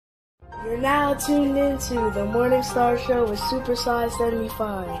You're now tuned into the Morning Star Show with Super Size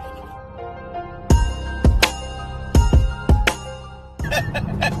 75.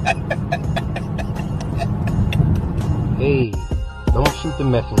 Hey, don't shoot the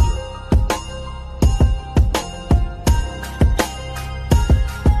messenger.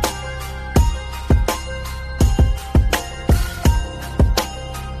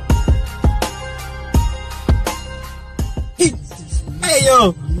 Hey,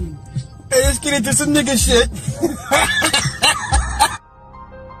 yo. Hey, let's get into some nigga shit.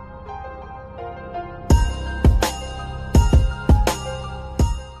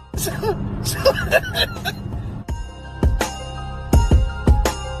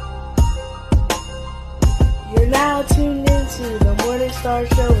 You're now tuned into the Morning Star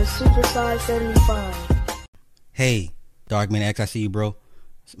Show with Super Size 75. Hey, Darkman X, I see you, bro.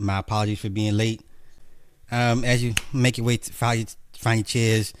 My apologies for being late. As you make your way to find your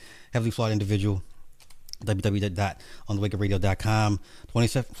chairs, heavily flawed individual, www.onthewakeupradio.com,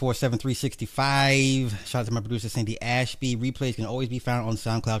 24/7/365. Shout out to my producer, Cindy Ashby. Replays can always be found on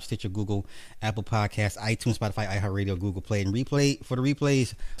SoundCloud, Stitcher, Google, Apple Podcasts, iTunes, Spotify, iHeartRadio, Google Play, and Replay for the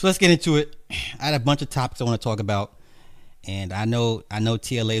replays. So let's get into it. I had a bunch of topics I want to talk about, and I know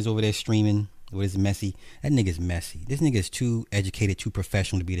TLA is over there streaming with his messy. That nigga's messy. This nigga is too educated, too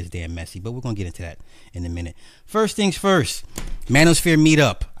professional to be this damn messy, but we're going to get into that in a minute. First things first, Manosphere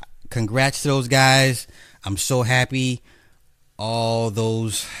Meetup. Congrats to those guys. I'm so happy. All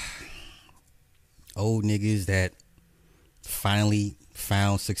those old niggas that finally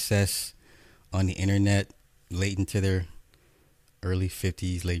found success on the internet late into their early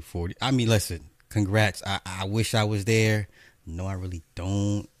 50s, late 40s. I mean, listen, congrats. I wish I was there. No, I really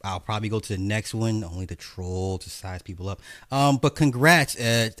don't. I'll probably go to the next one, only to troll, to size people up. But congrats.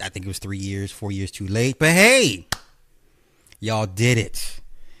 I think it was 4 years too late. But hey, y'all did it.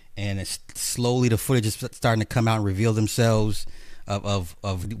 And it's slowly the footage is starting to come out and reveal themselves of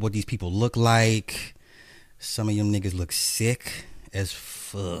what these people look like. Some of them niggas look sick as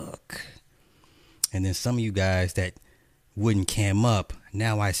fuck. And then some of you guys that wouldn't cam up,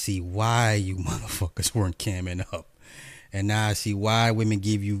 now I see why you motherfuckers weren't camming up. And now I see why women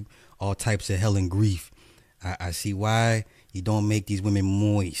give you all types of hell and grief. I see why you don't make these women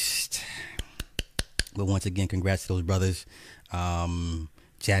moist. But once again, congrats to those brothers.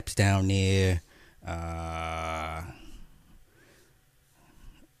 Japs down there.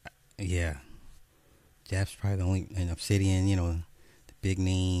 Yeah. Japs probably the only, and Obsidian, the big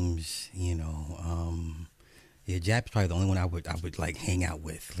names, yeah, Japs probably the only one I would like hang out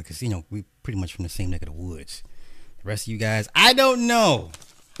with. Because, we pretty much from the same neck of the woods. The rest of you guys, I don't know.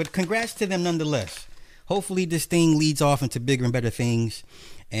 But congrats to them nonetheless. Hopefully this thing leads off into bigger and better things.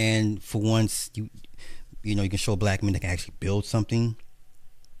 And for once, you can show black men that can actually build something,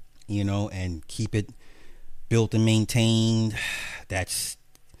 and keep it built and maintained. The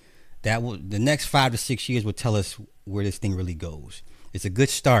next 5 to 6 years will tell us where this thing really goes. It's a good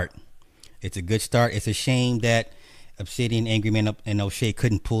start. It's a shame that Obsidian, Angry Man, and O'Shea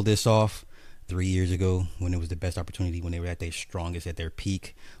couldn't pull this off 3 years ago when it was the best opportunity, when they were at their strongest, at their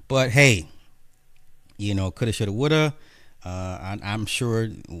peak. But hey, coulda, shoulda, woulda. I'm sure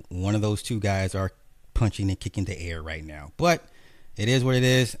one of those two guys are punching and kicking the air right now. But it is what it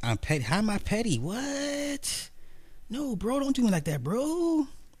is. I'm petty. How am I petty? What? No, bro, don't do me like that, bro.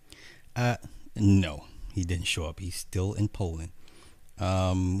 No, he didn't show up. He's still in Poland.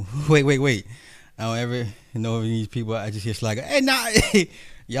 Wait. I don't ever know of these people. I just hear like, hey, nah.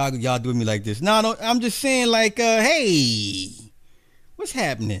 Y'all doing me like this. No, I'm just saying like, hey, what's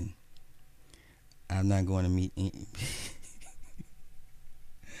happening? I'm not going to meet.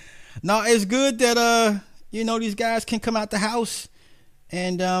 No, it's good that, these guys can come out the house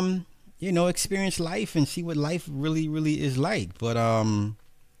and, experience life and see what life really, really is like. But,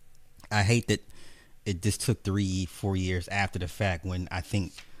 I hate that it just took 3-4 years after the fact when I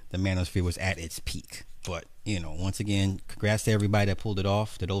think the Manosphere was at its peak. But, once again, congrats to everybody that pulled it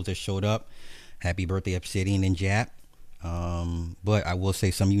off, to those that showed up. Happy birthday, Obsidian and Jap. But I will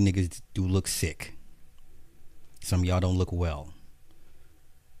say some of you niggas do look sick. Some of y'all don't look well.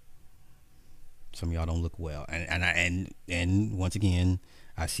 And once again,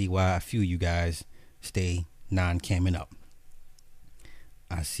 I see why a few of you guys stay non-camming up.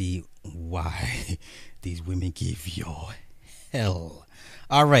 I see why these women give y'all hell.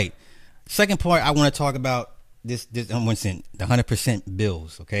 All right. Second part, I want to talk about this the 100%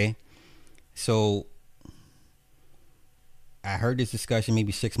 bills, okay? So I heard this discussion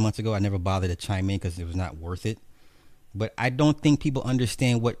maybe 6 months ago. I never bothered to chime in because it was not worth it. But I don't think people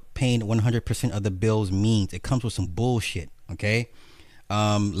understand what paying 100% of the bills means. It comes with some bullshit, okay?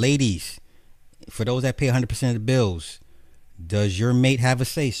 Ladies, for those that pay 100% of the bills, does your mate have a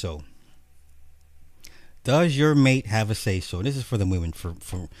say so? Does your mate have a say so? This is for the women. For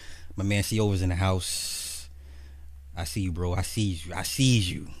my man CEO's in the house. I see you, bro. I sees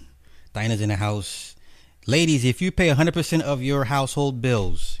you. Dinah's in the house. Ladies, if you pay 100% of your household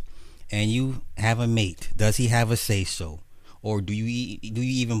bills and you have a mate, does he have a say so? Or do you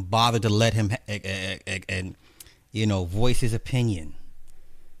even bother to let him voice his opinion?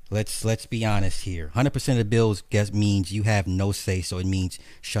 Let's be honest here. 100% of the bills means you have no say so. It means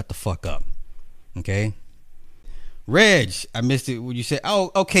shut the fuck up. Okay? Reg, I missed it when you said,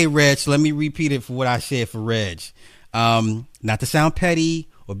 oh, okay, Reg, so let me repeat it for what I said for Reg. Not to sound petty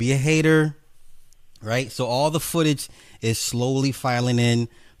or be a hater, right? So all the footage is slowly filing in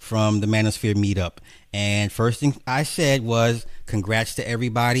from the Manosphere meetup. And first thing I said was, congrats to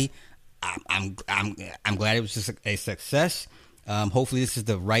everybody. I'm glad it was just a success. Hopefully this is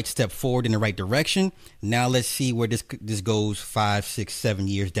the right step forward in the right direction. Now let's see where this goes 5, 6, 7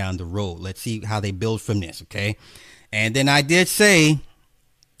 years down the road. Let's see how they build from this, okay? And then I did say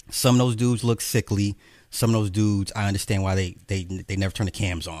some of those dudes look sickly. Some of those dudes, I understand why they never turn the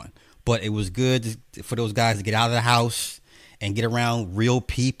cams on. But it was good for those guys to get out of the house and get around real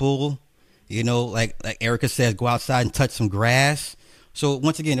people. You know, like Erica says, go outside and touch some grass. So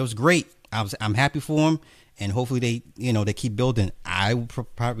once again, it was great. I'm happy for them. And hopefully they keep building. I would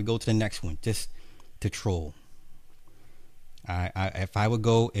probably go to the next one just to troll. If I would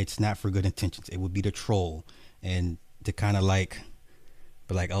go, it's not for good intentions. It would be to troll and to kind of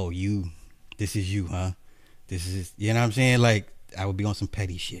be like, oh, this is you, huh? This is, you know what I'm saying? Like, I would be on some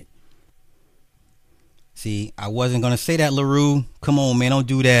petty shit. See, I wasn't going to say that, LaRue. Come on, man, don't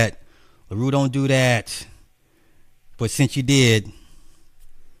do that. LaRue, don't do that. But since you did,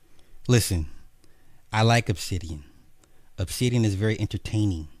 listen, I like Obsidian. Obsidian is very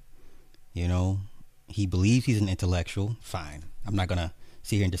entertaining. You know, he believes he's an intellectual. Fine. I'm not going to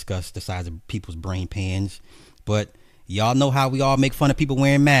sit here and discuss the size of people's brain pans. But y'all know how we all make fun of people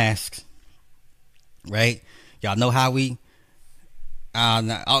wearing masks. Right? Y'all know how we...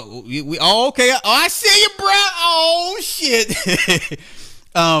 okay. Oh, I see you, bro. Oh, shit.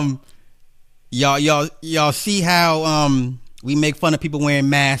 Y'all see how we make fun of people wearing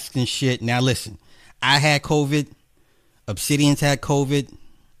masks and shit. Now, listen. I had COVID. Obsidian's had COVID.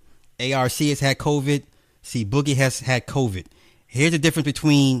 ARC has had COVID. See, Boogie has had COVID. Here's the difference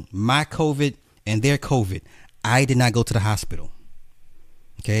between my COVID and their COVID. I did not go to the hospital.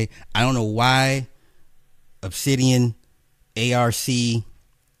 Okay? I don't know why Obsidian, ARC, and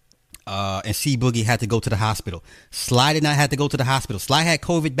C Boogie had to go to the hospital. Sly did not have to go to the hospital. Sly had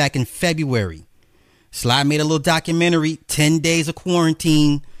COVID back in February. Sly made a little documentary, 10 days of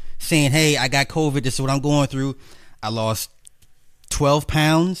quarantine, saying, hey, I got COVID. This is what I'm going through. I lost 12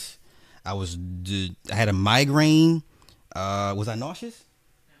 pounds. I had a migraine. Was I nauseous?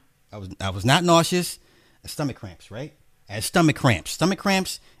 I was not nauseous. Stomach cramps, right? I had stomach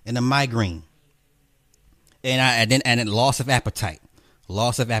cramps and a migraine. And then loss of appetite.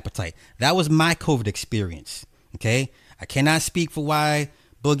 That was my COVID experience. Okay. I cannot speak for why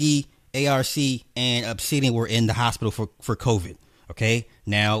Boogie, ARC, and Obsidian were in the hospital for COVID. Okay.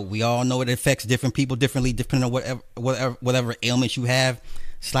 Now we all know it affects different people differently, depending on whatever ailments you have.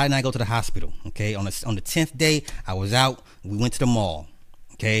 Slide and I go to the hospital. Okay. On the 10th day, I was out. We went to the mall.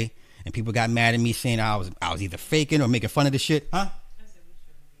 Okay. And people got mad at me saying I was either faking or making fun of the shit. Huh?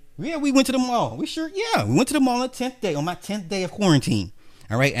 Yeah, we went to the mall. We went to the mall on the 10th day, on my 10th day of quarantine.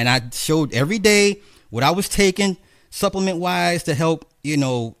 All right. And I showed every day what I was taking supplement wise to help,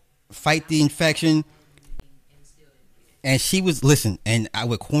 fight the infection. And she was, listen, and I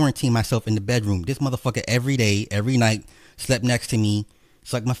would quarantine myself in the bedroom. This motherfucker every day, every night, slept next to me,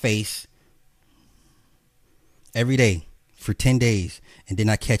 sucked my face. Every day for 10 days and did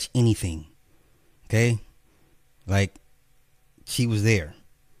not catch anything. Okay? Like, she was there.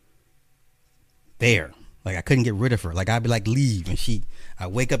 Like, I couldn't get rid of her. Like, I'd be like, leave. And I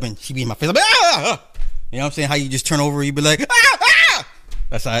wake up and she'd be in my face. Like, ah! You know what I'm saying? How you just turn over, you'd be like, ah!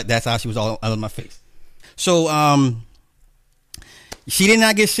 That's how she was all out of my face. So, she did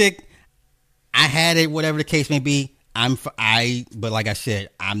not get sick. I had it, whatever the case may be. But like I said,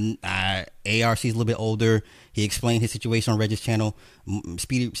 ARC's a little bit older. He explained his situation on Reg's channel.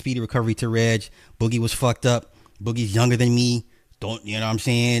 Speedy recovery to Reg. Boogie was fucked up. Boogie's younger than me. You know what I'm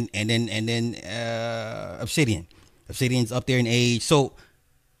saying? And then Obsidian. Obsidian's up there in age. So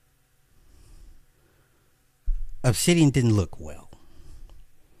Obsidian didn't look well.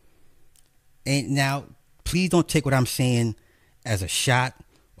 And now, please don't take what I'm saying as a shot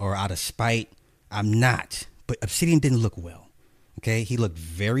or out of spite. I'm not. But Obsidian didn't look well. Okay, he looked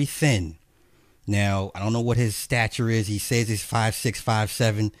very thin. Now I don't know what his stature is. He says he's 5'6",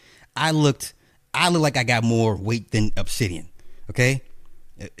 5'7". I look like I got more weight than Obsidian. Okay,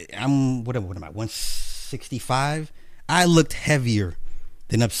 I'm what am I 165? I looked heavier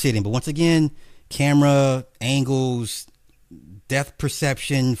than Obsidian, but once again, camera angles, depth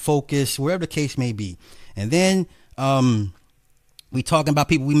perception, focus, wherever the case may be. And then we talking about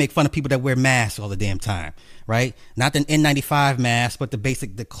people, we make fun of people that wear masks all the damn time, right? Not the N95 mask, but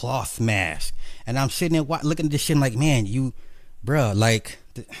the cloth mask. And I'm sitting there looking at this shit like, man, bruh, like,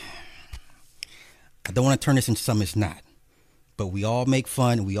 I don't want to turn this into something it's not. But we all make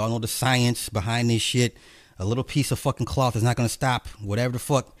fun. We all know the science behind this shit. A little piece of fucking cloth is not going to stop whatever the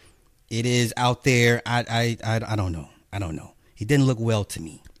fuck it is out there. I don't know. I don't know. He didn't look well to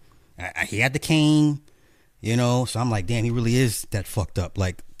me. He had the cane, so I'm like, damn, he really is that fucked up.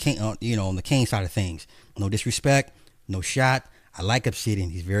 Like, on the cane side of things. No disrespect, no shot. I like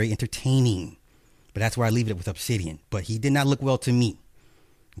Obsidian. He's very entertaining. But that's where I leave it with Obsidian. But he did not look well to me.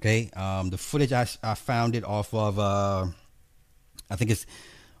 Okay? The footage, I found it off of, I think it's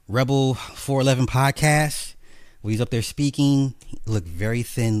Rebel 411 podcast, where he's up there speaking. He looked very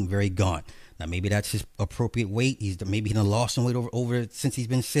thin, very gaunt. Now, maybe that's his appropriate weight. Maybe he done lost some weight over since he's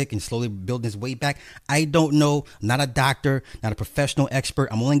been sick and slowly building his weight back. I don't know. I'm not a doctor, not a professional expert.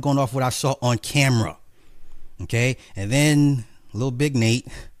 I'm only going off what I saw on camera. Okay? And then little Big Nate.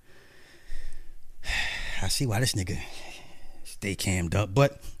 I see why this nigga stay cammed up.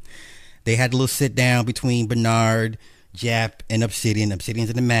 But they had a little sit down between Bernard, Jap, and Obsidian. Obsidian's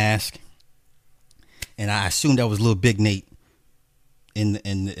in the mask. And I assumed that was little Big Nate in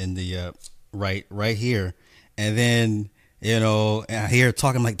the right here. And then, I hear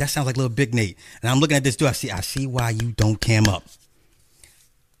talking like, that sounds like little Big Nate. And I'm looking at this dude. I see why you don't cam up.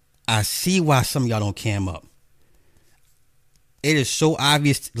 I see why some of y'all don't cam up. It is so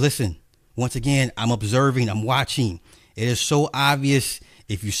obvious. Listen, once again, I'm observing, I'm watching. It is so obvious.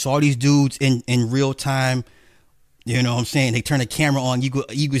 If you saw these dudes in real time, you know what I'm saying? They turn the camera on. You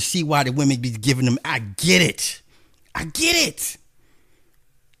could see why the women be giving them. I get it.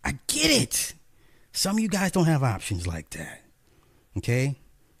 Some of you guys don't have options like that. Okay?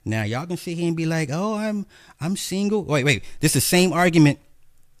 Now y'all can sit here and be like, "Oh, I'm single." Wait. This is the same argument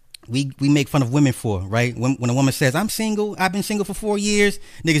we make fun of women for, right? When a woman says, "I'm single. I've been single for 4 years,"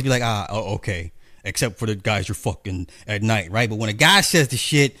 niggas be like, okay. Except for the guys you're fucking at night, right? But when a guy says the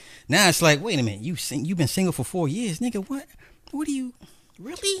shit, now it's like, wait a minute, you've been single for 4 years, nigga. What are you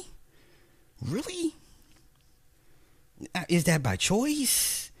really? Is that by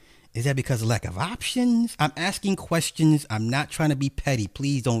choice? Is that because of lack of options? I'm asking questions. I'm not trying to be petty.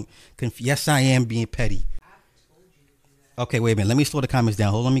 Please don't confuse. Yes, I am being petty. Okay, wait a minute. Let me slow the comments down.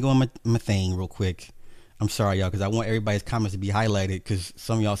 Hold on, let me go on my thing real quick. I'm sorry, y'all, because I want everybody's comments to be highlighted, because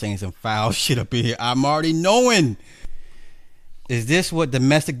some of y'all saying some foul shit up in here. I'm already knowing. Is this what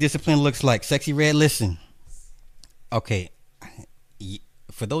domestic discipline looks like? Sexy Red, listen. Okay.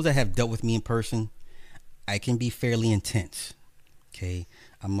 For those that have dealt with me in person, I can be fairly intense. Okay.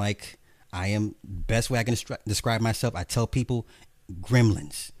 I am, best way I can describe myself, I tell people,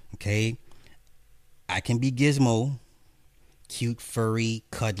 gremlins. Okay. I can be gizmo, cute, furry,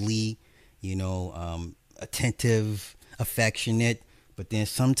 cuddly, attentive, affectionate, but then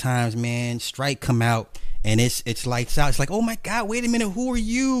sometimes, man, strike come out and it's lights out. It's like, oh my God, wait a minute, who are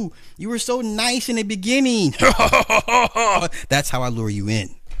you? You were so nice in the beginning. That's how I lure you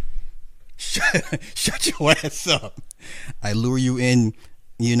in. Shut your ass up. I lure you in,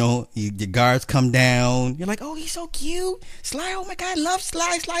 the guards come down. You're like, oh, he's so cute. Sly, oh my God, I love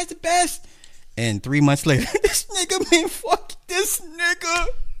Sly. Sly's the best. And 3 months later, this nigga, man, fuck this nigga.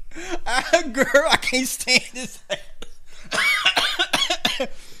 Girl, I can't stand this.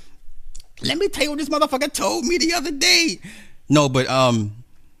 Let me tell you what this motherfucker told me the other day. No, but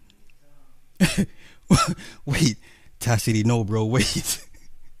wait, Ty City, no, bro, wait.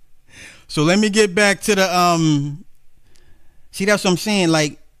 So let me get back to the see, that's what I'm saying.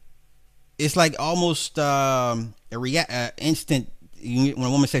 Like, it's like almost instant. When a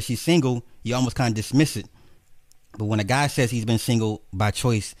woman says she's single, you almost kind of dismiss it. But when a guy says he's been single by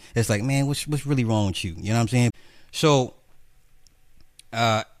choice, it's like, man, what's really wrong with you? You know what I'm saying? So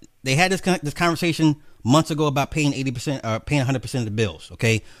they had this conversation months ago about paying 80%, paying 100% of the bills.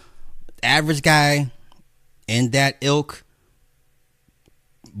 Okay, average guy in that ilk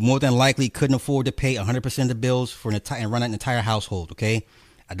more than likely couldn't afford to pay 100% of the bills for and run an entire household. Okay,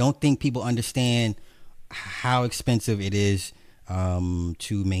 I don't think people understand how expensive it is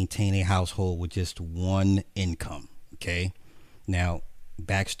to maintain a household with just one income. Okay, now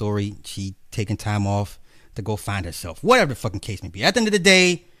backstory: she taking time off to go find herself. Whatever the fucking case may be. At the end of the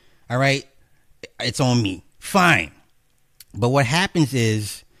day, all right, it's on me. Fine. But what happens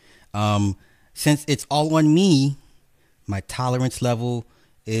is, since it's all on me, my tolerance level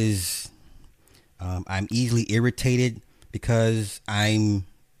is, I'm easily irritated because I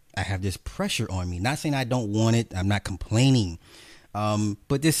have this pressure on me. Not saying I don't want it. I'm not complaining.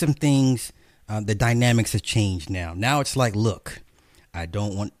 But there's some things, the dynamics have changed now. Now it's like, look, I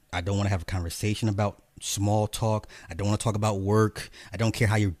don't want to have a conversation about small talk. I don't want to talk about work. I don't care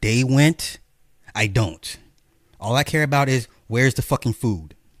how your day went. I don't. All I care about is where's the fucking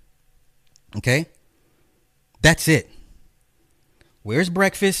food. Okay? That's it. Where's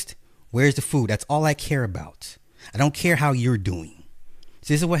breakfast? Where's the food? That's all I care about. I don't care how you're doing.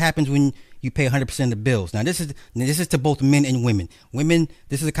 So this is what happens when you pay 100% of the bills. Now, this is to both men and women. Women,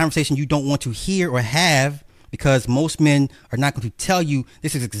 this is a conversation you don't want to hear or have because most men are not going to tell you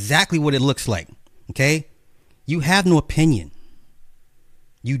this is exactly what it looks like. Okay? You have no opinion.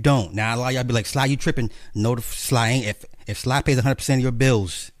 You don't. Now, a lot of y'all be like, Sly, you tripping. No, Sly ain't. If Sly pays 100% of your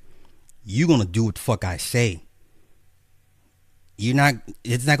bills, you going to do what the fuck I say. It's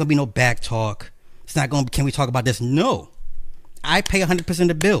not going to be no back talk. It's not going to, can we talk about this? No. I pay 100% of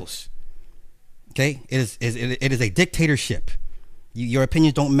the bills. Okay? It is a dictatorship. Your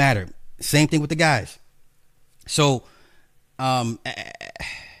opinions don't matter. Same thing with the guys. So,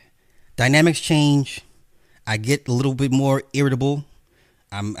 dynamics change. I get a little bit more irritable.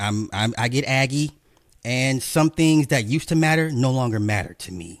 I get aggy, and some things that used to matter no longer matter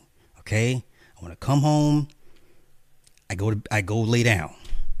to me. Okay? I want to come home. I go lay down.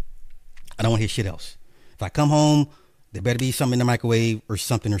 I don't want to hear shit else. If I come home, there better be something in the microwave or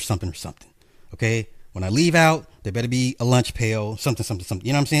something. Okay? When I leave out, there better be a lunch pail, something.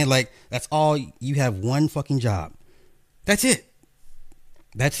 You know what I'm saying? Like, that's all. You have one fucking job. That's it.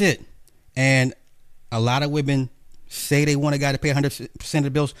 And a lot of women say they want a guy to pay 100% of the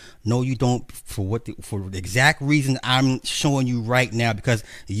bills. No, you don't. For the exact reason I'm showing you right now, because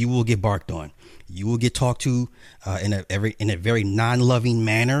you will get barked on. You will get talked to in a very non-loving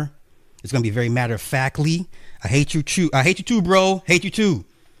manner. It's gonna be very matter of factly. I hate you too, bro. Hate you too.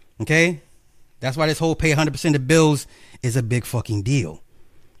 Okay, that's why this whole pay 100% of bills is a big fucking deal.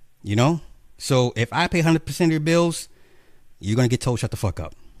 You know. So if I pay 100% of your bills, you're gonna get told shut the fuck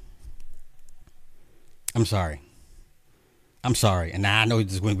up. I'm sorry. And now I know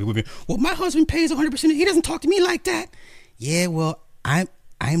this would be, well, my husband pays 100%. He doesn't talk to me like that. Yeah, well, I'm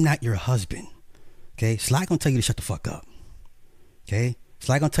not your husband. Okay, Sly gonna tell you to shut the fuck up. Okay,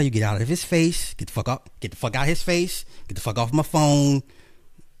 Sly gonna tell you get out of his face. Get the fuck up. Get the fuck out of his face. Get the fuck off my phone.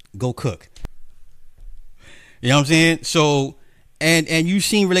 Go cook. You know what I'm saying? So, and you've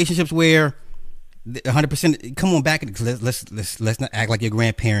seen relationships where 100%. Come on back. Let's not act like your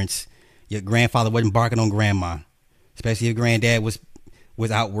grandparents. Your grandfather wasn't barking on grandma. Especially if granddad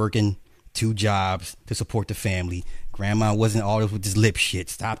was out working 2 jobs to support the family. Grandma wasn't all this with this lip shit.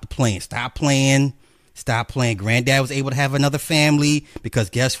 Stop playing. Granddad was able to have another family because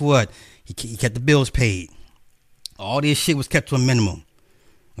guess what? He kept the bills paid. All this shit was kept to a minimum.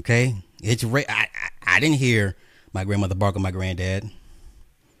 Okay? I didn't hear my grandmother bark on my granddad.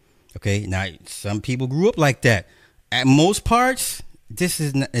 Okay? Now, some people grew up like that. At most parts,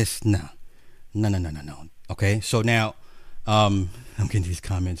 no. Okay, so now, I'm getting these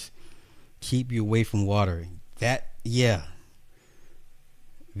comments. Keep you away from water. Yeah.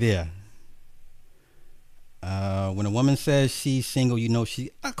 When a woman says she's single, you know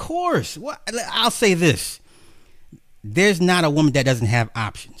of course. I'll say this. There's not a woman that doesn't have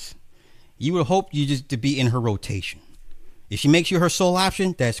options. You would hope you just to be in her rotation. If she makes you her sole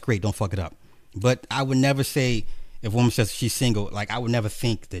option, that's great. Don't fuck it up. But I would never say, if a woman says she's single, like I would never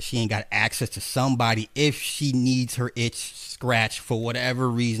think that she ain't got access to somebody if she needs her itch scratched for whatever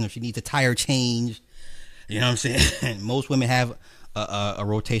reason, if she needs a tire change. You know what I'm saying? Most women have a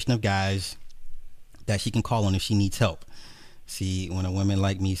rotation of guys that she can call on if she needs help. See, when a woman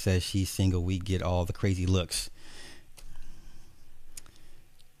like me says she's single, we get all the crazy looks.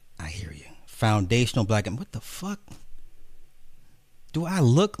 I hear you. Foundational black. What the fuck? Do I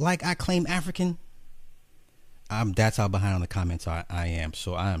look like I claim African? That's how behind on the comments I am.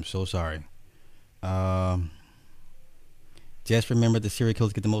 So I am so sorry. Just remember the serial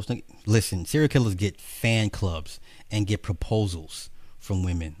killers get the most. Listen, serial killers get fan clubs and get proposals from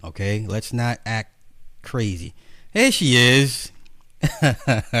women. Okay, let's not act crazy. There she is.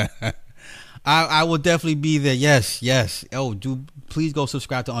 I will definitely be there. Yes. Oh, please go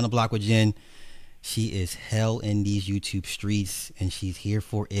subscribe to On the Block with Jen. She is hell in these YouTube streets, and she's here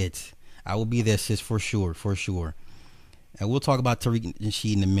for it. I will be there, sis, for sure. And we'll talk about Tariq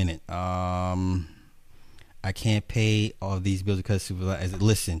Nasheed in a minute. I can't pay all of these bills because supervisor.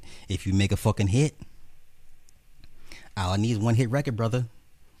 Listen, if you make a fucking hit, all I need is one hit record, brother.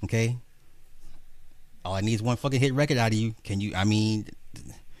 Okay. All I need is one fucking hit record out of you. Can you? I mean,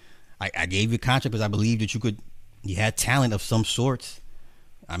 I gave you a contract because I believed that you had talent of some sorts.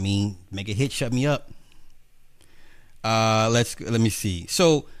 I mean, make a hit, shut me up. Let me see.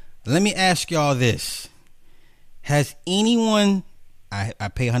 So let me ask y'all this: has anyone? I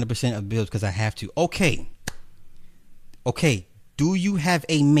pay 100% of bills because I have to. Okay. Do you have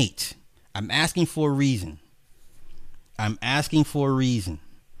a mate? I'm asking for a reason.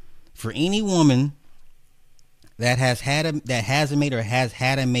 For any woman that has a mate or has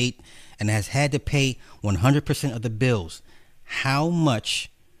had a mate and has had to pay 100% of the bills, how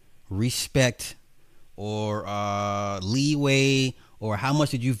much respect or leeway or how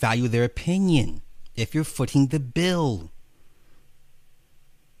much did you value their opinion if you're footing the bill?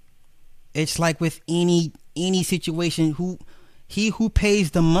 It's like with any situation, who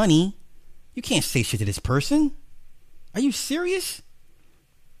pays the money, you can't say shit to this person. Are you serious?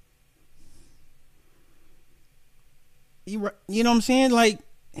 You know what I'm saying? Like,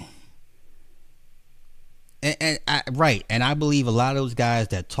 and I believe a lot of those guys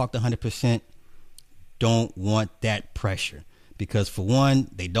that talk to 100% don't want that pressure because, for one,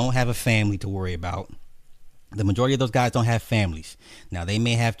 they don't have a family to worry about. The majority of those guys don't have families. Now, they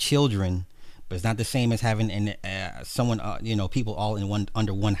may have children, but it's not the same as having people all in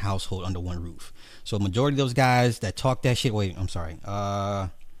under one household, under one roof. So, majority of those guys that talk that shit. Wait, I'm sorry.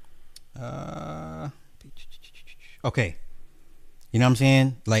 Okay, you know what I'm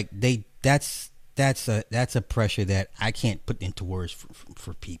saying? Like that's a pressure that I can't put into words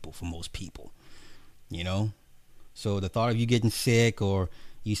for most people. You know, so the thought of you getting sick or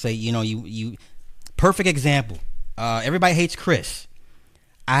you say, you perfect example. Everybody hates Chris.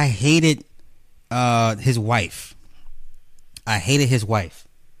 I hated his wife.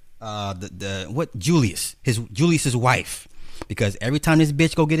 Julius's wife, because every time this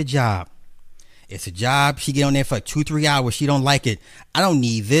bitch go get a job, it's a job. She get on there for like 2-3 hours. She don't like it. I don't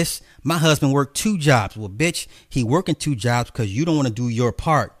need this. My husband worked 2 jobs. Well, bitch, he working 2 jobs because you don't want to do your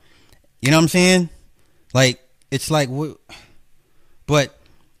part. You know what I'm saying? Like, it's like, but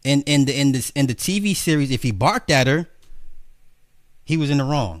in the TV series, if he barked at her, he was in the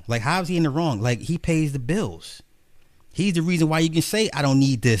wrong. Like, how is he in the wrong? Like, he pays the bills. He's the reason why you can say, I don't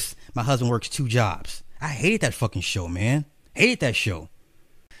need this. My husband works 2 jobs. I hated that fucking show, man. Hated that show.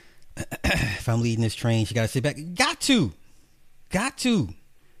 If I'm leading this train, she gotta sit back. Got to.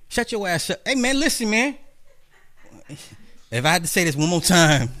 Shut your ass up. Hey man, listen, man. If I had to say this one more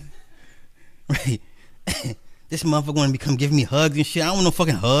time, right? This motherfucker gonna become giving me hugs and shit. I don't want no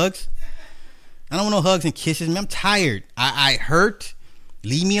fucking hugs. I don't want no hugs and kisses, man. I'm tired. I hurt.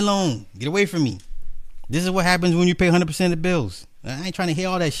 Leave me alone. Get away from me. This is what happens when you pay 100% of the bills. I ain't trying to hear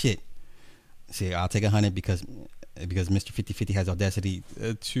all that shit. See, I'll take 100 because Mr. 50/50 has audacity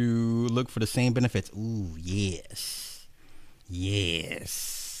to look for the same benefits. Ooh, yes.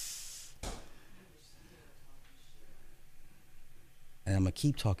 And I'm going to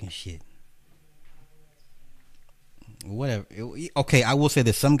keep talking shit. Whatever. Okay, I will say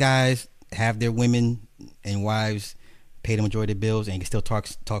that some guys have their women and wives pay the majority of the bills and you can still talk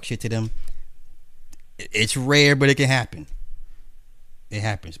shit to them. It's rare, but it can happen. It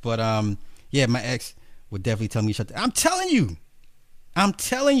happens. But, yeah, my ex would definitely tell me shut the, I'm telling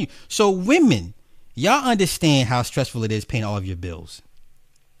you. So women, y'all understand how stressful it is paying all of your bills,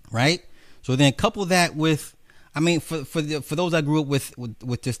 right? So then couple that with, I mean, for those I grew up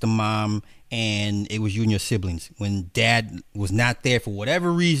with just a mom and it was you and your siblings. When dad was not there for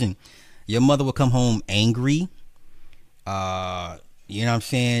whatever reason, your mother would come home angry. You know what I'm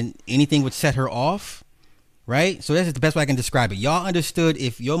saying? Anything would set her off, right? So that's the best way I can describe it. Y'all understood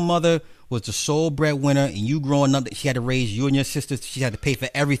if your mother was the sole breadwinner and you growing up, she had to raise you and your sisters. She had to pay for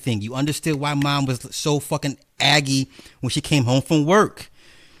everything. You understood why mom was so fucking aggy when she came home from work.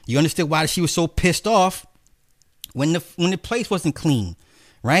 You understood why she was so pissed off when the place wasn't clean,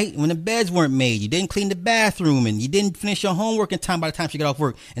 right? When the beds weren't made, you didn't clean the bathroom and you didn't finish your homework in time by the time she got off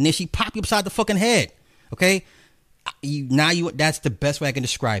work. And then she popped you upside the fucking head. Okay. That's the best way I can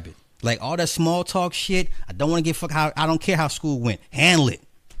describe it. Like all that small talk shit. I don't want to give I don't care how school went. Handle it.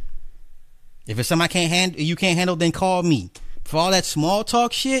 If it's something you can't handle, then call me. For all that small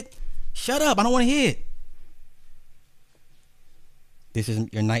talk shit, shut up. I don't want to hear it. This is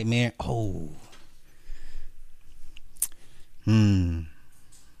your nightmare. Oh.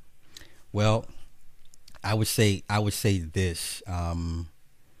 Well, I would say this.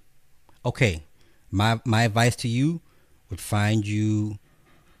 Okay. My advice to you would find you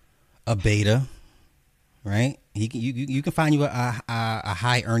a beta, right? You can find you a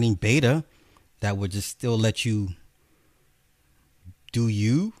high earning beta that would just still let you do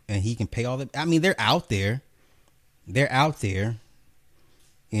you, and he can pay all the. I mean, they're out there. They're out there,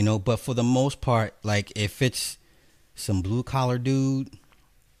 you know. But for the most part, like if it's some blue collar dude,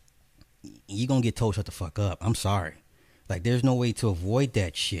 you gonna get told shut the fuck up. I'm sorry. Like there's no way to avoid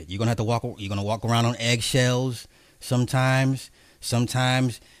that shit. You're gonna have to walk. You're gonna walk around on eggshells sometimes.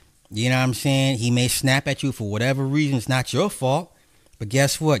 Sometimes, you know what I'm saying? He may snap at you for whatever reason. It's not your fault. But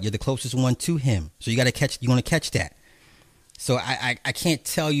guess what? You're the closest one to him. So you gotta catch. You're gonna catch that. So I can't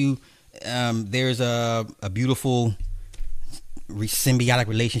tell you. There's a beautiful symbiotic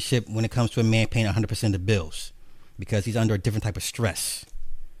relationship when it comes to a man paying 100% of the bills because he's under a different type of stress,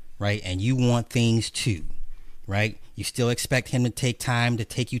 right? And you want things too, right? You still expect him to take time to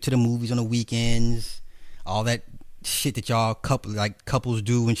take you to the movies on the weekends, all that shit that y'all couples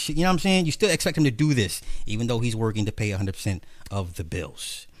do and shit. You know what I'm saying? You still expect him to do this, even though he's working to pay 100% of the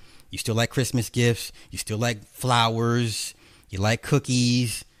bills. You still like Christmas gifts. You still like flowers. You like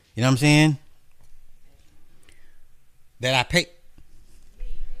cookies. You know what I'm saying? That I pay.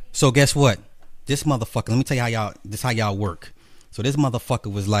 So guess what? This motherfucker. Let me tell you how y'all work. So this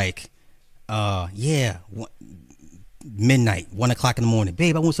motherfucker was like, midnight, 1 o'clock in the morning.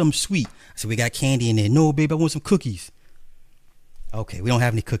 Babe, I want something sweet. I said, we got candy in there. No, babe, I want some cookies. Okay, we don't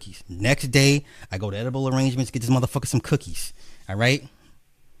have any cookies. Next day, I go to Edible Arrangements, get this motherfucker some cookies. All right?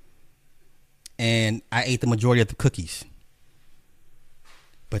 And I ate the majority of the cookies.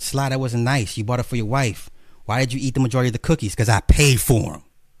 But Sly, that wasn't nice. You bought it for your wife. Why did you eat the majority of the cookies? Because I paid for them.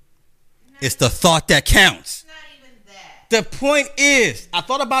 It's the thought that counts. Not even that. The point is, I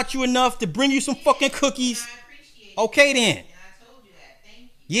thought about you enough to bring you some fucking cookies. I appreciate Okay then. And I told you that. Thank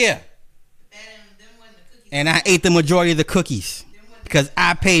you. Yeah. Them wasn't the cookies. And I ate the majority of the cookies. Because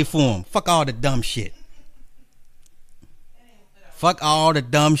I paid for them. Fuck all the dumb shit. Fuck all the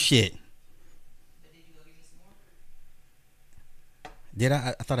dumb shit. But did you go get me some more? Did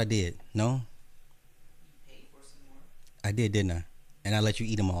I? I thought I did. No? You paid for some more. I did, didn't I? And I let you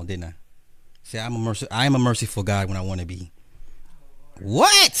eat them all, didn't I? See, I am a merciful God when I want to be.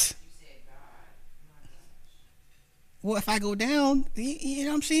 What? You said God. My gosh. Well, if I go down, you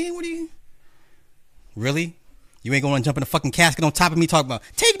know what I'm saying? What do you... Really? You ain't going to jump in the fucking casket on top of me talking about,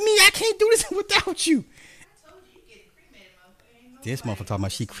 take me, I can't do this without you. I told you getting cremated, motherfucker. Ain't This nobody motherfucker talking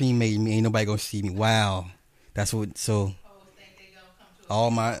about she cremated me, ain't nobody going to see me. Wow. That's what, so... think they gonna come to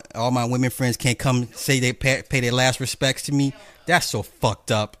a All my women friends can't come say they pay their last respects to me. That's so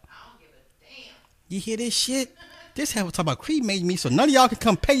fucked up. I don't give a damn. You hear this shit? This have talk about cremating me, so none of y'all can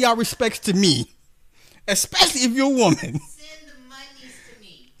come pay y'all respects to me, especially if you're a woman. Send the monies to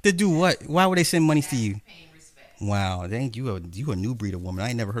me. To do what? Why would they send monies to you? Paying respect. Wow, they ain't you a new breed of woman. I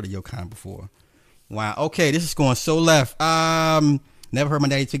ain't never heard of your kind before. Wow. Okay, this is going so left. Never heard my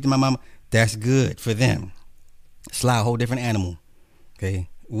daddy speak to my mama. That's good for them. Sly, a whole different animal. Okay.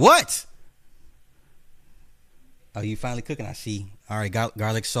 What? Oh, you finally cooking? I see. All right,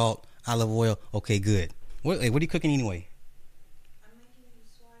 garlic, salt, olive oil. Okay, good. What are you cooking anyway? I'm making you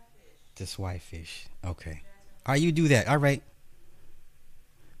swordfish. The swordfish. Okay. All right, you do that. All right.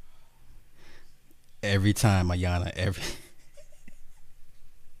 Every time, Ayana.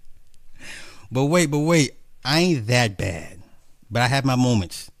 But wait. I ain't that bad. But I have my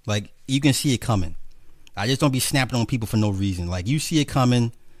moments. Like, you can see it coming. I just don't be snapping on people for no reason. Like, you see it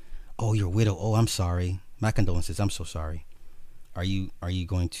coming. Oh, you're a widow. Oh, I'm sorry. My condolences. I'm so sorry. Are you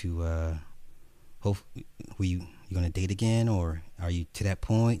going to you going to date again, or are you to that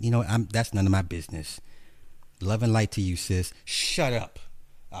point? You know, that's none of my business. Love and light to you, sis. Shut up.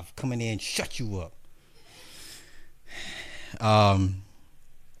 I've come in there and shut you up.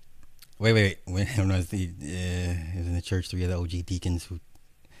 Wait. When I was in the church, 3 other OG deacons who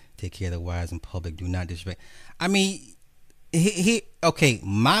take care of their wives in public do not disrespect. I mean, okay,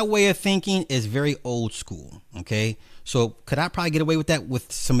 my way of thinking is very old school. Okay, so could I probably get away with that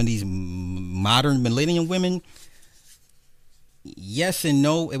with some of these modern millennial women? Yes and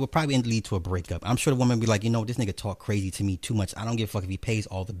no. It would probably lead to a breakup. I'm sure the woman would be like, this nigga talk crazy to me too much. I don't give a fuck if he pays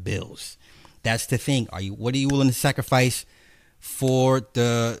all the bills. That's the thing. What are you willing to sacrifice for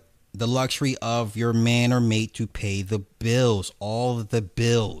the luxury of your man or mate to pay the bills, all of the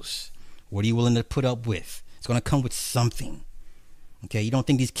bills? What are you willing to put up with? It's going to come with something. Okay, you don't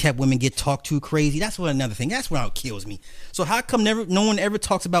think these kept women get talked too crazy? That's what another thing. That's what kills me. So how come no one ever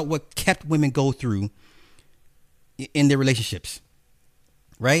talks about what kept women go through in their relationships,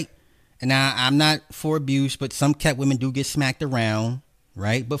 right? And now I'm not for abuse, but some kept women do get smacked around,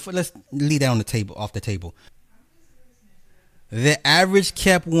 right? But let's leave that off the table. The average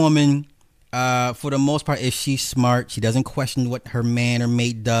kept woman For the most part, if she's smart, she doesn't question what her man or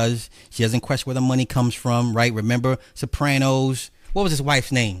mate does. She doesn't question where the money comes from, right? Remember Sopranos? What was his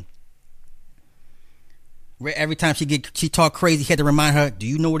wife's name? Every time she talk crazy, he had to remind her, do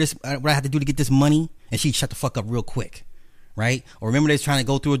you know what I have to do to get this money? And she'd shut the fuck up real quick, right? Or remember they was trying to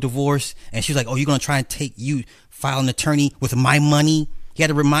go through a divorce and she was like, oh, you're going to try and file an attorney with my money? He had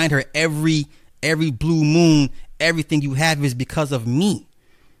to remind her every blue moon, everything you have is because of me.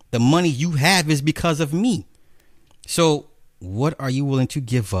 The money you have is because of me. So what are you willing to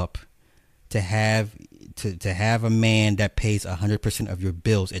give up to have a man that pays 100% of your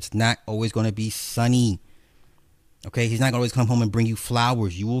bills? It's not always going to be sunny. Okay, he's not going to always come home and bring you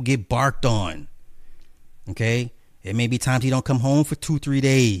flowers. You will get barked on. Okay, it may be times he don't come home for 2-3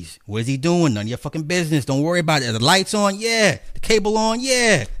 days. What is he doing? None of your fucking business. Don't worry about it. Are the lights on? Yeah. The cable on?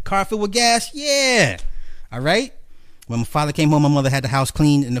 Yeah. Car filled with gas? Yeah. All right. When my father came home, my mother had the house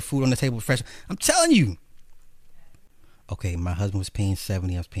clean and the food on the table fresh. I'm telling you. Okay, my husband was paying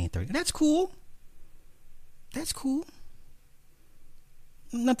 70. I was paying 30. That's cool. That's cool.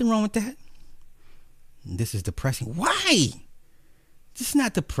 Nothing wrong with that. This is depressing. Why? This is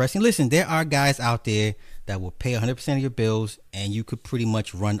not depressing. Listen, there are guys out there that will pay 100% of your bills and you could pretty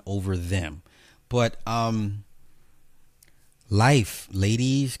much run over them. But life,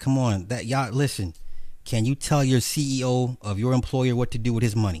 ladies, come on. That y'all listen. Can you tell your CEO of your employer what to do with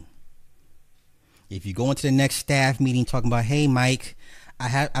his money? If you go into the next staff meeting talking about, hey, Mike,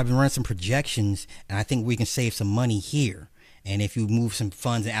 I've been running some projections and I think we can save some money here. And if you move some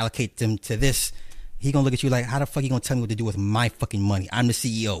funds and allocate them to this, he gonna look at you like, how the fuck you gonna tell me what to do with my fucking money? I'm the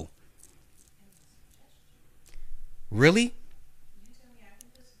CEO. Really?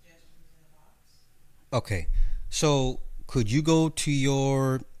 Okay. So could you go to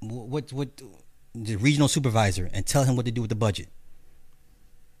your the regional supervisor and tell him what to do with the budget?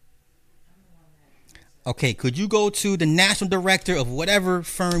 Okay, could you go to the national director of whatever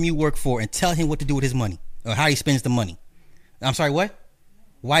firm you work for and tell him what to do with his money or how he spends the money? I'm sorry, what?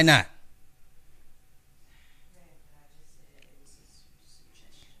 Why not?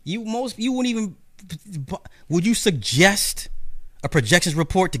 Would you suggest a projections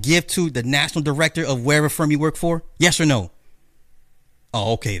report to give to the national director of wherever firm you work for? Yes or no?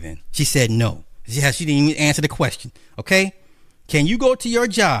 Oh, okay then. She said no. She didn't even answer the question. Okay? Can you go to your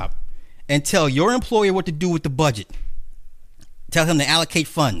job and tell your employer what to do with the budget? Tell him to allocate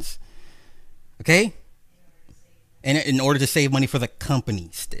funds. Okay? And in order to save money for the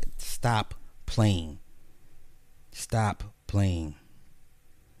company. Stop playing. Stop playing.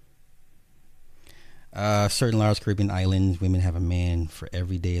 Certain large Caribbean islands, women have a man for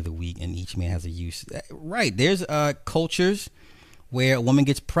every day of the week, and each man has a use. Right. There's cultures where a woman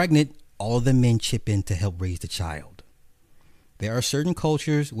gets pregnant, all of the men chip in to help raise the child. There are certain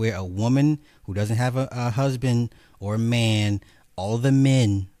cultures where a woman who doesn't have a husband or a man, all of the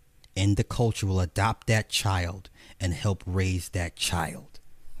men in the culture will adopt that child and help raise that child.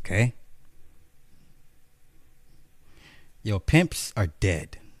 Okay? Yo, pimps are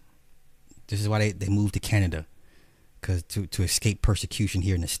dead. This is why they moved to Canada, cause to escape persecution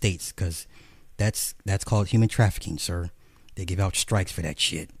here in the States, because that's called human trafficking, sir. They give out strikes for that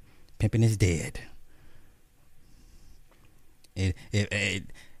shit. Pimping is dead. The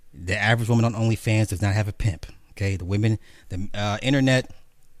average woman on OnlyFans does not have a pimp. Okay, the internet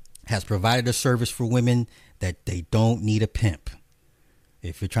has provided a service for women that they don't need a pimp.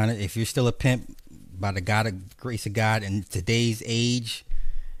 If you're still a pimp by the grace of God in today's age,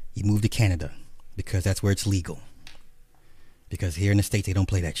 you move to Canada because that's where it's legal. Because here in the States, they don't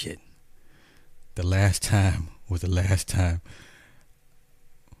play that shit. The last time was the last time.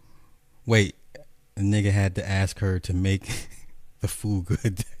 Wait, the nigga had to ask her to make the food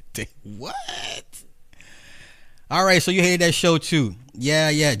good that day. What? All right, so you hated that show too.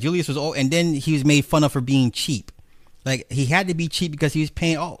 Yeah. Julius was old, and then he was made fun of for being cheap. Like, he had to be cheap because he was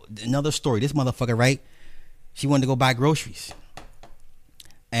paying. Oh, another story. This motherfucker, right? She wanted to go buy groceries.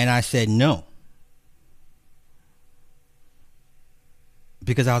 And I said no.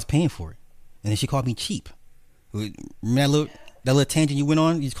 Because I was paying for it. And then she called me cheap. Remember that little tangent you went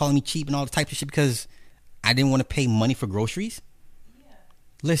on? You was calling me cheap and all the types of shit because I didn't want to pay money for groceries? Yeah.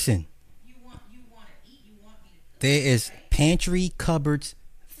 Listen. You want to eat. You want me to cook. There is pantry, cupboards.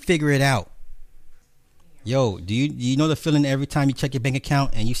 Figure it out. Yo, do you know the feeling every time you check your bank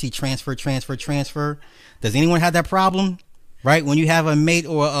account and you see transfer? Does anyone have that problem? Right? When you have a mate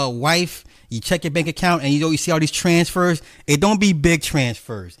or a wife, you check your bank account and you see all these transfers. It don't be big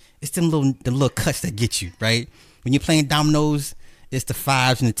transfers. It's the little cuts that get you, right? When you're playing dominoes It's the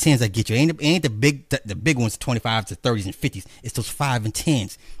 5s and the 10s that get you. Ain't the big ones, 25s to 30s and 50s. It's those 5 and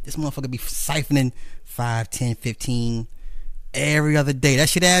 10s. This motherfucker be siphoning 5, 10, 15 every other day. That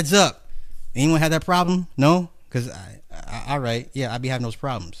shit adds up. Anyone have that problem? No? Because all right, yeah, I be having those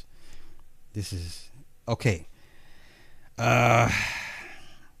problems. This is okay.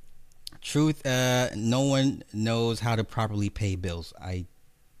 Truth. No one knows how to properly pay bills. I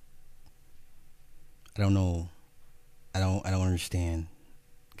don't know. I don't understand.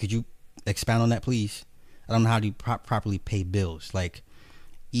 Could you expound on that, please? I don't know how to properly pay bills. Like,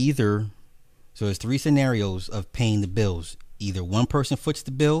 either, so there's 3 scenarios of paying the bills. Either one person foots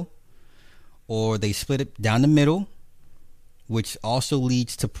the bill, or they split it down the middle, which also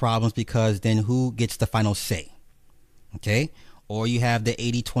leads to problems because then who gets the final say? Okay? Or you have the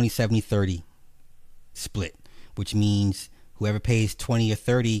 80, 20, 70, 30 split, which means whoever pays 20 or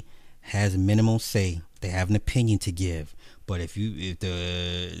 30 has minimal say. They have an opinion to give. But if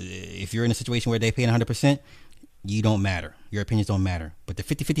you're in a situation where they pay 100%, you don't matter. Your opinions don't matter. But the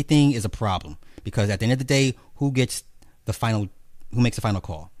 50-50 thing is a problem because at the end of the day, who makes the final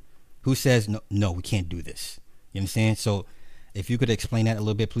call? Who says no, we can't do this? You understand? So if you could explain that a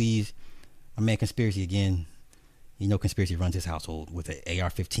little bit, please. My man Conspiracy again. You know Conspiracy runs his household with an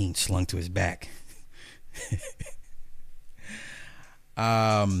AR-15 slung to his back.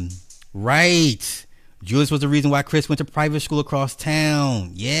 Right. Julius was the reason why Chris went to private school across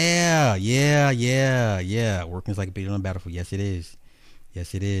town. Yeah. Working is like a baby on the battlefield. Yes, it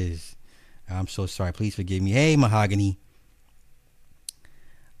is. I'm so sorry. Please forgive me. Hey, Mahogany.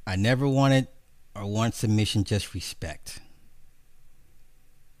 I never wanted or want submission, just respect.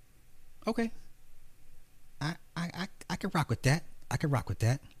 Okay. I can rock with that.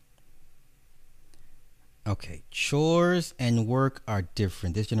 Okay. Chores and work are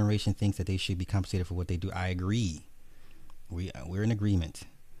different. This generation thinks that they should be compensated for what they do. I agree. We're in agreement.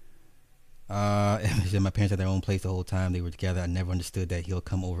 My parents had their own place the whole time they were together. I never understood that he'll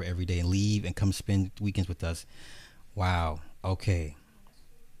come over every day and leave and come spend weekends with us. Wow. Okay.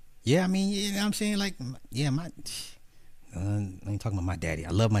 Yeah, I mean, you know what I'm saying? Like, yeah, I ain't talking about my daddy. I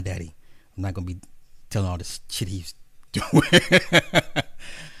love my daddy. I'm not going to be telling all this shit he's doing.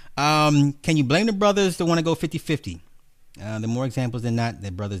 Can you blame the brothers that want to go 50-50? The more examples than not,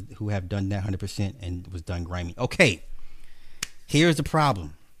 the brothers who have done that 100% and was done grimy. Okay, here's the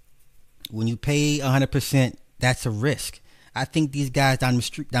problem. When you pay 100%, that's a risk. I think these guys down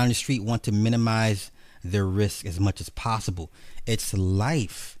the street want to minimize their risk as much as possible. It's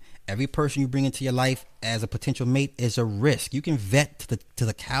life. Every person you bring into your life as a potential mate is a risk. You can vet till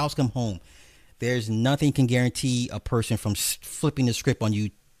the cows come home. There's nothing can guarantee a person from flipping the script on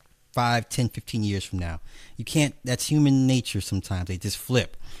you 5, 10, 15 years from now. You can't. That's human nature sometimes. They just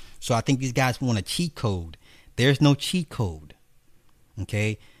flip. So I think these guys want a cheat code. There's no cheat code.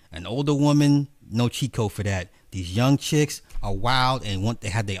 Okay? An older woman, no cheat code for that. These young chicks are wild and they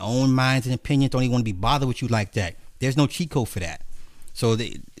have their own minds and opinions, don't even want to be bothered with you like that. There's no cheat code for that. So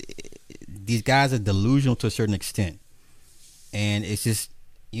these guys are delusional to a certain extent. And it's just,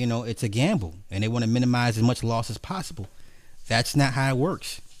 it's a gamble. And they want to minimize as much loss as possible. That's not how it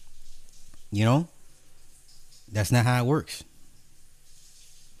works. That's not how it works.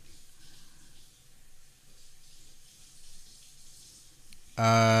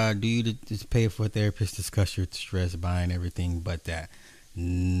 Do you just pay for a therapist, discuss your stress, buying everything but that?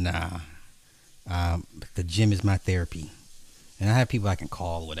 Nah. The gym is my therapy. And I have people I can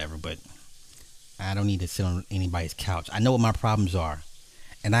call or whatever, but I don't need to sit on anybody's couch. I know what my problems are.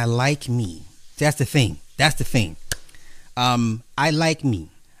 And I like me. That's the thing. I like me.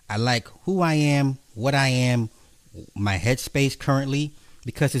 I like who I am, what I am, my headspace currently,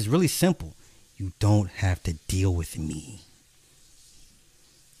 because it's really simple. You don't have to deal with me.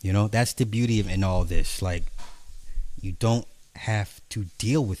 That's the beauty of in all this. Like, you don't have to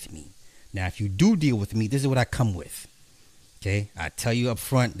deal with me. Now, if you do deal with me, this is what I come with. Okay, I tell you up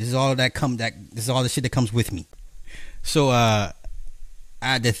front, this is all this is all the shit that comes with me. So,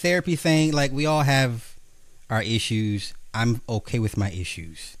 the therapy thing, like, we all have our issues. I'm okay with my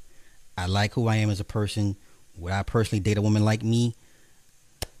issues. I like who I am as a person. Would I personally date a woman like me?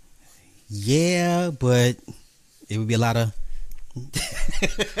 Yeah, but it would be a lot of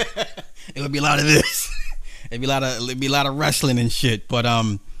it would be a lot of this. It'd be a lot of wrestling and shit. But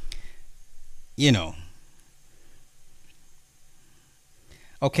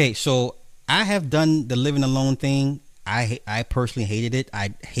Okay, so I have done the living alone thing. I personally hated it.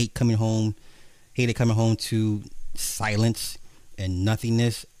 I hated coming home to silence and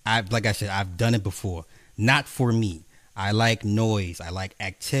nothingness. Like I said, I've done it before. Not for me. I like noise. I like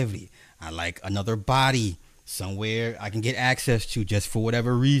activity. I like another body somewhere I can get access to just for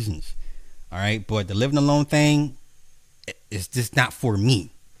whatever reasons. All right, but the living alone thing is just not for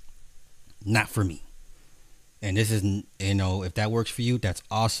me. Not for me. And this is, if that works for you, that's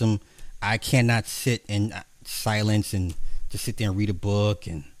awesome. I cannot sit in silence and just sit there and read a book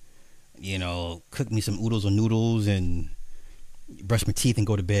and, cook me some oodles or noodles and brush my teeth and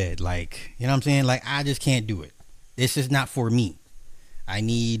go to bed. Like, you know what I'm saying? Like, I just can't do it. This is not for me. I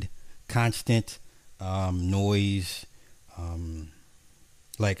need constant noise.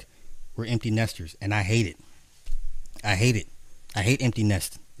 Like, we're empty nesters, and I hate it. I hate empty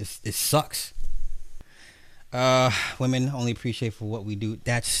nest. It sucks. Women only appreciate for what we do.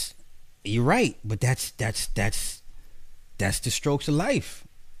 You're right, but that's the strokes of life.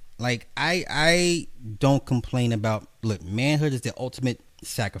 Like, I don't complain about, look, manhood is the ultimate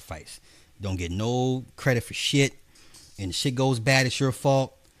sacrifice. You don't get no credit for shit. And shit goes bad, it's your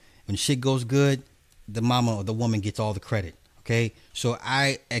fault. When shit goes good, the mama or the woman gets all the credit. Okay? So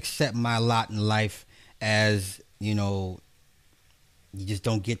I accept my lot in life as, you just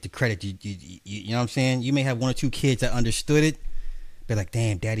don't get the credit. You know what I'm saying? You may have one or two kids that understood it. Be like,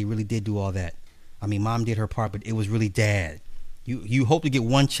 damn, daddy really did do all that. I mean, mom did her part, but it was really dad. You hope to get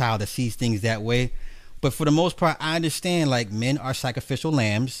one child that sees things that way. But for the most part, I understand, like, men are sacrificial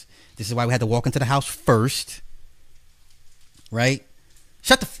lambs. This is why we had to walk into the house first. Right?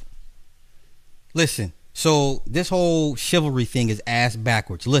 Listen. So this whole chivalry thing is ass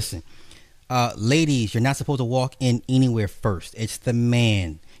backwards. Listen. Ladies, you're not supposed to walk in anywhere first. It's the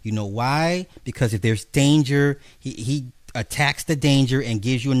man. You know why? Because if there's danger, he attacks the danger and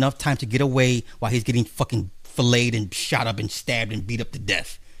gives you enough time to get away while he's getting fucking filleted and shot up and stabbed and beat up to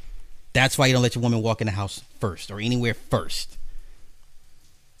death. That's why you don't let your woman walk in the house first or anywhere first.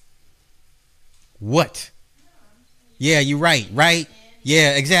 What? Yeah, you're right, right?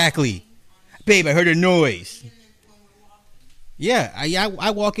 Yeah, exactly. Babe, I heard a noise. Yeah,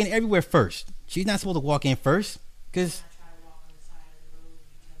 I walk in everywhere first. She's not supposed to walk in first because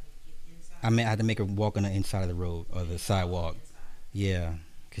I had to make her walk on the inside of the road or the sidewalk. Yeah,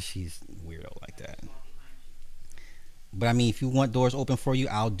 because she's weirdo like that. But I mean, if you want doors open for you,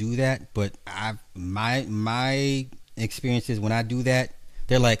 I'll do that. But my experience is when I do that,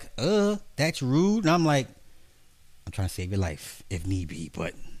 they're like, that's rude. And I'm like, I'm trying to save your life if need be.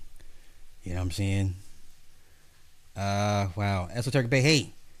 But you know what I'm saying? Wow. Esoteric Bay,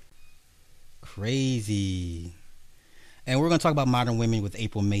 hey. Crazy. And we're going to talk about modern women with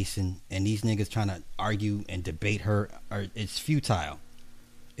April Mason. And these niggas trying to argue and debate her. It's futile.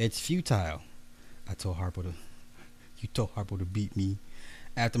 It's futile. You told Harpo to beat me.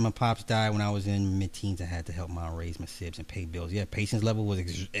 After my pops died when I was in mid-teens, I had to help mom raise my sibs and pay bills. Yeah, patience level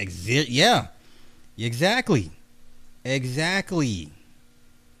was yeah. Exactly. The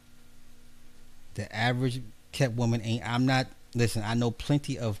average kept woman ain't. Listen, I know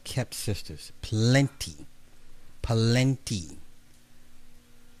plenty of kept sisters. Plenty.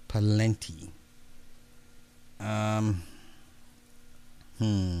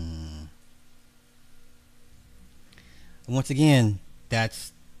 Once again,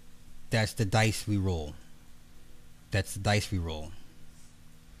 that's the dice we roll.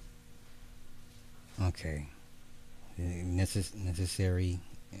 Okay. Necessary.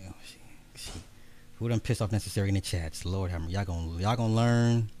 Who done pissed off necessary in the chats? Lord have mercy. Y'all gonna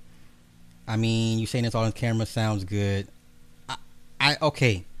learn. I mean, you saying this all on camera sounds good.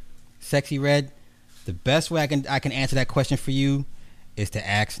 Okay. Sexy Red, the best way I can answer that question for you is to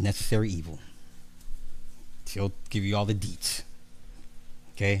ask Necessary Evil. She'll give you all the deets.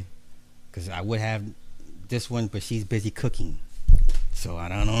 Okay? Because I would have this one, but she's busy cooking. So I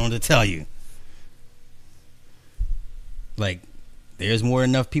don't know what to tell you. Like, there's more than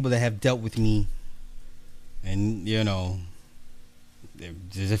enough people that have dealt with me. And, there's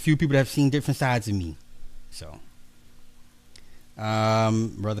a few people that have seen different sides of me. So,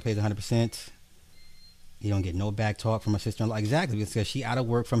 brother pays 100%. He don't get no back talk from my sister-in-law. Exactly, because she out of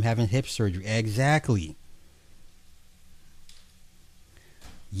work from having hip surgery. Exactly.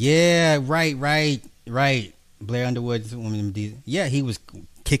 Yeah, right. Blair Underwood's woman. Yeah, he was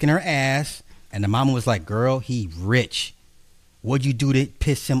kicking her ass, and the mama was like, "Girl, he rich. What'd you do to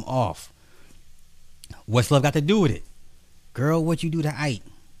piss him off? What's love got to do with it? Girl, what'd you do to Ike?"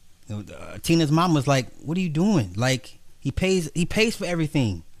 Tina's mom was like, "What are you doing? Like, he pays for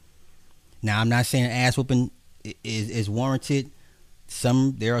everything." Now, I'm not saying ass whooping is warranted.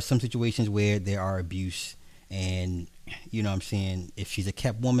 There are some situations where there are abuse, and you know what I'm saying, if she's a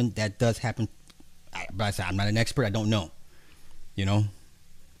kept woman, that does happen. But I say I'm not an expert. I don't know.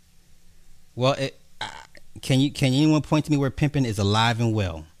 Well, can anyone point to me where pimping is alive and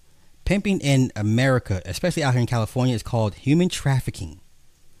well? Pimping in America, especially out here in California, is called human trafficking.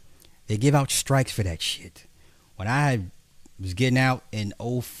 They give out strikes for that shit. When I was getting out in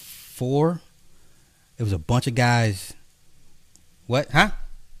 04, it was a bunch of guys. What? Huh?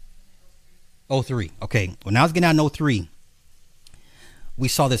 03. Okay. When I was getting out in 03, we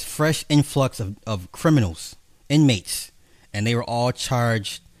saw this fresh influx of criminals, inmates, and they were all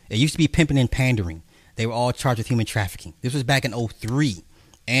charged. It used to be pimping and pandering. They were all charged with human trafficking. This was back in 03.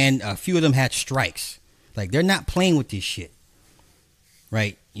 And a few of them had strikes. Like, they're not playing with this shit.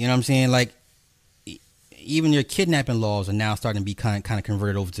 Right? You know what I'm saying? Like, even your kidnapping laws are now starting to be kind of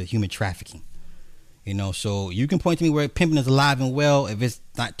converted over to human trafficking. You know, so you can point to me where pimping is alive and well if it's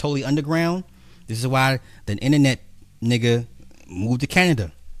not totally underground. This is why the internet nigga moved to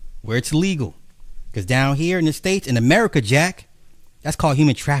Canada, where it's legal. Because down here in the States, in America, Jack, that's called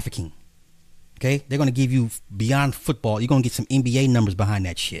human trafficking. Okay? They're going to give you, beyond football, you're going to get some NBA numbers behind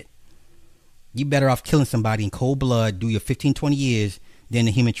that shit. You better off killing somebody in cold blood, do your 15, 20 years, than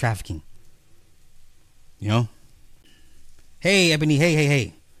the human trafficking. You know? Hey, Ebony,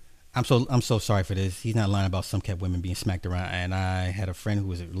 hey. I'm so sorry for this. He's not lying about some kept women being smacked around. And I had a friend who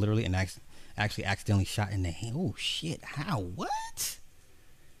was literally and actually accidentally shot in the hand. Oh, shit. How? What?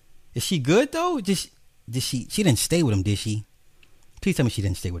 Is she good, though? She didn't stay with him, did she? Please tell me she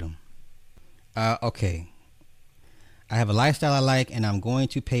didn't stay with him. Okay. I have a lifestyle I like, and I'm going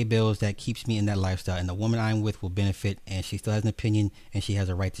to pay bills that keeps me in that lifestyle, and the woman I'm with will benefit, and she still has an opinion, and she has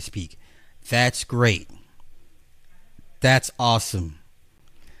a right to speak. That's great. That's awesome.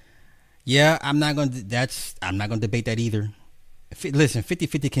 Yeah, I'm not going to debate that either. Listen,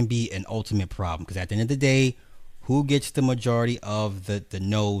 50-50 can be an ultimate problem, because at the end of the day, who gets the majority of the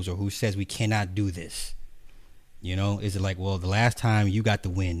no's, or who says we cannot do this? You know, is it like, well, the last time you got the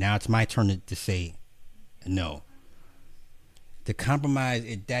win, now it's my turn to say no. The compromise,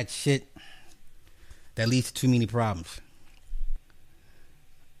 that shit, that leads to too many problems.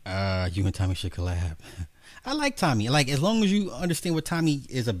 You and Tommy should collab. I like Tommy. Like, as long as you understand what Tommy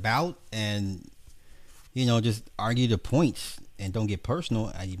is about, and you know, just argue the points and don't get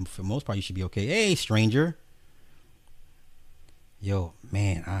personal, for the most part, you should be okay. Hey, stranger. Yo,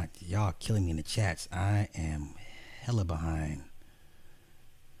 man, y'all killing me in the chats. I am hella behind.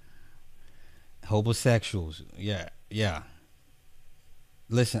 Homosexuals. Yeah.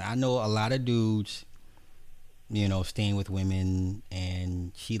 Listen, I know a lot of dudes, you know, staying with women,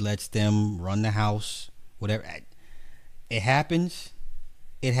 and she lets them run the house, whatever. It happens.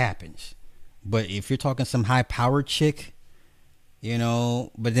 But if you're talking some high-powered chick, you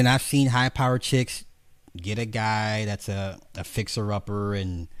know, but then I've seen high-powered chicks get a guy that's a fixer-upper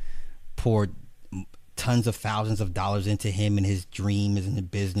and pour tons of thousands of dollars into him and his dream is in the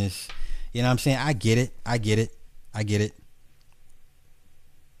business. You know what I'm saying? I get it.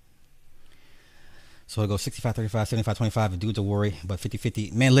 So it goes 65-35, 75-25 if dudes are worried, but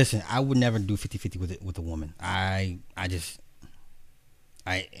 50-50. Man, listen, I would never do 50-50 with a woman.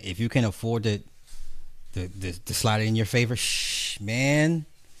 If you can afford to slide it in your favor, man,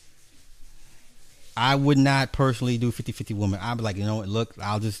 I would not personally do 50-50 woman. I'd be like, you know what, look, you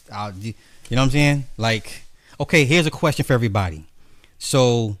know what I'm saying? Like, okay, here's a question for everybody.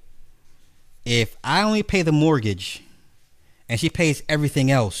 So if I only pay the mortgage and she pays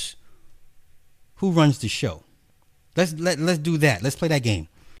everything else, who runs the show? Let's do that. Let's play that game.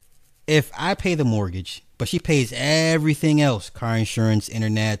 If I pay the mortgage, but she pays everything else, car insurance,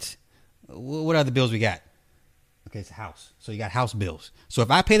 internet, what other bills we got? Okay, it's a house. So you got house bills. So if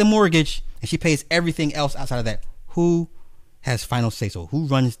I pay the mortgage and she pays everything else outside of that, who has final say so? Who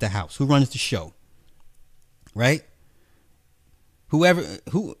runs the house? Who runs the show? Right? You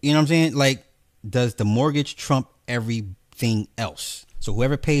know what I'm saying? Like, does the mortgage trump everything else? So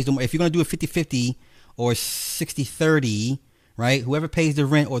whoever pays them, if you're going to do a 50-50 or 60-30, right? Whoever pays the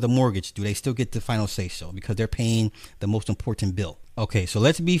rent or the mortgage, do they still get the final say so? Because they're paying the most important bill. Okay, so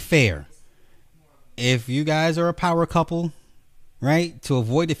let's be fair. If you guys are a power couple, right? To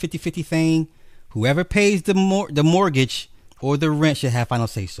avoid the 50-50 thing, whoever pays the mortgage or the rent should have final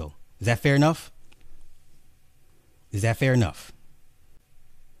say so. Is that fair enough?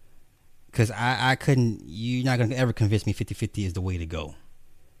 Because I couldn't, you're not going to ever convince me 50-50 is the way to go.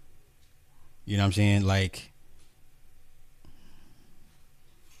 You know what I'm saying? Like,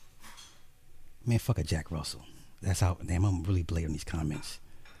 man, fuck a Jack Russell. That's how, damn, I'm really blatant on these comments.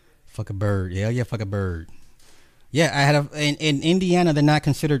 Fuck a bird. Yeah, fuck a bird. Yeah, I had in Indiana, they're not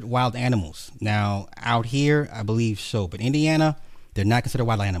considered wild animals. Now, out here, I believe so. But Indiana, they're not considered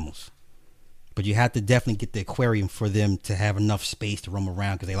wild animals. But you have to definitely get the aquarium for them to have enough space to roam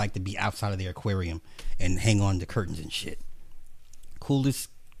around, because they like to be outside of their aquarium and hang on to curtains and shit. Coolest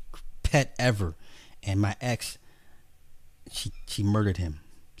pet ever. And my ex, she murdered him.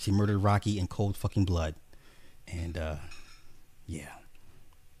 She murdered Rocky in cold fucking blood. And yeah.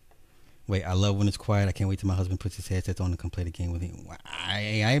 Wait, I love when it's quiet. I can't wait till my husband puts his headset on and come play the game with him. I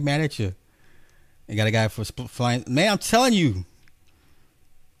ain't mad at you. You got a guy for flying. Man, I'm telling you.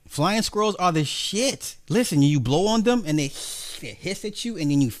 Flying squirrels are the shit. Listen, you blow on them and they hiss at you, and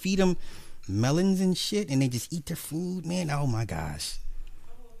then you feed them melons and shit, and they just eat their food. Man, oh my gosh.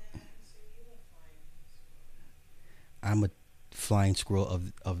 I'm a flying squirrel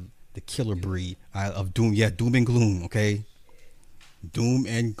of the killer breed of doom. Yeah, doom and gloom. Okay, doom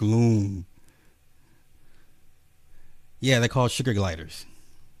and gloom. Yeah, they're called sugar gliders.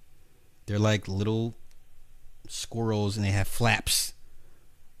 They're like little squirrels, and they have flaps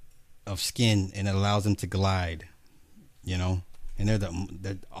of skin, and it allows them to glide. You know, and they're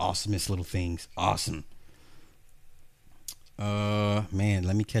the awesomest little things. Awesome. Man,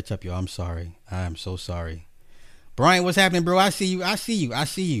 let me catch up, y'all. I'm sorry. I am so sorry. Brian, what's happening, bro? I see you. I see you. I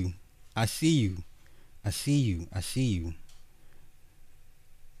see you. I see you. I see you. I see you.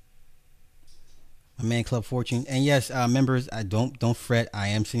 My man, Club Fortune, and yes, members, I don't fret. I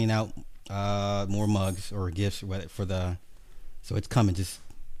am sending out more mugs or gifts for the, so it's coming. Just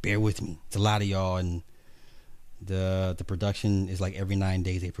bear with me. It's a lot of y'all, and the production is like every 9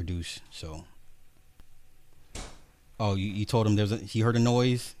 days they produce. So, oh, you told him he heard a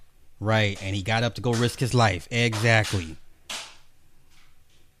noise, right? And he got up to go risk his life. Exactly.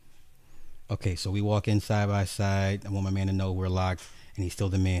 Okay, so we walk in side by side. I want my man to know we're locked, and he's still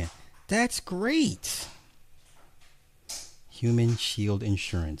the man. That's great. Human Shield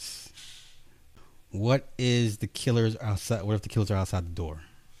Insurance. What is the killers outside? What if the killers are outside the door?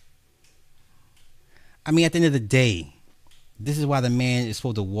 I mean, at the end of the day, this is why the man is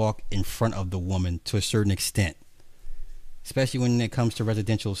supposed to walk in front of the woman to a certain extent, especially when it comes to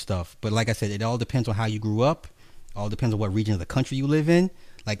residential stuff. But like I said, it all depends on how you grew up. All depends on what region of the country you live in.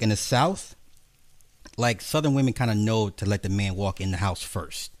 Like in the South, like Southern women kind of know to let the man walk in the house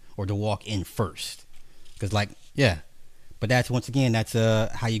first, or to walk in first. Because like, yeah. But that's, once again, that's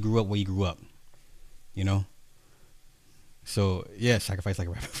how you grew up, where you grew up. You know? So, yeah, sacrifice like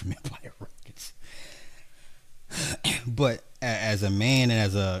a rabbit from Empire Records. But as a man and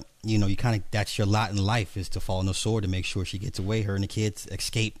as a, you know, you kind of, that's your lot in life, is to fall on the sword to make sure she gets away, her and the kids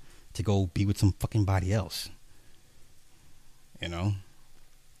escape to go be with some fucking body else. You know?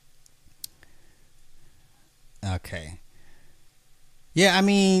 Okay. Yeah, I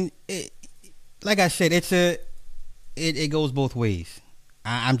mean, like I said, it goes both ways.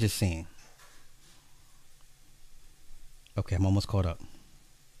 I'm just saying. Okay, I'm almost caught up.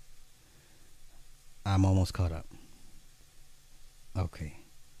 Okay.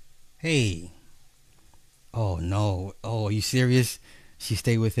 Hey. Oh no. Oh, are you serious? She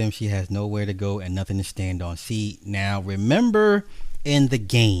stayed with him. She has nowhere to go and nothing to stand on. See, now remember in the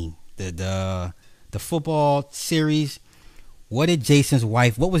game, the football series, what was Jason's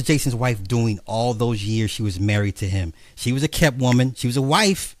wife doing all those years she was married to him? She was a kept woman. She was a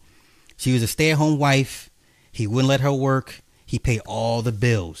wife. She was a stay-at-home wife. He wouldn't let her work. He paid all the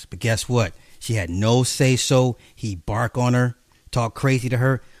bills. But guess what? She had no say-so. He bark on her, talk crazy to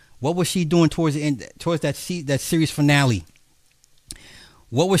her. What was she doing towards the end, towards that series finale?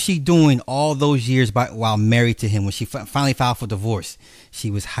 What was she doing all those years while married to him when she finally filed for divorce? She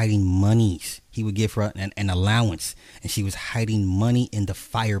was hiding monies. He would give her an allowance, and she was hiding money in the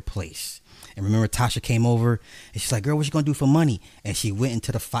fireplace. And remember, Tasha came over, and she's like, girl, what you going to do for money? And she went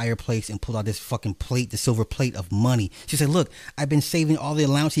into the fireplace and pulled out this fucking plate, the silver plate of money. She said, look, I've been saving all the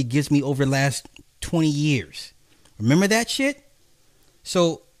allowance he gives me over the last 20 years. Remember that shit?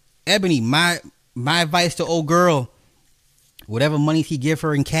 So, Ebony, my advice to old girl, whatever money he give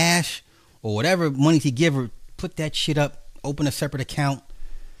her in cash, or whatever money he give her, put that shit up, open a separate account,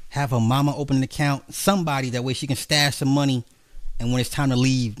 have her mama open an account, somebody, that way she can stash some money, and when it's time to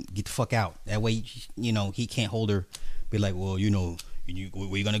leave, get the fuck out. That way, you know, he can't hold her, be like, well, you know,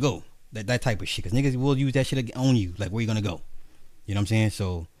 where you gonna go? That type of shit, because niggas will use that shit on you, like, where you gonna go? You know what I'm saying?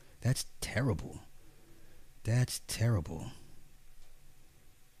 So, that's terrible. That's terrible.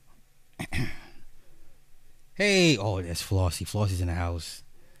 Hey, oh, that's Flossie. Flossie's in the house.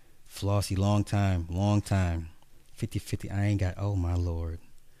 Flossie, long time. 50-50. I ain't got, oh my Lord.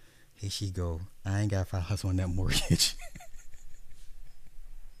 Here she go. I ain't got $5 on that mortgage.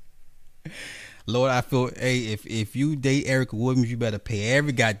 Lord, I feel, hey, if you date Erica Williams, you better pay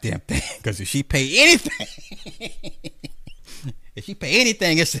every goddamn thing. Because if she pay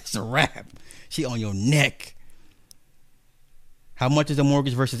anything, it's a wrap. She on your neck. How much is the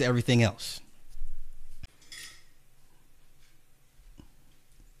mortgage versus everything else?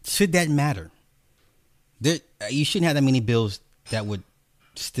 should that matter? There, you shouldn't have that many bills that would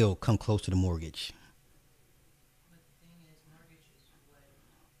still come close to the mortgage. But the thing is, mortgage is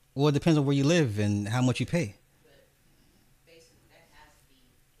what. Well, it depends on where you live and how much you pay. But basically, that has to be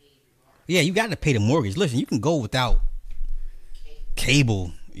paid regardless. Yeah, you got to pay the mortgage. Listen, you can go without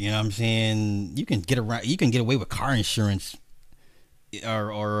cable. You know what I'm saying? You can get around. You can get away with car insurance,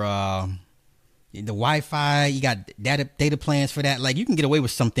 or the Wi-Fi. You got data plans for that. Like you can get away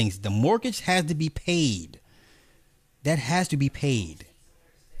with some things. The mortgage has to be paid. That has to be paid.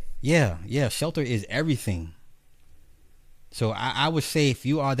 Yeah. Shelter is everything. So I would say if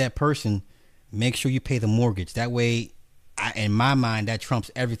you are that person, make sure you pay the mortgage. That way, in my mind, that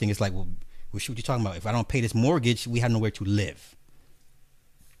trumps everything. It's like, well, what you talking about? If I don't pay this mortgage, we have nowhere to live.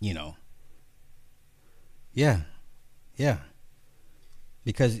 You know. Yeah.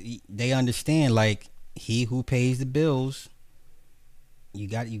 Because they understand, like, he who pays the bills, you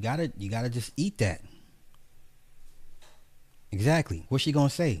gotta just eat that. Exactly. What's she gonna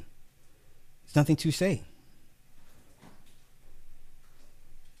say? There's nothing to say.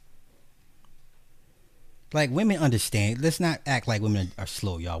 Like, women understand. Let's not act like women are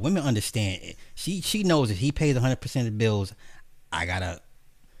slow, y'all. Women understand. She knows if he pays 100% of the bills, I gotta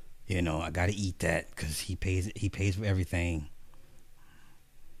eat that because he pays for everything.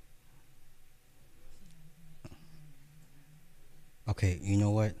 Okay, you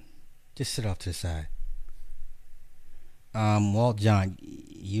know what? Just sit off to the side. Walt John,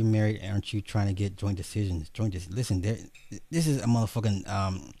 you married, aren't you trying to get joint decisions? Listen, this is a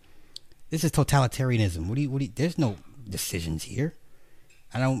motherfucking this is totalitarianism. What do you there's no decisions here.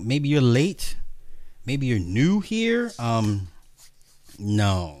 Maybe you're late. Maybe you're new here.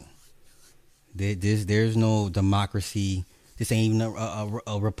 No. There's no democracy. This ain't even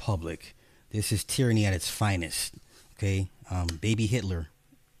a republic. This is tyranny at its finest. Okay? Baby Hitler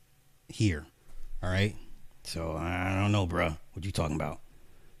here. All right? So, I don't know, bruh. What you talking about?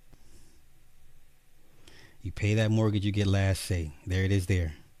 You pay that mortgage, you get last say. There it is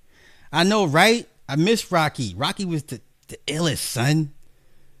there. I know, right? I miss Rocky. Rocky was the illest, son.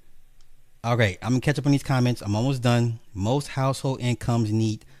 All right, I'm going to catch up on these comments. I'm almost done. Most household incomes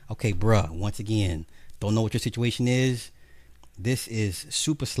need... Okay, bruh, once again, don't know what your situation is. This is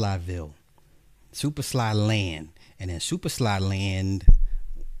Super Slyville. Super Sly Land. And in Super Sly Land,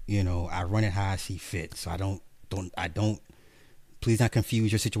 you know, I run it how I see fit. So I don't... Please not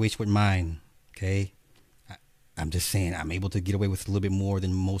confuse your situation with mine. Okay? I'm just saying I'm able to get away with a little bit more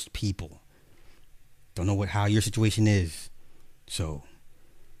than most people. Don't know how your situation is. So,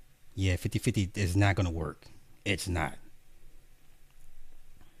 yeah, 50-50 is not going to work. It's not.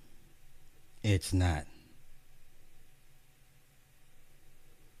 It's not.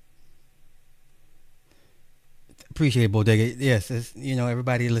 Appreciate it, Bodega. Yes,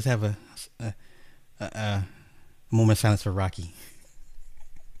 everybody, let's have a moment of silence for Rocky.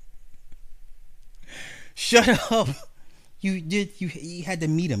 Shut up. You had to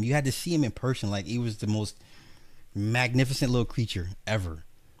meet him. You had to see him in person. Like, he was the most magnificent little creature ever.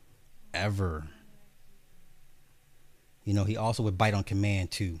 You know, he also would bite on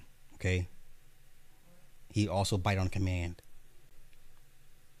command too. Okay? He also bite on command.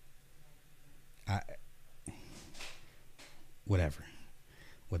 Whatever.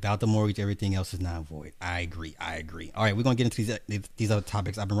 Without the mortgage, everything else is not void. I agree. All right, we're going to get into these other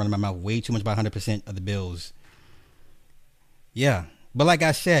topics. I've been running my mouth way too much about 100% of the bills. Yeah. But like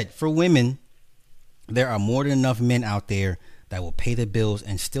I said, for women, there are more than enough men out there that will pay the bills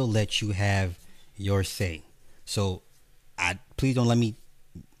and still let you have your say. So please don't let me,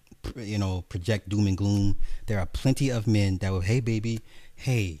 project doom and gloom. There are plenty of men that will, hey, baby,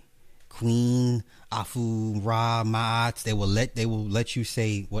 hey, Queen, Afu, Ra, Ma'at, they will let you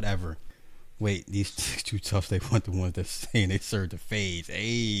say whatever. Wait, these two toughs, they want the ones that saying they serve the fades.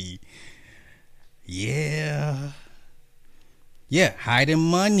 Hey. Yeah, hiding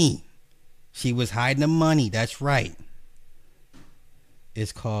money. She was hiding the money. That's right.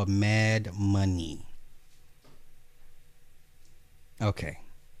 It's called Mad Money. Okay.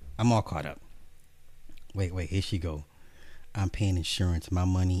 I'm all caught up. Wait, here she go. I'm paying insurance. My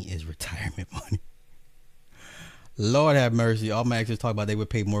money is retirement money. Lord have mercy. All my exes talk about they would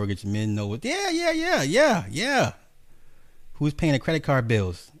pay mortgage. Men know what. Yeah. Who's paying the credit card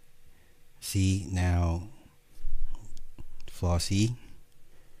bills? See, now, Flossie.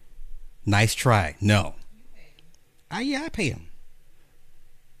 Nice try. No. I pay him.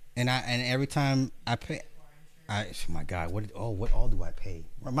 And every time I pay, oh my God, what all do I pay?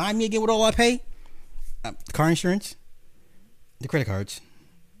 Remind me again what all I pay? Car insurance, the credit cards,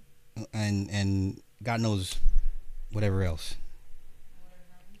 and God knows whatever else.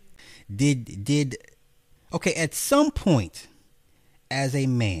 did okay, at some point as a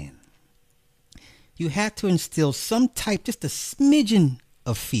man, you have to instill some type, just a smidgen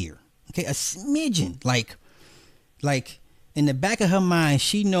of fear. Okay, a smidgen. Like in the back of her mind,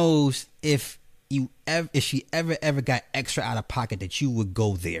 she knows if she ever got extra out of pocket that you would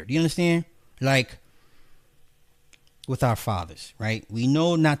go there. Do you understand? Like with our fathers, right? We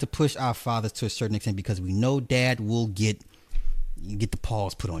know not to push our fathers to a certain extent because we know dad will get the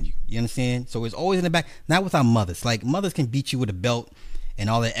paws put on you. You understand? So it's always in the back. Not with our mothers. Like mothers can beat you with a belt and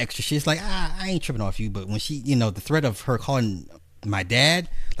all that extra shit. It's like, I ain't tripping off you. But when she, the threat of her calling my dad,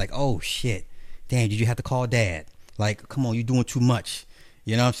 like, oh shit, damn, did you have to call dad? Like, come on, you're doing too much.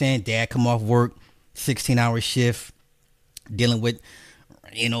 You know what I'm saying? Dad come off work, 16-hour shift, dealing with,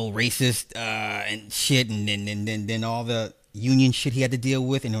 racist and shit, and then all the union shit he had to deal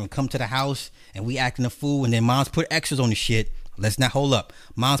with, and then come to the house and we acting a fool, and then mom's put extras on the shit. Let's not hold up.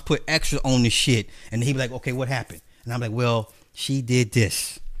 Mom's put extras on the shit, and then he be like, okay, what happened? And I'm like, well, she did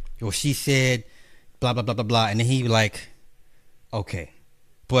this, or she said blah blah blah blah blah, and then he be like, okay,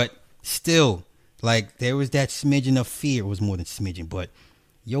 but still, like, there was that smidgen of fear. It was more than smidgen, but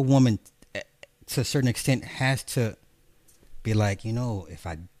your woman, to a certain extent, has to be like, if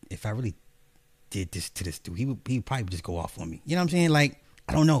I really did this to this dude, he would probably just go off on me. You know what I'm saying? Like,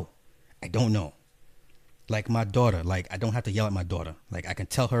 I don't know. Like my daughter, like, I don't have to yell at my daughter. Like, I can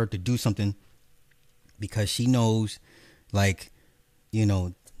tell her to do something because she knows, like,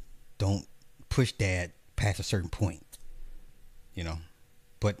 don't push dad past a certain point.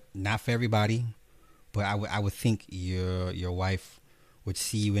 But not for everybody. But I would think your wife would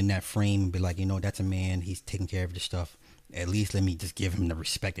see you in that frame and be like, that's a man. He's taking care of this stuff. At least let me just give him the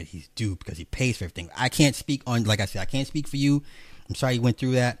respect that he's due because he pays for everything. I can't speak on, like I said, I can't speak for you. I'm sorry you went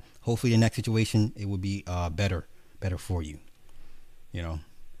through that. Hopefully the next situation, it will be better for you.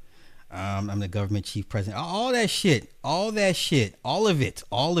 I'm the government chief president. All that shit, all of it.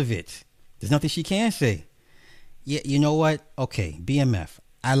 There's nothing she can say. Yeah, you know what? Okay, BMF.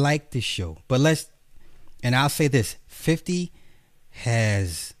 I like this show, but and I'll say this, 50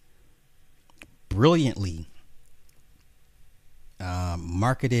 has brilliantly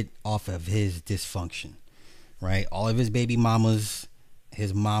marketed off of his dysfunction, right? All of his baby mamas,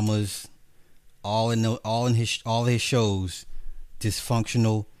 his mamas, all his shows,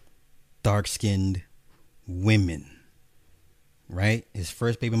 dysfunctional, dark-skinned women, right? His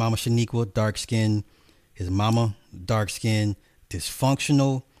first baby mama, Shaniqua, dark-skinned. His mama, dark-skinned.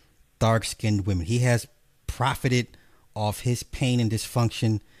 Dysfunctional, dark-skinned women. He has profited off his pain and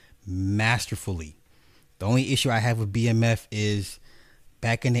dysfunction masterfully. The only issue I have with BMF is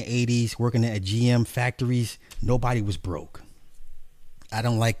back in the 80s, working at GM factories, nobody was broke. I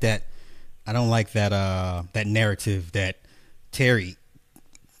don't like that. That narrative that Terry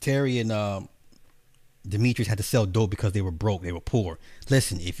and Demetrius had to sell dope because they were broke, they were poor.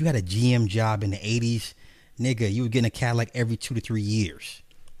 Listen, if you had a GM job in the 80s, nigga, you were getting a Cadillac every 2 to 3 years.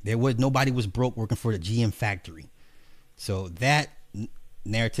 Nobody was broke working for the GM factory. So that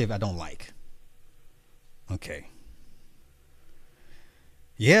narrative I don't like. Okay.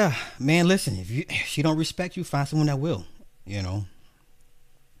 Yeah, man, listen, if she don't respect you, find someone that will.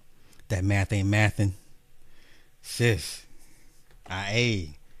 That math ain't mathing. Sis.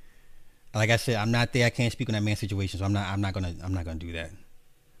 Like I said, I'm not there. I can't speak on that man's situation, so I'm not gonna do that.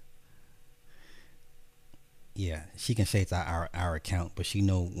 Yeah, she can say it's our account, but she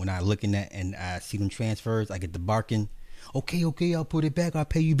know when I look in that and I see them transfers, I get the barking. Okay, I'll put it back. I'll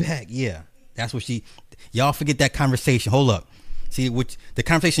pay you back. Yeah, that's what y'all forget that conversation. Hold up. See, what the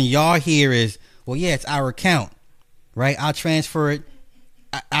conversation y'all hear is, well, yeah, it's our account, right? I'll transfer it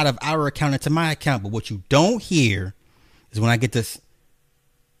out of our account into my account. But what you don't hear is when I get this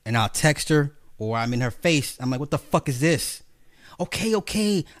and I'll text her or I'm in her face. I'm like, what the fuck is this?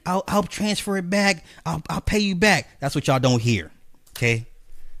 Okay, I'll transfer it back. I'll pay you back. That's what y'all don't hear. Okay,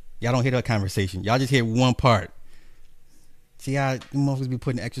 y'all don't hear that conversation. Y'all just hear one part. See how motherfuckers be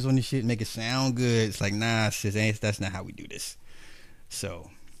putting extras on this shit and make it sound good. It's like, nah, sis, that's not how we do this. So,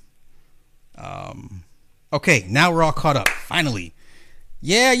 okay, now we're all caught up. Finally,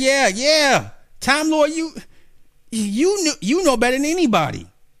 yeah. Time Lord, you know better than anybody.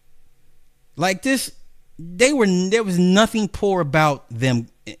 Like this. There was nothing poor about them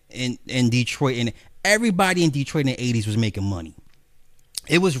in Detroit, and everybody in Detroit in the 80s was making money.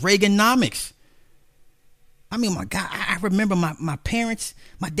 It was Reaganomics. I mean, my God, I remember my parents,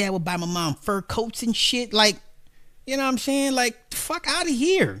 my dad would buy my mom fur coats and shit. Like, you know what I'm saying? Like, fuck out of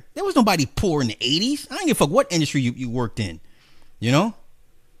here. There was nobody poor in the 80s. I don't give a fuck what industry you worked in,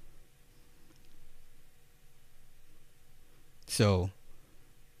 So,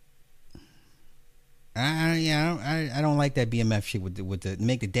 I don't like that BMF shit with the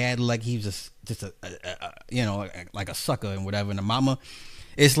make the dad look like he was just a you know, like a sucker and whatever. And the mama,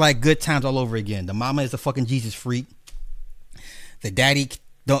 it's like Good Times all over again. The mama is a fucking Jesus freak. The daddy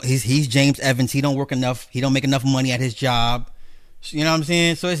don't. He's James Evans. He don't work enough. He don't make enough money at his job. You know what I'm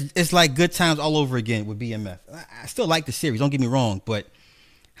saying? So it's like Good Times all over again with BMF. I still like the series. Don't get me wrong, but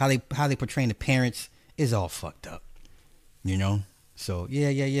how they portraying the parents is all fucked up. You know? So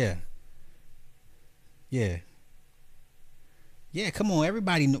yeah. Come on,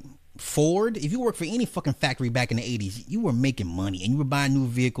 everybody. Ford. If you work for any fucking factory back in the 80s, you were making money and you were buying new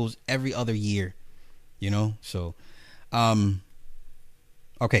vehicles every other year. You know? So,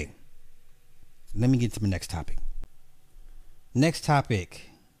 okay. Let me get to the next topic. Next topic.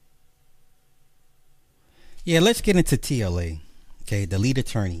 Yeah, let's get into TLA. Okay, the lead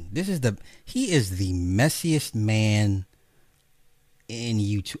attorney. He is the messiest man in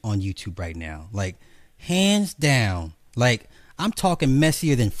YouTube on YouTube right now. Like, hands down. Like, I'm talking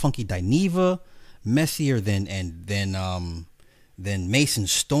messier than Funky Dineva, messier than Mason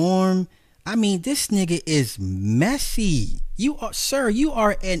Storm. I mean, this nigga is messy. You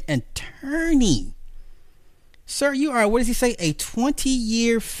are an attorney. Sir, you are, what does he say? A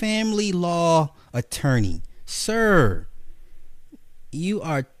 20-year family law attorney. Sir, you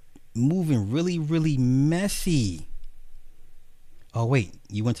are moving really, really messy. Oh, wait.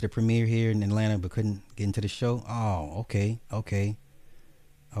 You went to the premiere here in Atlanta but couldn't get into the show? Oh, okay.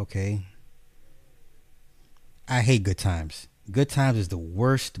 I hate Good Times. Good Times is the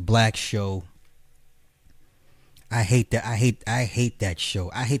worst black show. I hate that. I hate that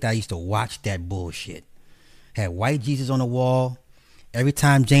show. I hate that I used to watch that bullshit. Had white Jesus on the wall. Every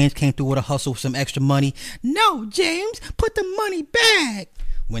time James came through with a hustle, some extra money. No, James, put the money back.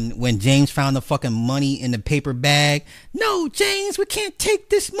 When James found the fucking money in the paper bag. No, James, we can't take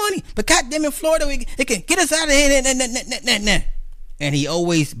this money. But goddamn in Florida, it can get us out of here. And he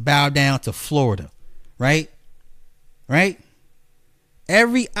always bowed down to Florida. Right?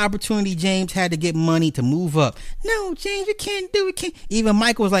 Every opportunity James had to get money to move up. No, James, we can't do it. Even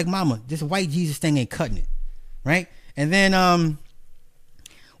Michael was like, Mama, this white Jesus thing ain't cutting it. Right? And then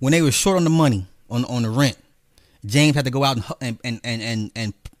when they were short on the money, on the rent, James had to go out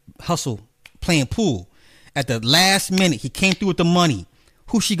and hustle playing pool. At the last minute, he came through with the money.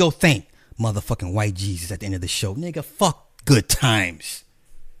 Who she go thank? Motherfucking white Jesus at the end of the show. Nigga, fuck Good Times.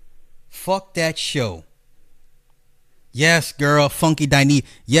 Fuck that show. Yes, girl, Funky Dineva.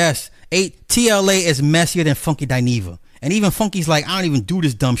 Yes, TLA is messier than Funky Dineva. And even Funky's like, I don't even do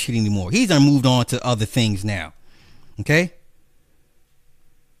this dumb shit anymore. He's done moved on to other things now. Okay,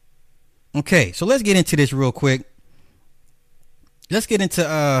 so let's get into this real quick. Let's get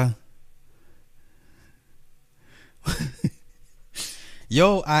into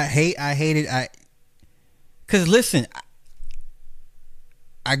yo, I hate it. Cause listen,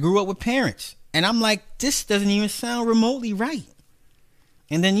 I grew up with parents, and I'm like, this doesn't even sound remotely right.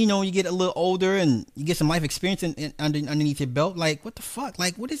 And then, you know, you get a little older and you get some life experience underneath your belt. Like, what the fuck?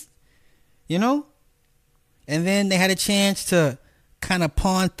 Like, what is, you know? And then they had a chance to kind of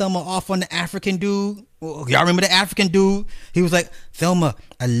pawn Thelma off on the African dude. Y'all remember the African dude? He was like, Thelma,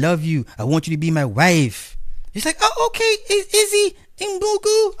 I love you. I want you to be my wife. He's like, oh, okay. Is he in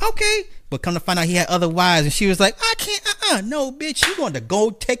Bugu? Okay. But come to find out he had other wives. And she was like, I can't. No, bitch. You going to go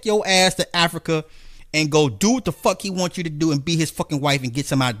take your ass to Africa and go do what the fuck he wants you to do and be his fucking wife and get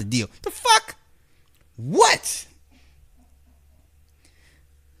some out of the deal. The fuck? What?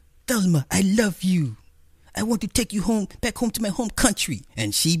 Thelma, I love you. I want to take you back home to my home country.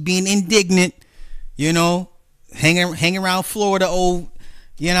 And she being indignant, you know, hanging around Florida,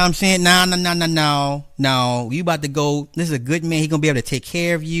 you know what I'm saying? No. You about to go. This is a good man. He gonna be able to take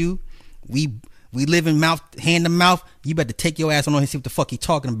care of you. We live in hand to mouth. You better take your ass on and see what the fuck he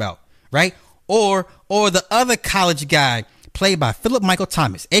talking about, right? Or the other college guy played by Philip Michael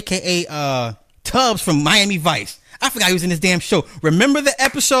Thomas, aka Tubbs from Miami Vice. I forgot he was in this damn show. Remember the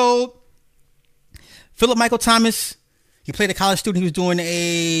episode? Philip Michael Thomas, he played a college student. He was doing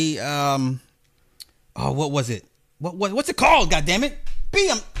what was it? What's it called? God damn it!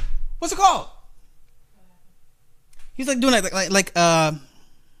 What's it called? He's like doing like a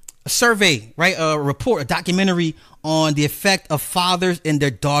survey, right? A report, a documentary on the effect of fathers in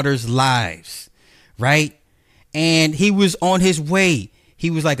their daughters' lives, right? And he was on his way. He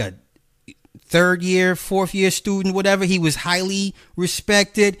was like a third year, fourth year student, whatever. He was highly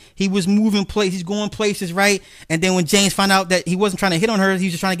respected. He was moving places, he's going places, right? And then when James found out that he wasn't trying to hit on her, he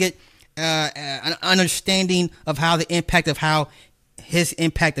was just trying to get an understanding of how the impact of how his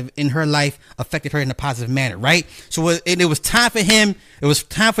impact in her life affected her in a positive manner, right? So it was time for him. It was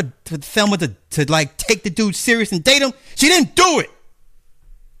time for Thelma to like take the dude serious and date him. She didn't do it,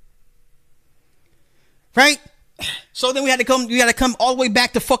 right? So then we had to come all the way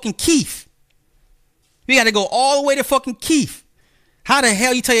back to fucking Keith. We got to go all the way to fucking Keith. How the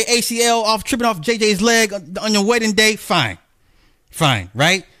hell you tell your ACL off tripping off JJ's leg on your wedding day? Fine,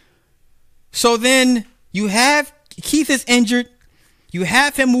 right? So then you have Keith is injured. You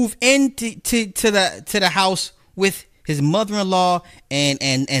have him move into to the house with his mother-in-law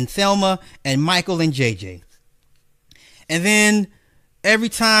and Thelma and Michael and JJ. And then every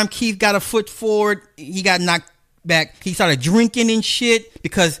time Keith got a foot forward, he got knocked back. He started drinking and shit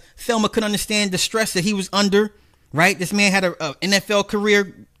because Thelma couldn't understand the stress that he was under. Right? This man had a NFL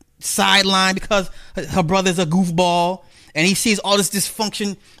career sideline because her brother's a goofball. And he sees all this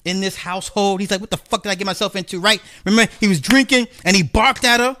dysfunction in this household. He's like, what the fuck did I get myself into, right? Remember, he was drinking and he barked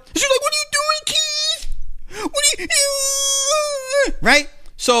at her. She's like, what are you doing, Keith? What are you... Right?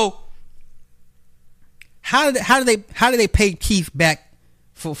 So, how did they pay Keith back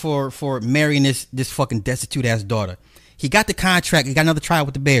for marrying this fucking destitute ass daughter? He got the contract. He got another trial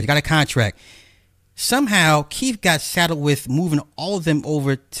with the Bears. He got a contract. Somehow Keith got saddled with moving all of them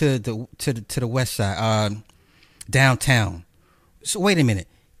over to the west side, downtown. So wait a minute,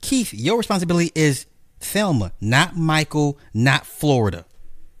 Keith, your responsibility is Thelma, not Michael, not Florida.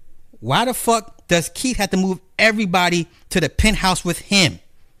 Why the fuck does Keith have to move everybody to the penthouse with him?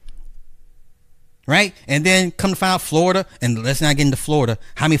 Right? And then come to find out Florida, and let's not get into Florida.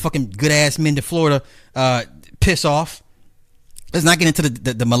 How many fucking good ass men did Florida piss off? Let's not get into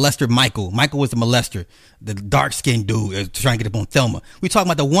the molester Michael. Michael was the molester, the dark skinned dude trying to get up on Thelma. We talking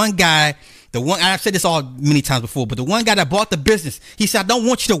about the one guy, I've said this all many times before, but the one guy that bought the business. He said, I don't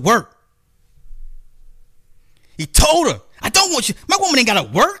want you to work. He told her, I don't want you. My woman ain't got to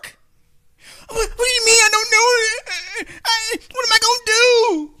work. What do you mean I don't know? What am I going to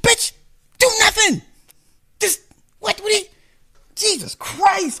do? Bitch, do nothing. Just, what Jesus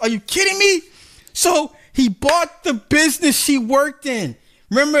Christ, are you kidding me? So he bought the business she worked in.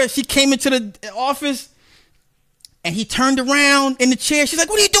 Remember, she came into the office and he turned around in the chair. She's like,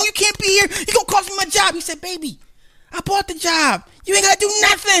 what are you doing? You can't be here. You're going to cost me my job. He said, baby, I bought the job. You ain't got to do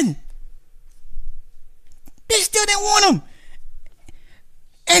nothing. They still didn't want him.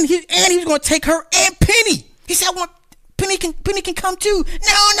 And he was going to take her and Penny. He said, I want Penny can come too.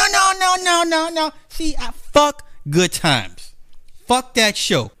 No. See, I fuck Good Times. Fuck that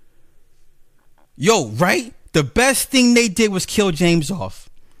show. Yo, right? The best thing they did was kill James off.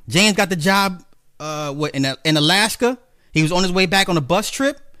 James got the job in Alaska. He was on his way back on a bus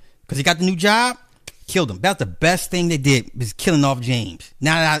trip because he got the new job. Killed him. That's the best thing they did, was killing off James.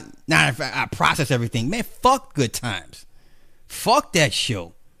 Now that I process everything, man, fuck Good Times. Fuck that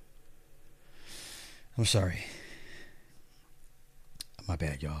show. I'm sorry. My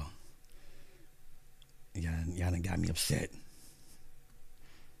bad, y'all. Y'all done got me upset.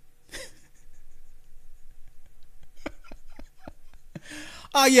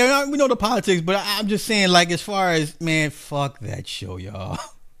 Oh, yeah, we know the politics, but I'm just saying, like, as far as, man, fuck that show, y'all.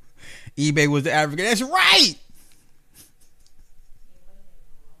 eBay was the African. That's right.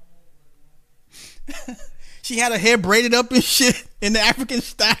 She had her hair braided up and shit in the African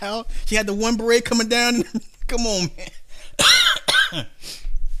style. She had the one beret coming down. Come on, man.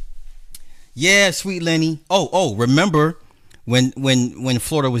 Yeah, sweet Lenny. Oh, remember when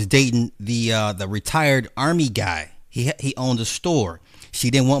Florida was dating the retired Army guy? He owned a store. She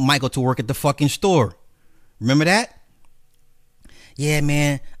didn't want Michael to work at the fucking store. Remember that? Yeah,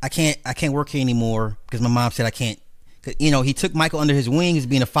 man, I can't work here anymore because my mom said I can't. You know, he took Michael under his wing as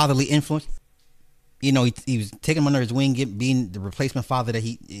being a fatherly influence. You know, he was taking him under his wing, being the replacement father that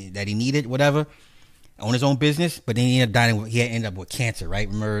he needed, whatever, on his own business. But then he ended up dying. He ended up with cancer, right?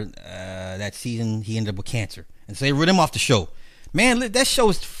 Remember that season? He ended up with cancer, and so they wrote him off the show. Man, that show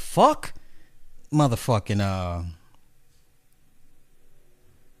is fuck, motherfucking.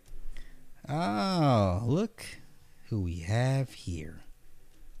 Oh, look who we have here.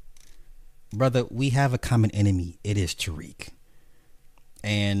 Brother, we have a common enemy. It is Tariq.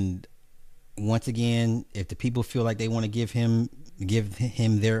 And once again, if the people feel like they want to give him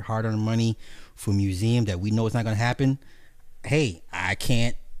their hard-earned money for a museum that we know is not going to happen, hey, I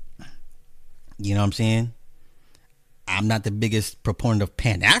can't. You know what I'm saying? I'm not the biggest proponent of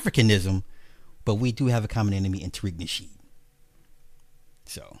Pan-Africanism, but we do have a common enemy in Tariq Nasheed.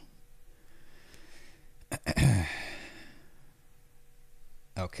 So...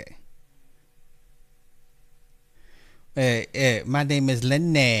 okay. My name is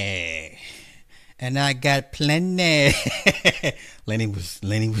Lenny, And I got plenty. Lenny was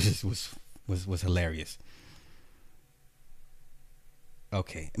hilarious.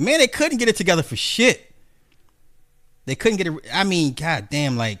 Okay, man, they couldn't get it together for shit. They couldn't get it. I mean,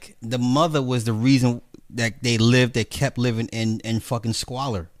 goddamn, like the mother was the reason that they kept living in fucking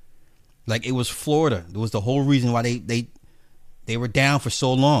squalor. Like it was Florida. It was the whole reason why they were down for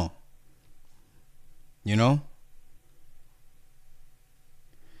so long. You know?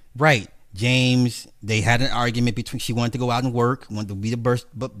 Right. James, they had an argument between, she wanted to go out and work, wanted to be the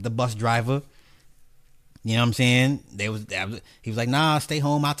bus driver. You know what I'm saying? He was like, nah, stay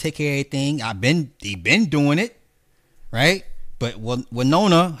home, I'll take care of everything. He been doing it. Right? But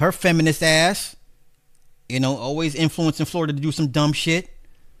Winona, her feminist ass, you know, always influencing Florida to do some dumb shit.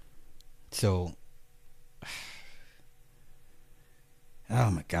 So,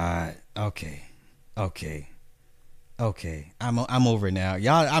 oh my God. Okay. I'm over it now,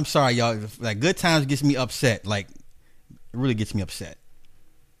 y'all. I'm sorry, y'all. Like Good Times gets me upset. Like, it really gets me upset.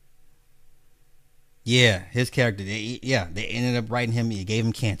 Yeah, his character. They ended up writing him. It gave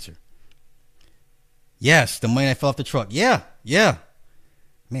him cancer. Yes, the money that fell off the truck. Yeah.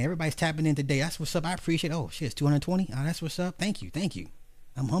 Man, everybody's tapping in today. That's what's up. I appreciate it. Oh shit, it's 220. Oh, that's what's up. Thank you.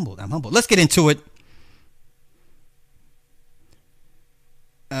 I'm humbled. Let's get into it.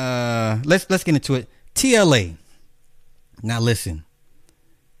 Let's get into it. TLA. Now listen.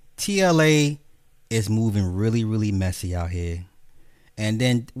 TLA is moving really, really messy out here. And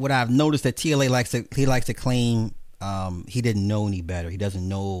then what I've noticed that TLA likes to claim he didn't know any better. He doesn't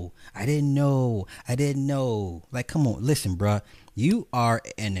know. I didn't know. Like, come on, listen, bruh. You are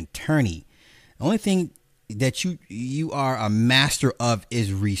an attorney. The only thing that you are a master of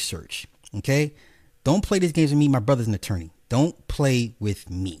is research. Okay? Don't play these games with me. My brother's an attorney. Don't play with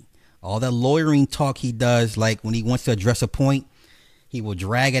me. All that lawyering talk he does, like when he wants to address a point, he will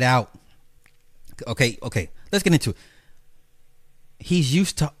drag it out. Okay. Let's get into it. He's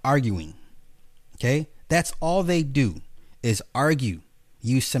used to arguing. Okay? That's all they do is argue,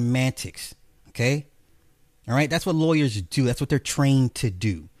 use semantics. Okay? All right? That's what lawyers do. That's what they're trained to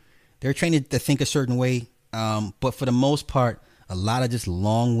do. They're trained to think a certain way. But for the most part, a lot of just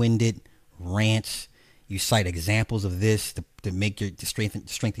long-winded rants. You cite examples of this to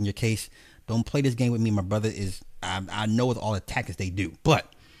strengthen your case. Don't play this game with me. My brother is, I know with all the tactics they do, but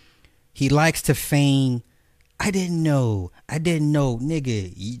he likes to feign, I didn't know.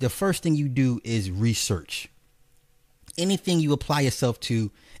 Nigga, the first thing you do is research. Anything you apply yourself to,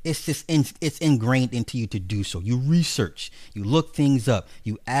 it's ingrained into you to do so. You research, you look things up,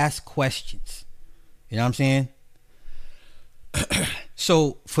 you ask questions. You know what I'm saying?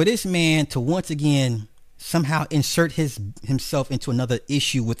 So for this man to once again somehow insert himself into another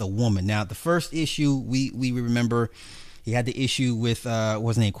issue with a woman. Now, the first issue we remember, he had the issue with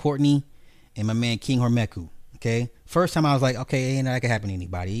what's his name, Courtney, and my man King Hormeku. Okay, first time I was like, okay, you know, that could happen to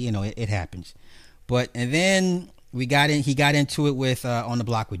anybody. You know, it happens. And then he got into it with On the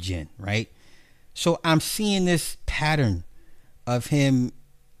Block with Jen, right? So I'm seeing this pattern of him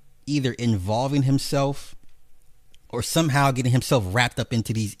either involving himself or somehow getting himself wrapped up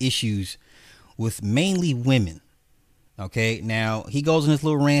into these issues with mainly women. Okay, now he goes in his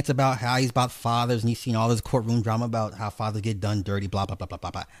little rants about how he's about fathers and he's seen all this courtroom drama about how fathers get done dirty, blah, blah, blah, blah, blah,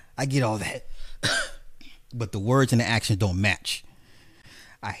 blah. I get all that. But the words and the actions don't match.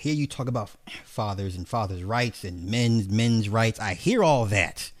 I hear you talk about fathers and fathers' rights and men's rights. I hear all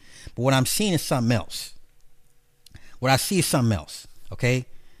that. But what I'm seeing is something else. What I see is something else. Okay?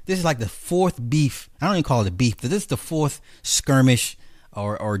 This is like the fourth beef. I don't even call it a beef, but this is the fourth skirmish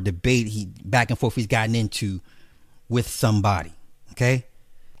or debate back and forth he's gotten into with somebody. Okay?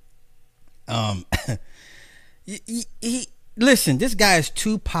 Listen, this guy is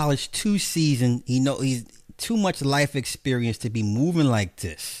too polished, too seasoned. He's too much life experience to be moving like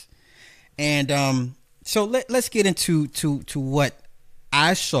this. And so let's get into what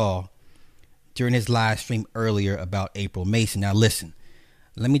I saw during his live stream earlier about April Mason. Now listen,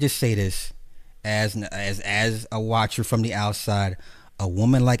 let me just say this as a watcher from the outside. A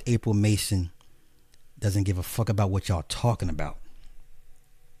woman like April Mason doesn't give a fuck about what y'all talking about.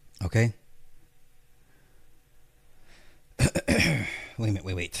 Okay?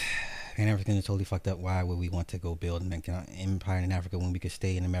 Wait. Pan African is totally fucked up. Why would we want to go build an empire in Africa when we could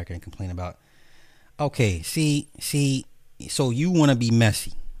stay in America and complain about? Okay, see. So you want to be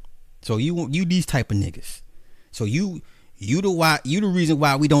messy. So you these type of niggas. So you the reason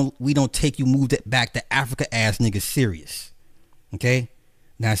why we don't take you moved it back to Africa ass niggas serious. Okay,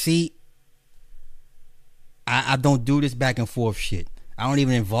 now see, I don't do this back and forth shit. I don't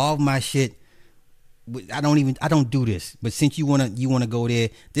even involve my shit I don't do this. But since you wanna go there,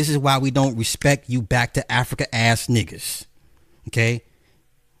 this is why we don't respect you back to Africa ass niggas. Okay?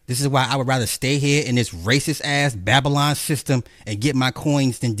 This is why I would rather stay here in this racist ass Babylon system and get my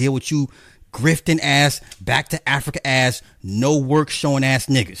coins than deal with you grifting ass back to Africa ass no work showing ass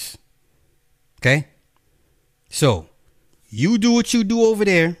niggas. Okay? So you do what you do over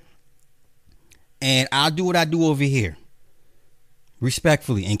there, and I'll do what I do over here.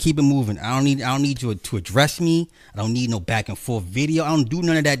 Respectfully, and keep it moving. I don't need you to address me. I don't need no back and forth video. I don't do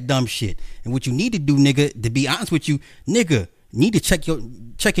none of that dumb shit. And what you need to do, nigga, to be honest with you, nigga, need to check your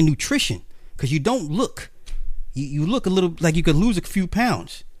nutrition, because you don't look. You look a little like you could lose a few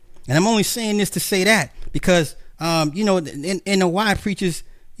pounds. And I'm only saying this to say that because NOY preaches,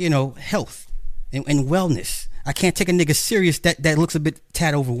 health and wellness. I can't take a nigga serious that looks a bit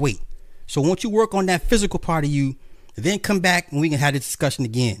tad overweight. So once you work on that physical part of you, then come back and we can have this discussion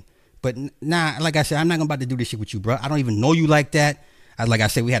again. But nah, like I said, I'm not about to do this shit with you, bro. I don't even know you like that. Like I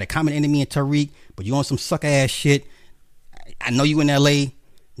said, we had a common enemy in Tariq, but you on some sucker ass shit. I know you in LA,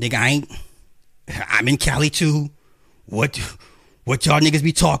 nigga. I'm in Cali too. What y'all niggas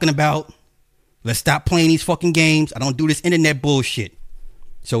be talking about? Let's stop playing these fucking games. I don't do this internet bullshit.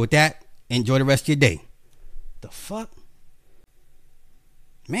 So with that, enjoy the rest of your day. The fuck?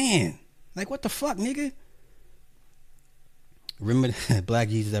 Man, like what the fuck, nigga? Remember the Black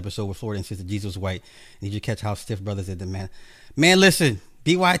Jesus episode with Florida and Sister Jesus was white? Need you to catch how stiff brothers at the man. Man, listen,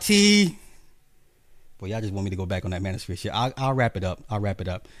 BYT. Boy, y'all just want me to go back on that manosphere shit. I'll wrap it up.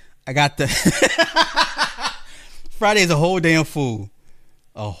 I got the Friday is a whole damn fool.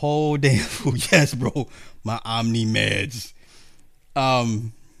 A whole damn fool. Yes, bro. My Omni meds.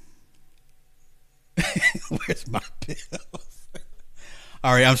 Where's my pills?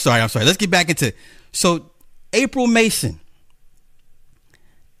 All right, I'm sorry. Let's get back into it. So April Mason.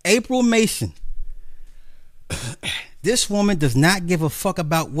 This woman does not give a fuck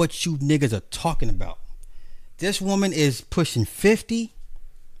about what you niggas are talking about. This woman is pushing 50.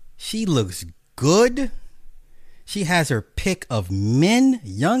 She looks good. She has her pick of men,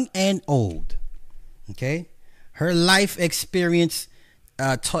 young and old. Okay? Her life experience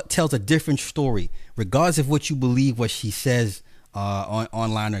tells a different story, regardless of what you believe, what she says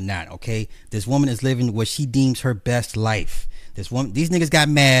online or not. Okay? This woman is living what she deems her best life. These niggas got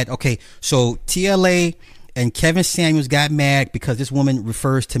mad. Okay, so TLA and Kevin Samuels got mad because this woman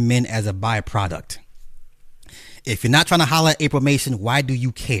refers to men as a byproduct. If you're not trying to holler at April Mason, why do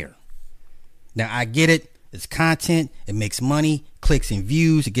you care? Now, I get it. It's content. It makes money, clicks and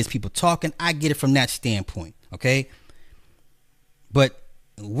views. It gets people talking. I get it from that standpoint, okay? But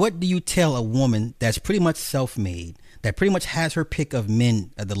what do you tell a woman that's pretty much self-made, that pretty much has her pick of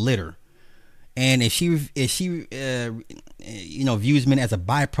men of the litter, and if she views men as a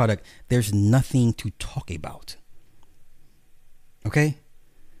byproduct, there's nothing to talk about. Okay?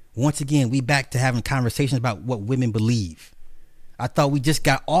 Once again, we back to having conversations about what women believe. I thought we just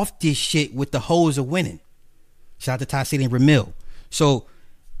got off this shit with the hoes are winning. Shout out to Ty City and Ramil. So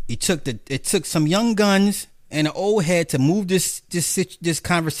it took some young guns and an old head to move this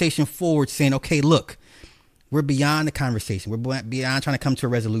conversation forward, saying, okay, look, we're beyond the conversation. We're beyond trying to come to a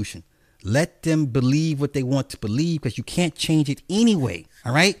resolution. Let them believe what they want to believe, because you can't change it anyway.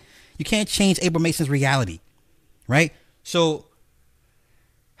 All right? You can't change April Mason's reality. Right? So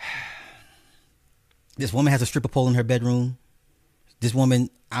this woman has a stripper pole in her bedroom. This woman,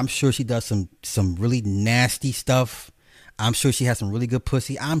 I'm sure she does some really nasty stuff. I'm sure she has some really good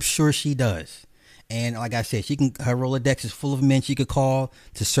pussy. I'm sure she does. And like I said, her Rolodex is full of men she could call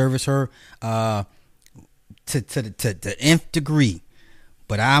to service her to the nth degree.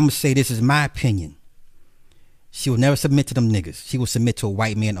 But I'm going to say, this is my opinion. She will never submit to them niggas. She will submit to a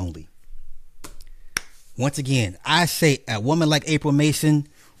white man only. Once again, I say a woman like April Mason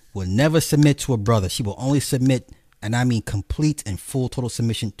will never submit to a brother. She will only submit, and I mean complete and full total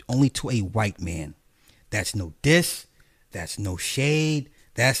submission, only to a white man. That's no diss. That's no shade.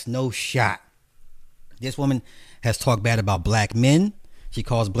 That's no shot. This woman has talked bad about black men. She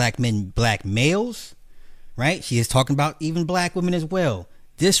calls black men black males. Right? She is talking about even black women as well.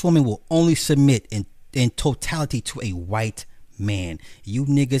 This woman will only submit in totality to a white man. You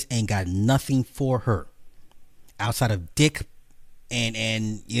niggas ain't got nothing for her outside of dick, and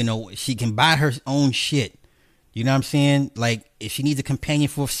she can buy her own shit. You know what I'm saying? Like, if she needs a companion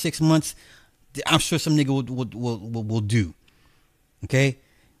for 6 months, I'm sure some nigga will do. Okay?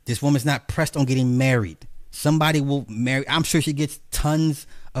 This woman's not pressed on getting married. Somebody will marry. I'm sure she gets tons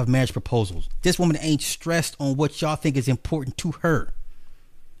of marriage proposals. This woman ain't stressed on what y'all think is important to her.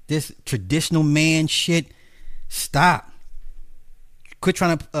 This traditional man shit, stop. Quit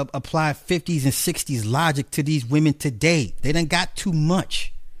trying to apply 50s and 60s logic to these women today. They done got too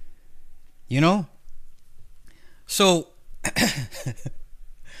much. You know? So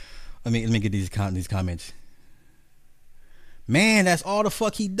let me get these comments. Man, that's all the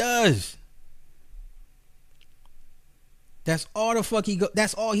fuck he does. That's all the fuck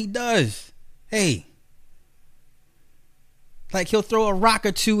that's all he does. Hey. Like he'll throw a rock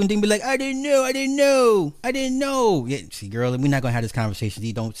or two and then be like, I didn't know. Yeah, see, girl, we're not gonna have this conversation.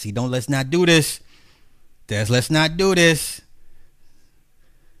 Let's not do this. Let's not do this.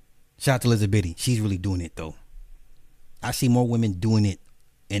 Shout out to Elizabeth. She's really doing it though. I see more women doing it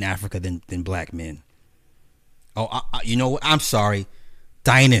in Africa than black men. Oh, you know what? I'm sorry.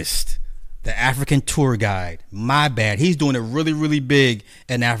 Dynast, the African tour guide. My bad. He's doing it really, really big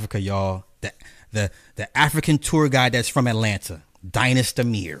in Africa, y'all. The African tour guide that's from Atlanta, Dynast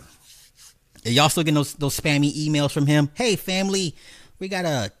Amir. Y'all still getting those spammy emails from him? Hey, family, we got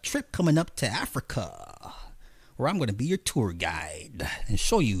a trip coming up to Africa where I'm going to be your tour guide and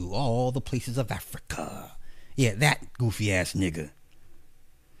show you all the places of Africa. Yeah, that goofy ass nigga.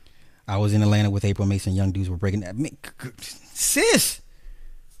 I was in Atlanta with April Mason. Young dudes were breaking that. Sis,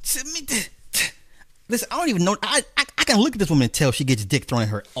 listen, I don't even know. I can look at this woman and tell she gets dick thrown at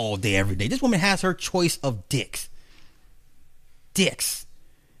her all day, every day. This woman has her choice of dicks.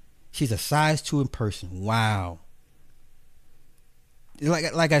 She's a size 2 in person. Wow.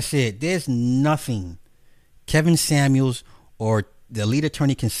 Like I said, there's nothing Kevin Samuels or the lead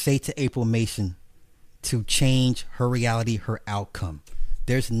attorney can say to April Mason to change her reality, her outcome.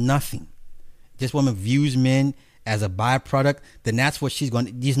 There's nothing. This woman views men as a byproduct, then that's what she's going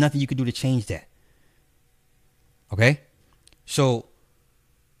to, there's nothing you can do to change that. Okay? So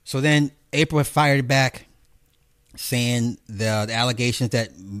then April had fired back saying the allegations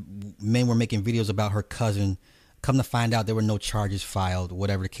that men were making videos about her cousin. Come to find out there were no charges filed,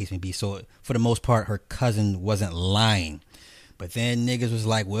 whatever the case may be. So for the most part, her cousin wasn't lying. But then niggas was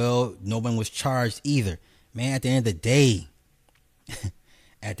like, well, no one was charged either. Man, at the end of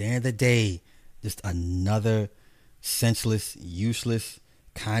the day, just another senseless, useless,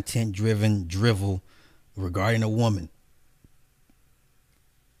 content-driven drivel regarding a woman.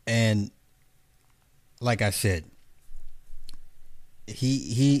 And like I said,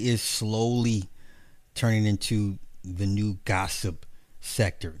 he is slowly turning into the new gossip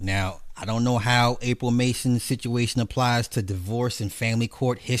sector. Now, I don't know how April Mason's situation applies to divorce and family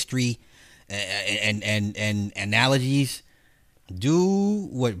court history and analogies. Do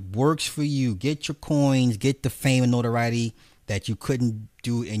what works for you. Get your coins, get the fame and notoriety that you couldn't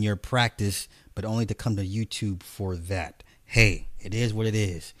do in your practice, but only to come to YouTube for that. Hey, it is what it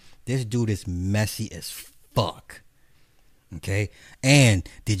is. This dude is messy as fuck. Okay? And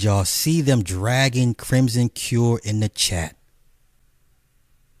did y'all see them dragging Crimson Cure in the chat?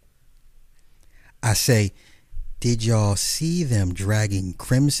 I say, did y'all see them dragging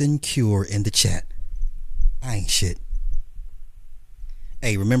Crimson Cure in the chat? I ain't shit.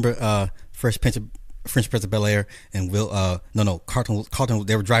 Hey, remember Fresh Prince of Bel-Air and Carlton,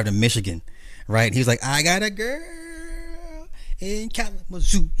 they were driving to Michigan, right? He was like, I got a girl in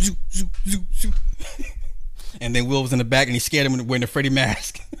Kalamazoo, zoo, zoo, zoo, zoo. And then Will was in the back and he scared him wearing the Freddy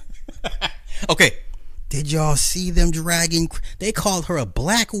mask. Okay, did y'all see them dragging? They called her a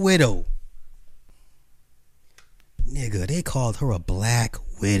Black Widow. Nigga, they called her a Black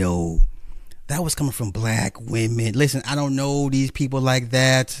Widow. That was coming from black women. Listen, I don't know these people like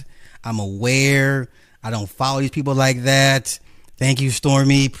that. I'm aware. I don't follow these people like that. Thank you,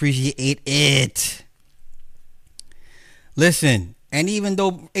 Stormy. Appreciate it. Listen, and even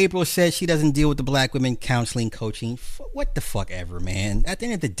though April says she doesn't deal with the black women counseling, coaching, what the fuck ever, man. At the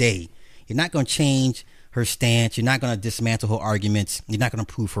end of the day, you're not going to change her stance. You're not going to dismantle her arguments. You're not going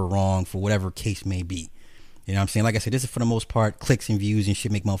to prove her wrong for whatever case may be. You know what I'm saying? Like I said, this is for the most part clicks and views and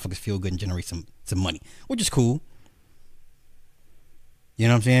shit, make motherfuckers feel good and generate some money, which is cool. You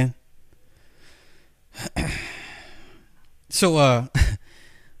know what I'm saying? So,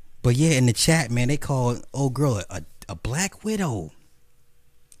 but yeah, in the chat, man, they called old girl a Black Widow.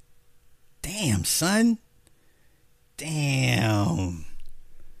 Damn, son. Damn.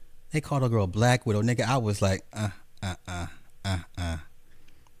 They called a girl a Black Widow. Nigga, I was like,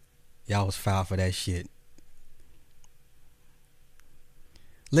 Y'all was foul for that shit.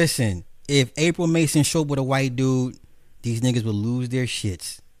 Listen, if April Mason showed up with a white dude, these niggas would lose their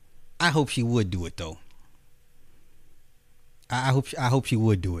shits. I hope she would do it though. I hope she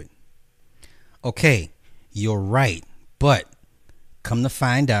would do it. Okay, you're right, but come to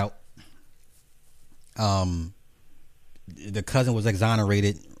find out, the cousin was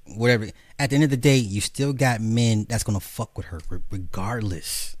exonerated whatever. At the end of the day, you still got men that's gonna fuck with her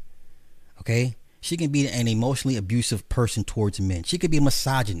regardless. Okay, she can be an emotionally abusive person towards men. She could be a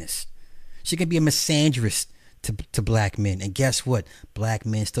misogynist. She could be a misandrist to black men. And guess what? Black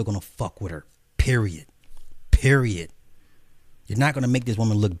men still gonna fuck with her. Period. You're not gonna make this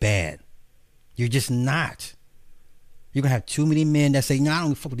woman look bad. You're just not. You're gonna have too many men that say, "No, I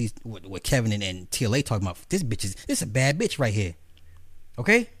don't fuck with these." What Kevin and TLA talking about? This is a bad bitch right here.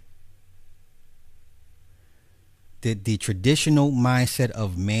 Okay. The traditional mindset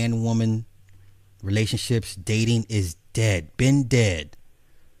of man-woman relationships, dating is dead. Been dead.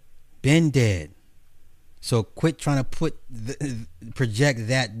 So quit trying to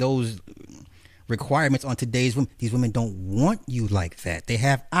project those requirements on today's women. These women don't want you like that. They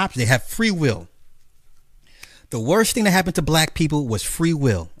have options. They have free will. The worst thing that happened to black people was free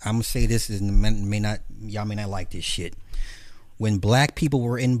will. I'm gonna say this, y'all may not like this shit. When black people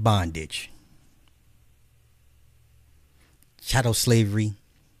were in bondage, chattel slavery,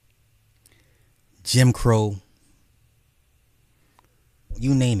 Jim Crow,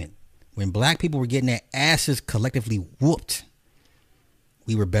 you name it. When black people were getting their asses collectively whooped,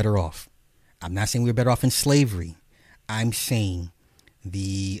 we were better off. I'm not saying we were better off in slavery. I'm saying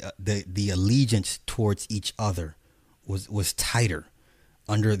the allegiance towards each other was tighter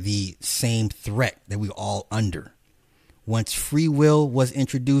under the same threat that we were all under. Once free will was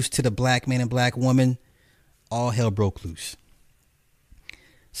introduced to the black man and black woman, all hell broke loose.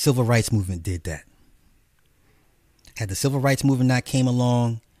 Civil rights movement did that. Had the civil rights movement not came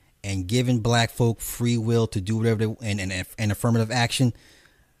along and given black folk free will to do whatever and affirmative action,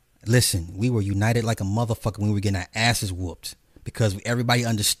 listen, we were united like a motherfucker when we were getting our asses whooped because everybody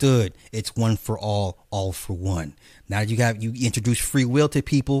understood it's one for all for one. Now that you introduce free will to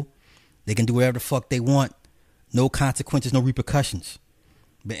people, they can do whatever the fuck they want. No consequences, no repercussions.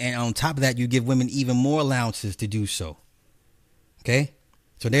 And on top of that, you give women even more allowances to do so. Okay?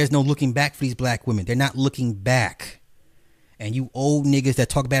 So there's no looking back for these black women. They're not looking back. And you old niggas that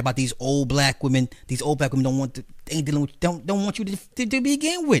talk bad about these old black women don't want to, they ain't dealing with, don't want you to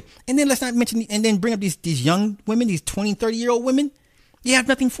begin with. And then let's not mention, and then bring up these young women, these 20, 30-year-old women. You have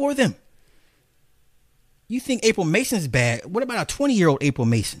nothing for them. You think April Mason is bad. What about a 20-year-old April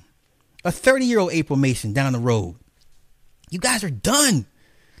Mason? A 30-year-old April Mason down the road? You guys are done.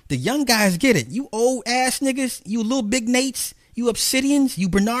 The young guys get it. You old ass niggas, you little big Nates, you Obsidians, you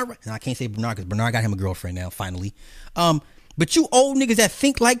Bernard. No, I can't say Bernard because Bernard got him a girlfriend now, finally. But you old niggas that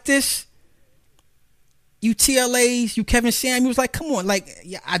think like this, you TLAs, you Kevin Samuels, like, come on, like,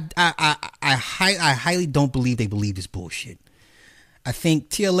 yeah, I highly don't believe they believe this bullshit. I think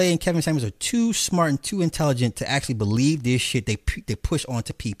TLA and Kevin Samuels are too smart and too intelligent to actually believe this shit they push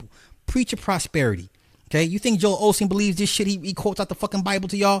onto people. Preach of prosperity. Okay, you think Joel Osteen believes this shit? He quotes out the fucking Bible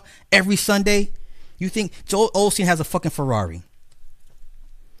to y'all every Sunday. You think Joel Osteen has a fucking Ferrari?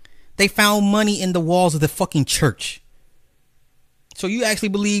 They found money in the walls of the fucking church. So you actually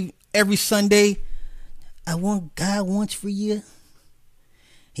believe every Sunday, God wants for you.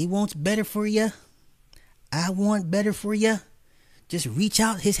 He wants better for you. I want better for you. Just reach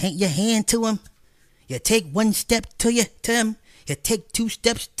out your hand to him. You take one step to him. You take two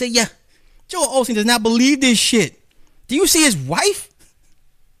steps to you. Joel Osteen does not believe this shit. Do you see his wife?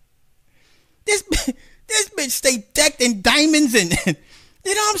 This bitch stay decked in diamonds and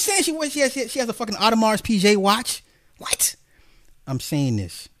you know what I'm saying? She has a fucking Audemars Piguet watch. What? I'm saying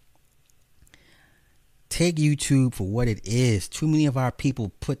this. Take YouTube for what it is. Too many of our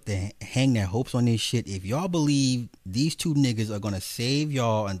people hang their hopes on this shit. If y'all believe these two niggas are gonna save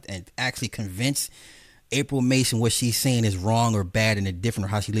y'all and actually convince April Mason what she's saying is wrong or bad and different, or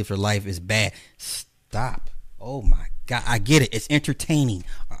how she lives her life is bad, stop. Oh my God, I get it. It's entertaining.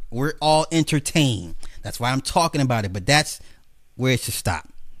 We're all entertained. That's why I'm talking about it. But that's where it should stop.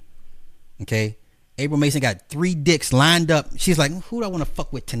 Okay? April Mason got 3 dicks lined up. She's like, who do I want to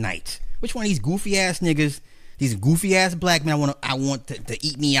fuck with tonight? Which one of these goofy ass niggas, these goofy ass black men I want to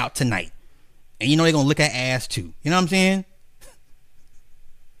eat me out tonight? And you know they're gonna lick her ass too. You know what I'm saying?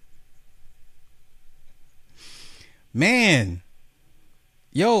 Man,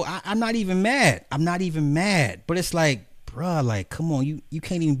 yo, I'm not even mad. But it's like, bruh, like, come on, you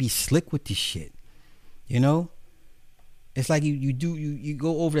can't even be slick with this shit. You know? It's like you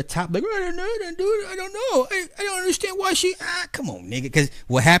go over the top, like, I don't know. I don't understand why come on, nigga. Because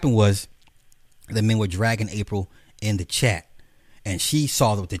what happened was the men were dragging April in the chat, and she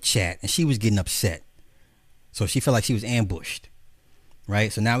saw the chat, and she was getting upset. So she felt like she was ambushed,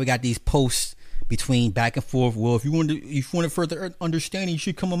 right? So now we got these posts between back and forth. Well, if you wanted further understanding, you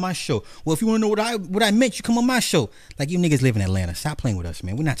should come on my show. Well, if you want to know what I meant, you come on my show. Like, you niggas live in Atlanta. Stop playing with us,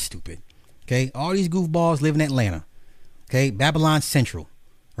 man. We're not stupid. Okay? All these goofballs live in Atlanta. Okay? Babylon Central.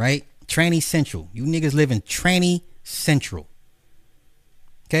 Right? Tranny Central. You niggas live in Tranny Central.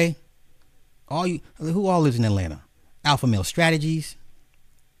 Okay? Who all lives in Atlanta? Alpha Male Strategies.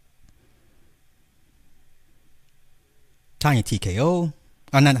 Tanya TKO.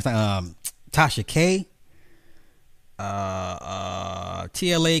 Tasha K.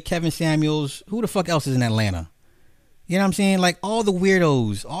 TLA, Kevin Samuels. Who the fuck else is in Atlanta? You know what I'm saying? Like, all the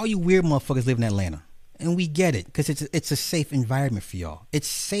weirdos, all you weird motherfuckers live in Atlanta. And we get it, because it's a safe environment for y'all. It's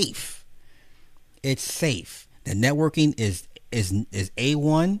safe. It's safe. The networking is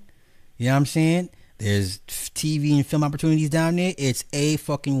A1. You know what I'm saying? There's TV and film opportunities down there. It's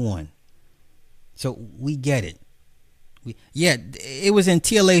A1. So we get it. It was in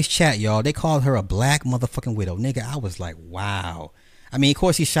TLA's chat, y'all. They called her a black motherfucking widow. Nigga, I was like, wow. I mean, of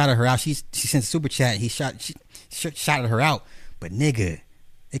course he shouted her out. She sent a super chat. He shouted her out. But nigga,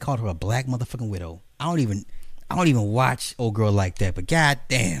 they called her a black motherfucking widow. I don't even watch old girl like that. But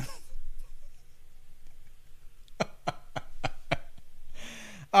goddamn.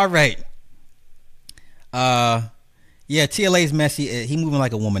 All right. TLA's messy. He moving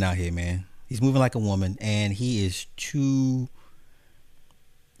like a woman out here, man. He's moving like a woman, and he is too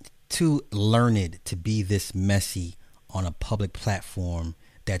learned to be this messy on a public platform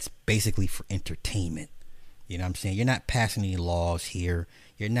that's basically for entertainment. You know what I'm saying? You're not passing any laws here.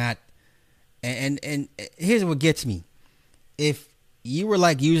 You're not. And here's what gets me. If you were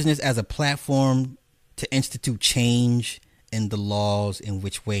like using this as a platform to institute change in the laws in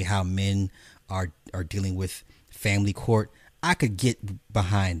which way how men are dealing with family court, I could get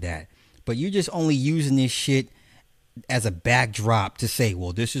behind that. But you're just only using this shit as a backdrop to say,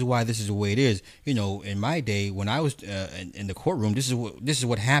 well, this is why this is the way it is. You know, in my day when I was in the courtroom, this is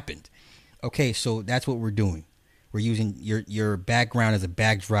what happened. Okay, so that's what we're doing. We're using your background as a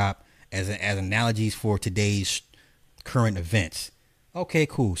backdrop, as analogies for today's current events. Okay,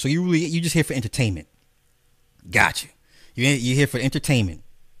 cool. So you just here for entertainment. Got you. You're here for entertainment.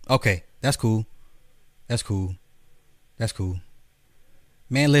 Okay, that's cool. That's cool. That's cool.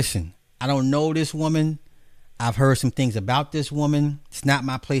 Man, listen. I don't know this woman. I've heard some things about this woman. It's not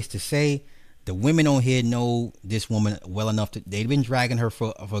my place to say. The women on here know this woman well enough to. They've been dragging her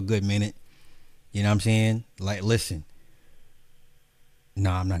for a good minute. You know what I'm saying? Like, listen. No,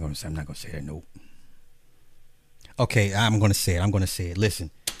 I'm not gonna say that. Nope. Okay, I'm gonna say it.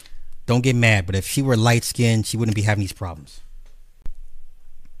 Listen, don't get mad. But if she were light skinned, she wouldn't be having these problems.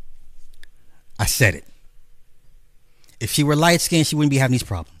 I said it. If she were light skinned, she wouldn't be having these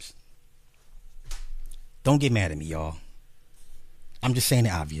problems. Don't get mad at me, y'all. I'm just saying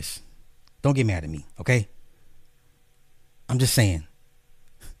the obvious. Don't get mad at me, okay? I'm just saying.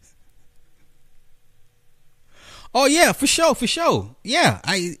 Oh yeah, for sure. Yeah,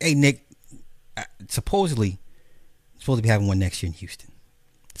 hey Nick, supposedly supposed to be having one next year in Houston.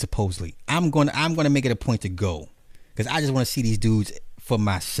 Supposedly, I'm gonna make it a point to go because I just want to see these dudes for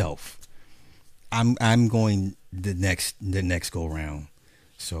myself. I'm going the next go round,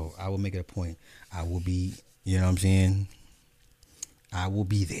 so I will make it a point. I will be, you know what I'm saying? I will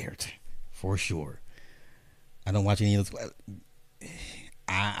be there for sure. I don't watch any of those.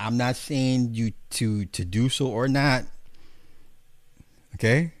 I'm not saying you to do so or not.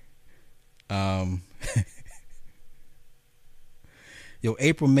 Okay. Yo,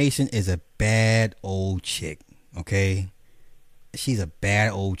 April Mason is a bad old chick. Okay. She's a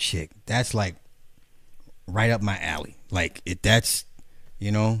bad old chick. That's like right up my alley. Like that's,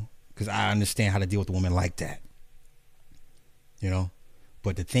 you know, because I understand how to deal with a woman like that. You know,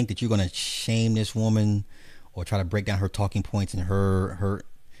 but to think that you're gonna shame this woman or try to break down her talking points and her,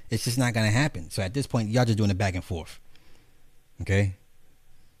 it's just not gonna happen. So at this point, y'all just doing it back and forth. Okay.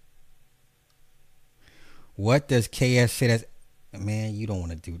 What does KS say? That's, man, you don't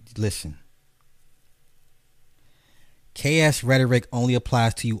want to do. Listen. KS rhetoric only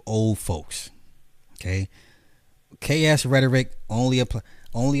applies to you old folks. Okay. KS rhetoric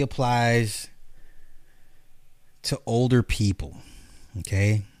only applies to older people.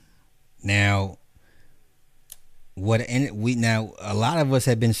 Okay. Now, a lot of us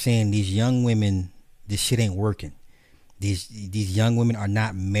have been saying these young women, this shit ain't working. These young women are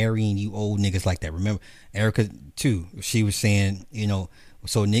not marrying you old niggas like that. Remember, Erica too. She was saying, you know,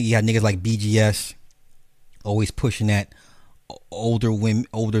 so you have niggas like BGS always pushing that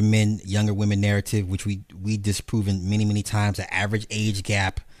older men, younger women narrative, which we disproven many times. The average age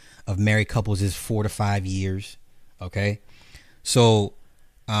gap of married couples is 4 to 5 years. Okay, so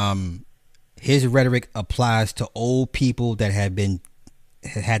his rhetoric applies to old people that have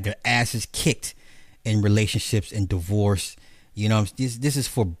had their asses kicked in relationships and divorce. You know, this is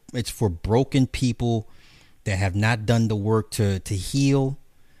for broken people that have not done the work to heal.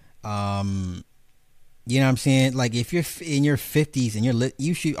 You know what I'm saying? Like, if you're in your 50s and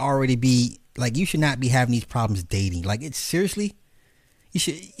you should already be like, you should not be having these problems dating. Like, it's seriously, you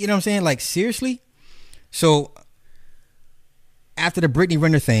should, you know what I'm saying? Like, seriously. So after the Brittany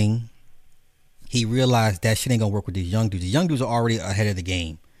Renner thing, he realized that shit ain't gonna work with these young dudes. The young dudes are already ahead of the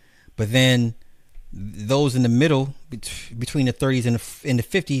game, but then those in the middle, between the 30s and the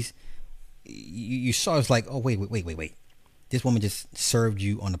 50s, you saw it's like, oh wait. This woman just served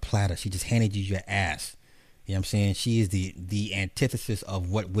you on a platter. She just handed you your ass. You know what I'm saying? She is the antithesis of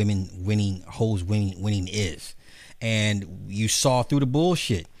what hoes winning is. And you saw through the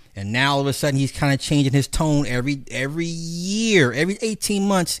bullshit. And now all of a sudden he's kind of changing his tone every year, every 18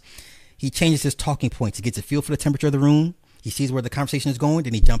 months. He changes his talking points. He gets a feel for the temperature of the room. He sees where the conversation is going,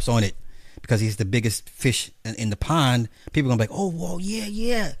 then he jumps on it. Because he's the biggest fish in the pond. People are going to be like, oh, well,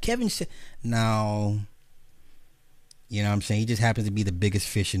 yeah. Kevin said. No. You know what I'm saying? He just happens to be the biggest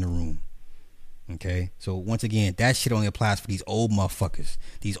fish in the room. Okay? So, once again, that shit only applies for these old motherfuckers.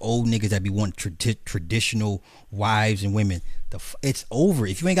 These old niggas that be wanting traditional wives and women. It's over.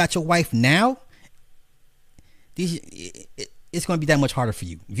 If you ain't got your wife now, it's going to be that much harder for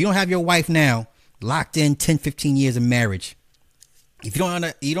you. If you don't have your wife now, locked in 10, 15 years of marriage, if you don't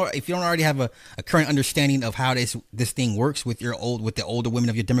already have a current understanding of how this thing works with the older women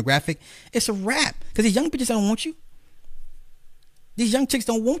of your demographic, it's a wrap. Because these young bitches don't want you. These young chicks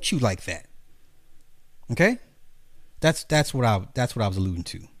don't want you like that. Okay, that's what I was alluding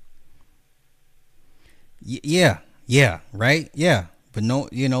to. Yeah, right, yeah. But no,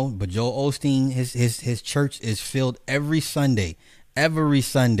 but Joel Osteen, his church is filled every Sunday.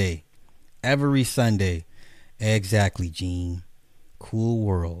 Exactly, Gene. Cool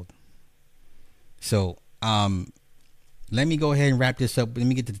world. So, let me go ahead and wrap this up. Let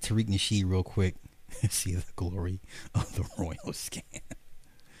me get to the Tariq Nasheed real quick. See the glory of the royal scam.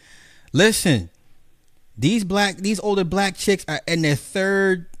 Listen, these older black chicks are in their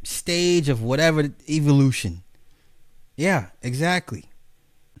third stage of whatever evolution. Yeah, exactly.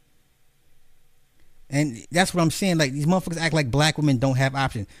 And that's what I'm saying. Like, these motherfuckers act like black women don't have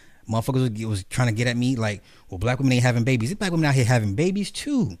options. Motherfuckers was trying to get at me like, well, black women ain't having babies. These black women out here having babies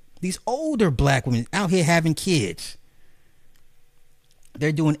too. These older black women out here having kids.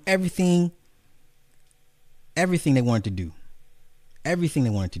 They're doing everything they wanted to do. Everything they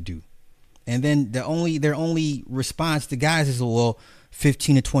wanted to do. And then their only response to guys is, well,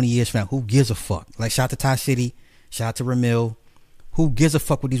 15 to 20 years from now, who gives a fuck? Like, shout out to Ty City, shout out to Ramil. Who gives a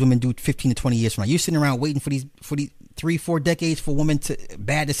fuck what these women do 15 to 20 years from now? You're sitting around waiting for these 3-4 decades for women to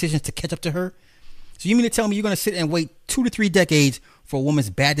bad decisions to catch up to her. So you mean to tell me you're going to sit and wait 2 to 3 decades for a woman's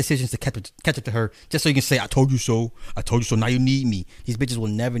bad decisions to catch up to her, just so you can say, I told you so, now you need me. These bitches will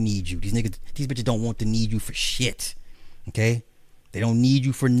never need you. These bitches don't want to need you for shit. Okay? They don't need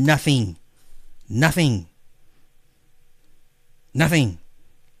you for nothing. Nothing.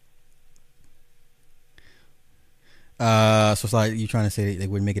 So it's like you trying to say they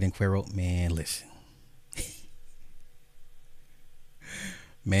wouldn't make it in Cuero? Man, listen.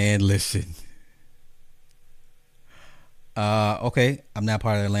 Okay, I'm not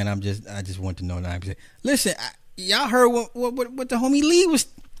part of Atlanta. I just want to know 9%. Listen, y'all heard what the homie Lee was.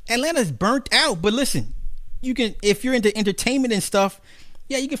 Atlanta's burnt out, but listen, you can, if you're into entertainment and stuff,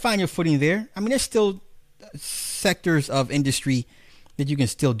 yeah, you can find your footing there. I mean, there's still sectors of industry that you can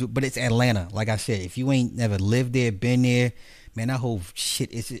still do, but it's Atlanta. Like I said, if you ain't never lived there, been there, man, that whole shit,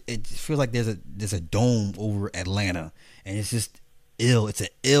 it feels like there's a dome over Atlanta, and it's just ill. It's an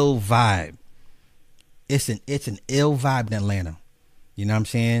ill vibe. It's an ill vibe in Atlanta. You know what I'm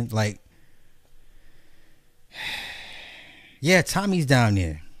saying? Like, yeah, Tommy's down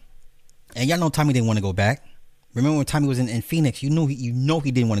there, and y'all know Tommy didn't want to go back. Remember when Tommy was in Phoenix? You know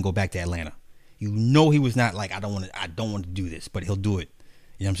he didn't want to go back to Atlanta. You know he was not like, I don't want to do this, but he'll do it.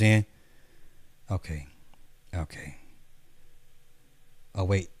 You know what I'm saying? Okay. Oh,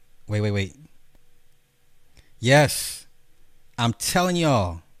 wait. Yes. I'm telling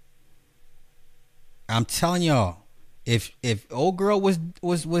y'all. If old girl was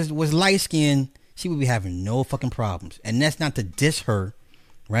light skinned, she would be having no fucking problems. And that's not to diss her,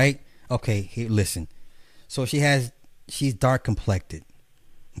 right? Okay, here, listen. So she's dark complected.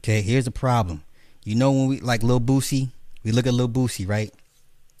 Okay, here's the problem. You know, when we like Lil Boosie, we look at Lil Boosie, right?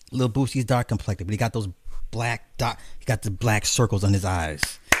 Lil Boosie's dark complected, but he got those he got the black circles on his eyes.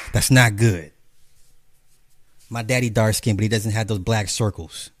 That's not good. My daddy dark skinned, but he doesn't have those black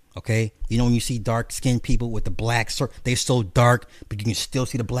circles. Okay, you know when you see dark skinned people with the black circle, they're so dark, but you can still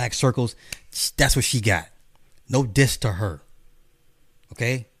see the black circles. That's what she got. No diss to her.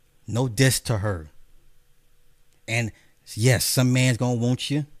 Okay, no diss to her. And yes, some man's gonna want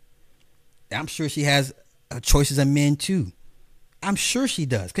you. I'm sure she has choices of men too. I'm sure she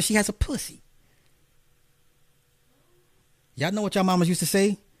does, because she has a pussy. Y'all know what y'all mamas used to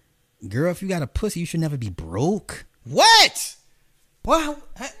say? Girl, if you got a pussy, you should never be broke. What? Well,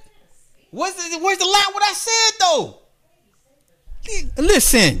 where's the line? What I said though?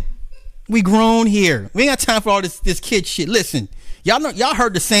 Listen, we grown here. We ain't got time for all this kid shit. Listen, y'all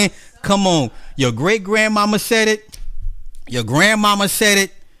heard the saying. Come on, your great grandmama said it. Your grandmama said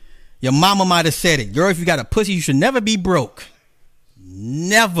it. Your mama might have said it. Girl, if you got a pussy, you should never be broke.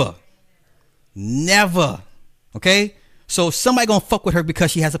 Never. Okay? So somebody gonna fuck with her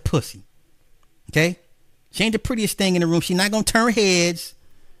because she has a pussy. Okay? She ain't the prettiest thing in the room. She not gonna turn heads.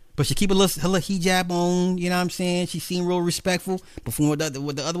 But she keep her little hijab on. You know what I'm saying? She seemed real respectful. But from what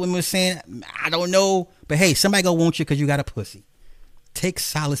the other women were saying, I don't know. But hey, somebody gonna want you because you got a pussy. Take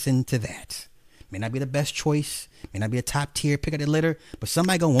solace into that. May not be the best choice. May not be a top tier pick of the litter. But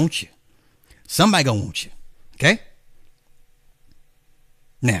somebody gonna want you. Somebody gonna want you. Okay?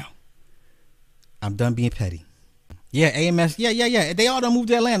 Now, I'm done being petty. Yeah, AMS. Yeah. They all done moved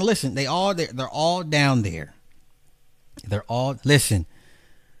to Atlanta. Listen, they're all down there. They're all, listen.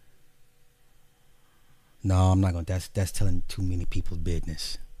 No, I'm not going to. That's telling too many people's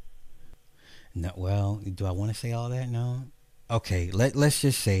business. No, well, do I want to say all that? No. Okay, let's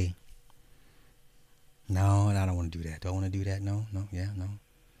just say. No, I don't want to do that. Do I want to do that? No.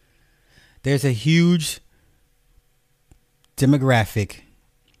 There's a huge demographic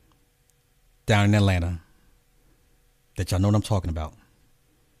down in Atlanta that y'all know what I'm talking about.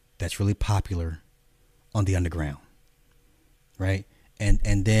 That's really popular on the underground, right?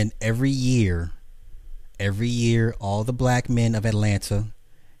 And then every year, all the black men of Atlanta,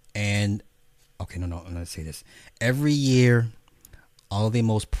 and I'm gonna say this. Every year, all the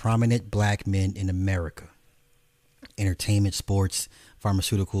most prominent black men in America, entertainment, sports,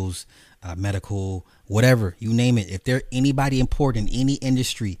 pharmaceuticals, medical, whatever, you name it. If they're anybody important in any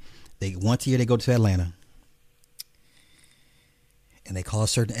industry, once a year they go to Atlanta. And they call a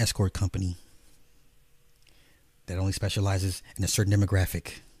certain escort company that only specializes in a certain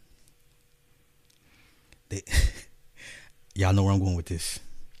demographic. Y'all know where I'm going with this.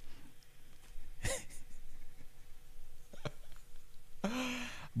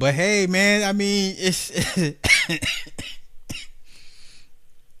 But hey, man, I mean, it's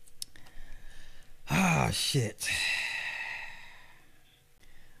shit.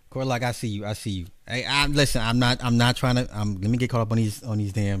 Corlac, I see you. Hey, listen. I'm not trying to. Let me get caught up on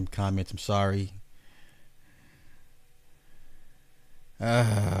these damn comments. I'm sorry.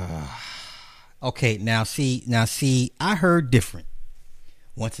 Okay, now see. I heard different.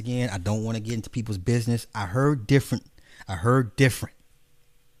 Once again, I don't want to get into people's business. I heard different.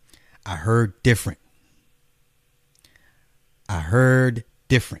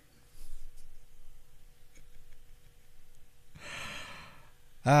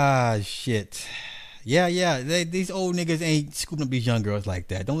 Shit. Yeah. These old niggas ain't scooping up these young girls like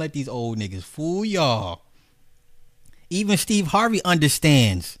that. Don't let these old niggas fool y'all. Even Steve Harvey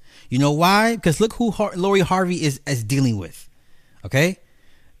understands. You know why? Because look who Lori Harvey is dealing with. Okay?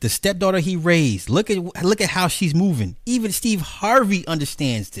 The stepdaughter he raised. Look at how she's moving. Even Steve Harvey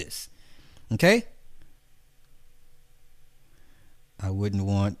understands this. Okay? I wouldn't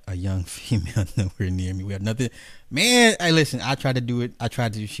want a young female nowhere near me. We have nothing. Man, hey, listen, I tried to do it.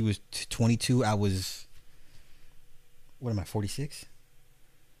 She was 22. I was, what am I, 46?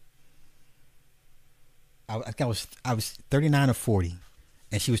 I think I was 39 or 40.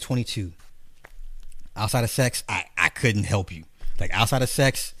 And she was 22. Outside of sex, I couldn't help you. Like, outside of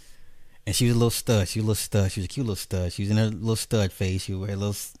sex, and she was a little stud. She was a cute little stud. She was in her little stud phase. She would wear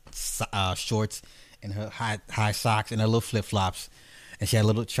little shorts and her high socks and her little flip flops. And she had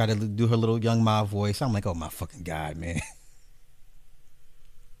try to do her little young Ma voice. I'm like, oh my fucking God, man.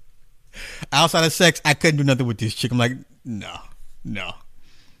 Outside of sex, I couldn't do nothing with this chick. I'm like, no.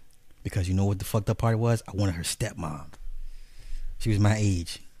 Because you know what the fucked up part was? I wanted her stepmom. She was my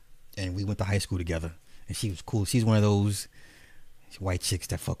age. And we went to high school together. And she was cool. She's one of those white chicks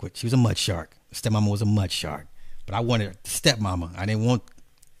that fuck with. She was a mud shark. Stepmama was a mud shark. But I wanted the stepmama. I didn't want,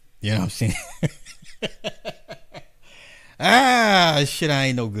 you know what I'm saying? Shit, I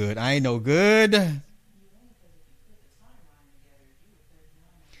ain't no good. I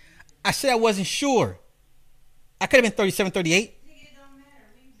said I wasn't sure. I could have been 37, 38.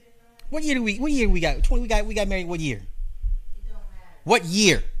 What year we got? 20. We got married what year? It don't matter. What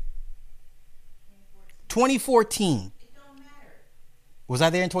year? 2014. It don't matter. Was I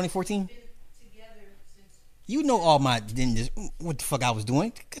there in 2014? Been together since. You know all my didn't just what the fuck I was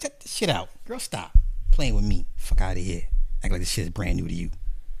doing. Get that shit out. Girl, stop playing with me. Fuck out of here. Act like this shit is brand new to you.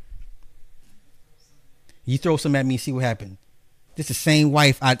 You throw some at me and see what happened. This the same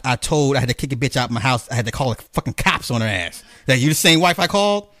wife I told I had to kick a bitch out of my house. I had to call the fucking cops on her ass. That you the same wife I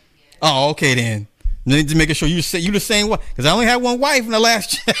called? Oh, okay then. Just making sure you the same wife. Because I only had one wife in the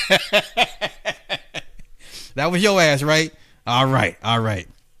last. That was your ass, right? All right.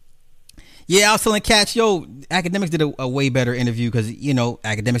 Yeah, I was telling Cats, yo, Academics did a way better interview because, you know,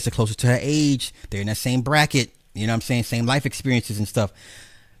 Academics are closer to her age. They're in that same bracket. You know what I'm saying? Same life experiences and stuff.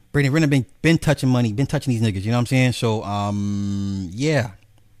 Brittany Renner been touching money, been touching these niggas. You know what I'm saying? So,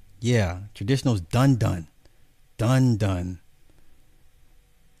 yeah. Traditional's done.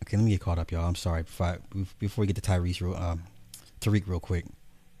 Okay, let me get caught up, y'all. I'm sorry. Before we get to Tariq real quick.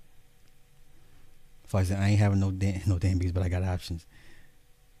 If I said I ain't having no damn beats, but I got options.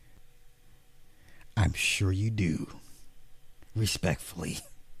 I'm sure you do. Respectfully.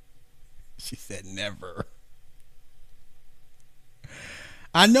 She said never.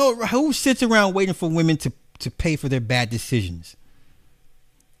 I know who sits around waiting for women to pay for their bad decisions.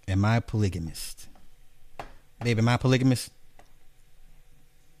 Am I a polygamist? Babe, am I a polygamist?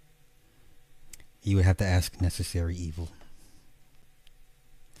 You would have to ask Necessary Evil.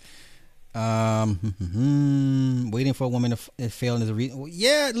 Waiting for a woman to fail is a reason. Well,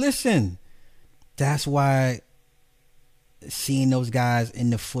 yeah, listen. That's why seeing those guys in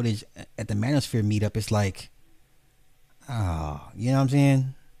the footage at the Manosphere meetup, it's like, oh, you know what I'm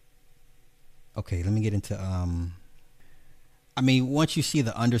saying? Okay, let me get into I mean, once you see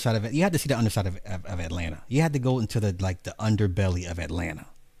the underside of it, you had to see the underside of Atlanta. You had to go into the underbelly of Atlanta.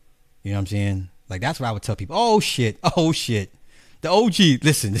 You know what I'm saying? Like, that's what I would tell people. Oh shit. The OG.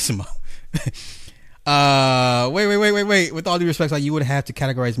 Listen. Wait. With all due respect, like, you would have to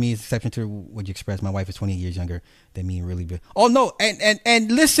categorize me as an exception to what you express. My wife is 28 years younger than me and really big. Oh no,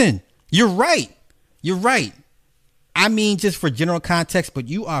 and listen, you're right. I mean, just for general context, but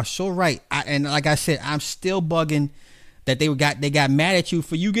you are so right. And like I said, I'm still bugging that they got mad at you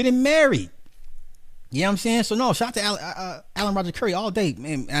for you getting married. You know what I'm saying? So no, shout out to Alan Roger Curry all day,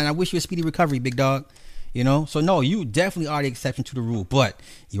 man, and I wish you a speedy recovery, big dog. You know, so no, you definitely are the exception to the rule, but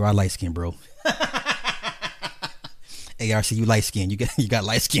you are light skinned, bro. ARC, you light skinned. You got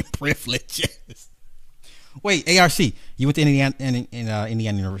light skin privileges. Wait, ARC, you went to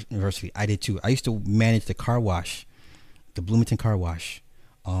Indiana University. I did too. I used to manage the car wash, the Bloomington car wash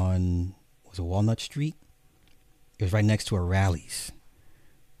on, was it Walnut Street? It was right next to a Rally's.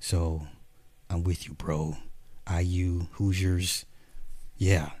 So I'm with you, bro. IU, Hoosiers.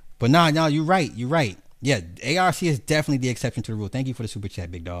 Yeah. But no, you're right. Yeah, ARC is definitely the exception to the rule. Thank you for the super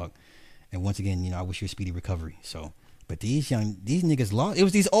chat, big dog. And once again, you know, I wish you a speedy recovery. So, but these niggas lost. It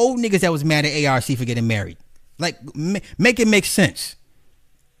was these old niggas that was mad at ARC for getting married. Like, make it make sense.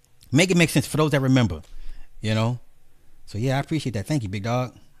 Make it make sense for those that remember, you know? So yeah, I appreciate that. Thank you, big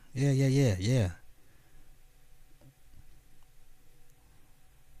dog. Yeah.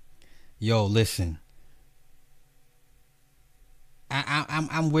 Yo, listen.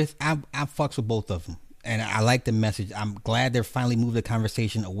 I'm fucks with both of them, and I like the message. I'm glad they're finally moved the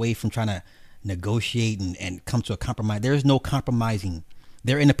conversation away from trying to negotiate and come to a compromise. There's no compromising.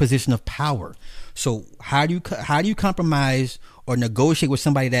 They're in a position of power. So how do you compromise or negotiate with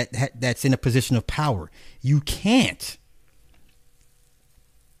somebody that's in a position of power? You can't.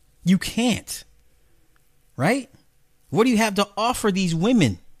 Right? What do you have to offer these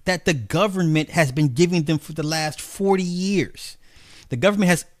women that the government has been giving them for the last 40 years? The government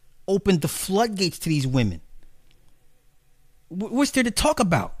has opened the floodgates to these women. What's there to talk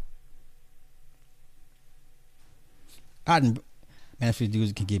about? If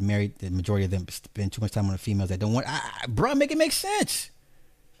dudes can get married, the majority of them spend too much time on the females that don't want. Bro, make it make sense.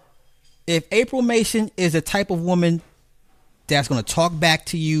 If April Mason is a type of woman that's going to talk back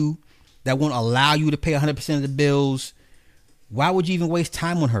to you, that won't allow you to pay 100% of the bills, why would you even waste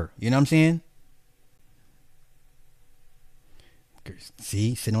time on her? You know what I'm saying?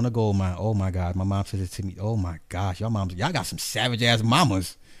 See, sitting on a gold mine. Oh my God, my mom says it to me. Oh my gosh, y'all got some savage ass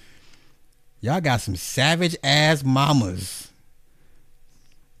mamas.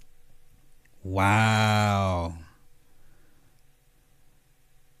 Wow.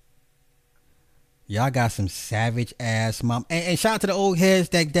 Y'all got some savage ass mom. And shout out to the old heads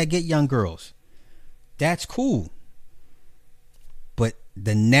that get young girls. That's cool. But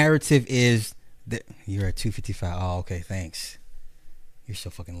the narrative is that you're at 255. Oh, okay, thanks. You're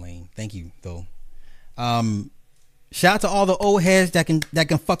so fucking lame. Thank you, though. Shout out to all the old heads that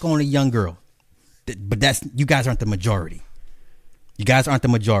can fuck on a young girl. But that's, you guys aren't the majority. You guys aren't the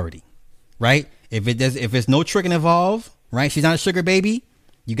majority, right? If it's no tricking involved, right? She's not a sugar baby.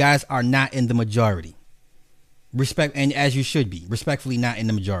 You guys are not in the majority. Respect, and as you should be, respectfully not in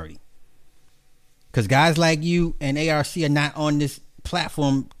the majority. Because guys like you and ARC are not on this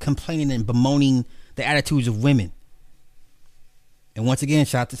platform complaining and bemoaning the attitudes of women. And once again,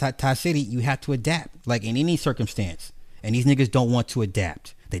 shout out to Ty City, you have to adapt, like in any circumstance. And these niggas don't want to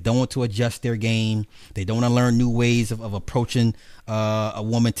adapt. They don't want to adjust their game. They don't want to learn new ways of approaching a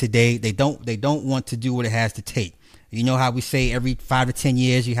woman today. They don't want to do what it has to take. You know how we say every 5 to 10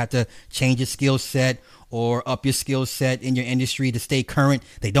 years you have to change your skill set or up your skill set in your industry to stay current.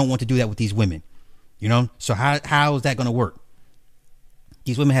 They don't want to do that with these women. You know? So how is that going to work?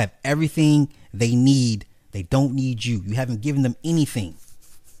 These women have everything they need. They don't need you. You haven't given them anything.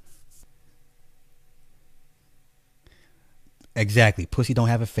 Exactly. Pussy don't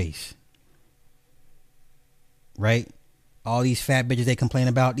have a face. Right? All these fat bitches they complain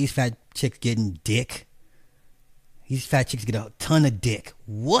about, these fat chicks getting dick. These fat chicks get a ton of dick.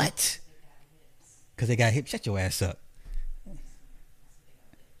 What? Because they got hips. Shut your ass up.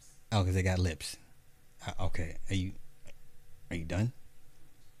 Oh, because they got lips. Okay. Are you done?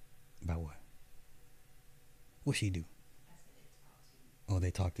 About what? What she do? Oh,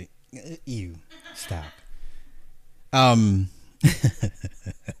 they talk to you. Stop.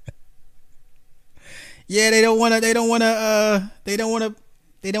 Yeah, they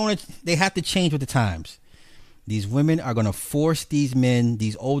have to change with the times. These women are going to force these men,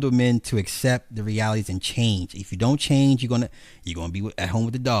 these older men, to accept the realities and change. If you don't change, you're going to be at home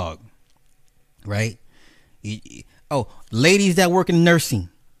with the dog. Right? Oh, ladies that work in nursing.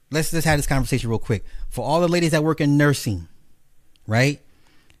 Let's have this conversation real quick. For all the ladies that work in nursing, right?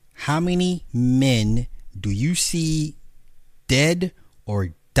 How many men do you see dead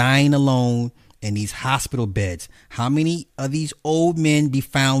or dying alone in these hospital beds? How many of these old men be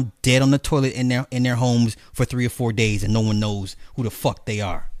found dead on the toilet in their homes for 3 or 4 days and no one knows who the fuck they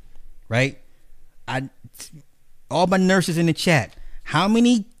are? Right? All my nurses in the chat. How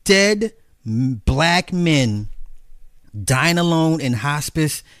many dead black men dying alone in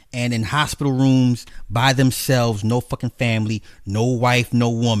hospice and in hospital rooms by themselves, no fucking family, no wife, no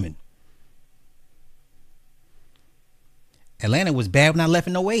woman? Atlanta was bad when I left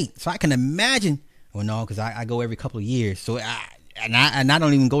in '08, so I can imagine. Well, no, because I go every couple of years, so I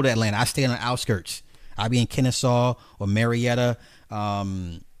don't even go to Atlanta. I stay on the outskirts. I be in Kennesaw or Marietta,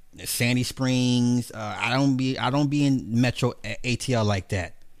 Sandy Springs. I don't be in Metro ATL like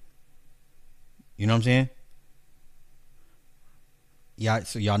that. You know what I'm saying? Yeah,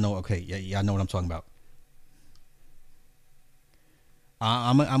 so y'all know. Okay, y'all know what I'm talking about.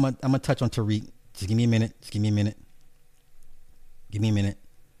 I'm gonna touch on Tariq. Just give me a minute. Give me a minute.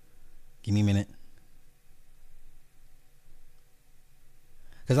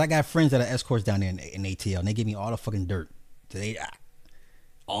 Because I got friends that are escorts down there in ATL, and they give me all the fucking dirt.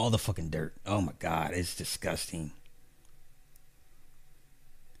 All the fucking dirt. Oh my God, it's disgusting.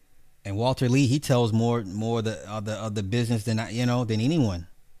 And Walter Lee, he tells more of the business than anyone.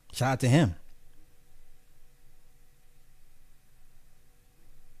 Shout out to him.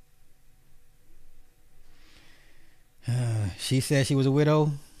 She said she was a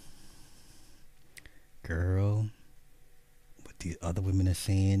widow. Girl, what the other women are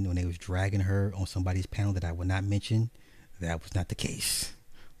saying when they was dragging her on somebody's panel that I will not mention, that was not the case.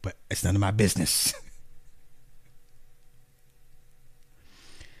 But it's none of my business.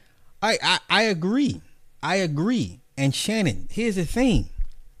 I agree. And Shannon, here's the thing.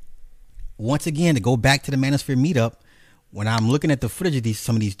 Once again, to go back to the Manosphere meetup, when I'm looking at the footage of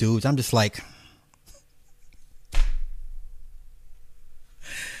some of these dudes, I'm just like.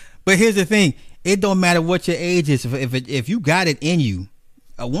 But here's the thing. It don't matter what your age is. If you got it in you,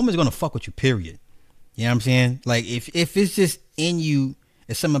 a woman's going to fuck with you, period. You know what I'm saying? Like, if it's just in you,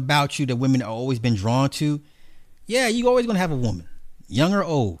 it's something about you that women have always been drawn to, yeah, you always going to have a woman, young or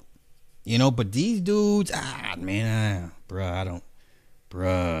old. You know, but these dudes, I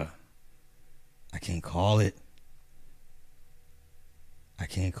can't call it.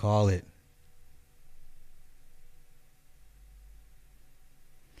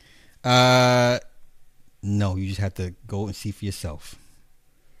 No, you just have to go and see for yourself.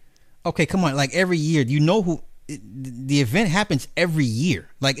 Okay, come on. Like every year, you know who the event happens every year.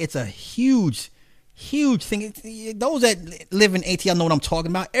 Like it's a huge thing. Those that live in ATL know what I'm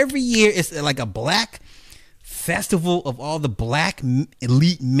talking about. Every year, it's like a black festival of all the black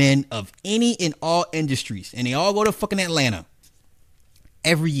elite men of any and all industries, and they all go to fucking Atlanta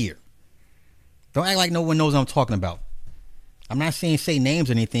every year. Don't act like no one knows what I'm talking about. I'm not saying say names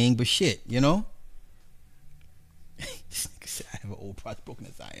or anything, but shit, you know. an old broad broken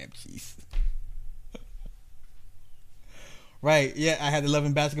as I am. Jeez. Right, yeah, I had the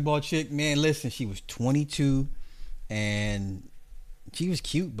loving basketball chick. Man, listen, she was 22 and she was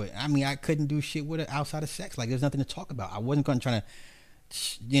cute, but I mean, I couldn't do shit with her outside of sex. Like, there's nothing to talk about. I wasn't going to try to,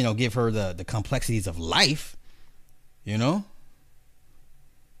 give her the complexities of life,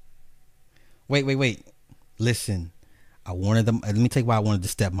 Wait. Listen, I wanted them. Let me tell you why I wanted the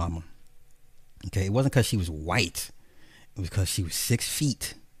stepmama. Okay, it wasn't because she was white. It was because she was 6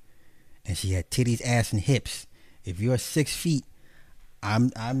 feet and she had titties, ass, and hips. If you're 6 feet, I'm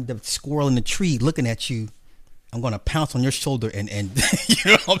the squirrel in the tree looking at you. I'm gonna pounce on your shoulder and you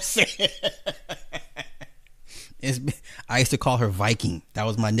know what I'm saying? I used to call her Viking. That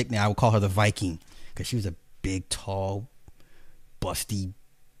was my nickname. I would call her the Viking because she was a big, tall, busty,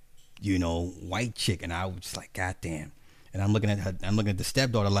 white chick, and I was just like, God damn. And I'm looking at her. I'm looking at the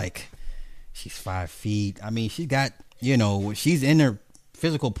stepdaughter like she's 5 feet. I mean, she got she's in her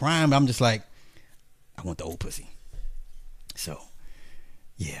physical prime. But I'm just like, I want the old pussy. So,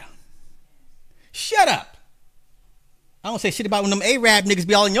 yeah. Shut up. I don't say shit about when them Arab niggas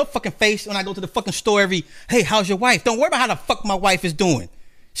be all in your fucking face when I go to the fucking store hey, how's your wife? Don't worry about how the fuck my wife is doing.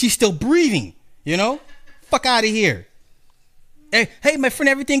 She's still breathing, Fuck out of here. Hey, my friend,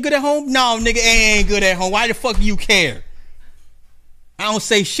 everything good at home? No, nigga, ain't good at home. Why the fuck do you care? I don't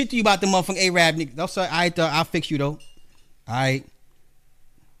say shit to you about the motherfucking Arab niggas. I'm sorry, I'll fix you though. Alright.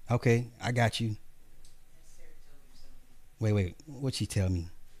 Okay, I got you. Wait. What'd she tell me?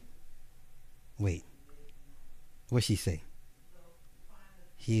 Wait. What'd she say?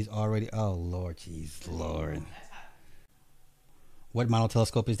 He's already... Oh, Lord. Jeez, Lord. What model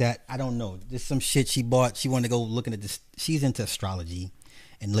telescope is that? I don't know. There's some shit she bought. She wanted to go looking at this. She's into astrology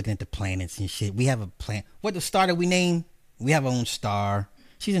and looking at the planets and shit. We have a plan. What the star that we name? We have our own star.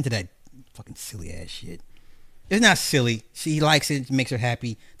 She's into that fucking silly ass shit. It's not silly. She likes it. It makes her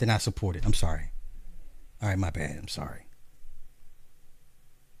happy. Then I support it. I'm sorry. All right, my bad. I'm sorry.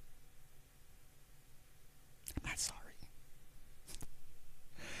 I'm not sorry.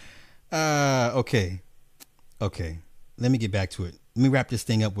 Okay. Let me get back to it. Let me wrap this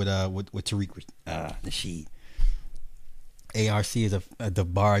thing up with Tariq Nasheed. ARC is the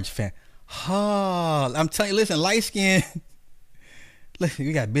Barge fan. I'm telling you, listen, light skin. Listen,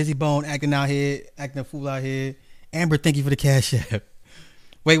 we got Busy Bone acting a fool out here. Amber, thank you for the cash app.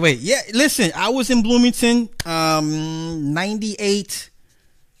 Wait. Yeah, listen, I was in Bloomington, 98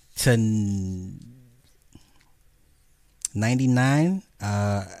 to 99.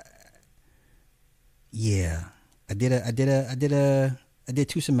 Yeah, I did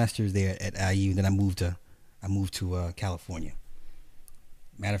 2 semesters there at IU. Then I moved to California.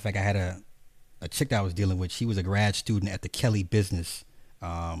 Matter of fact, I had a chick that I was dealing with. She was a grad student at the Kelly Business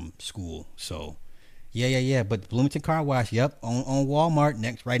School. So yeah. But Bloomington Car Wash, yep, on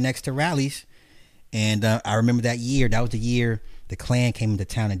Walmart, right next to Rally's. And I remember that year. That was the year the Klan came into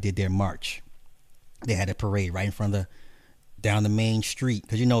town and did their march. They had a parade right in front of down the main street,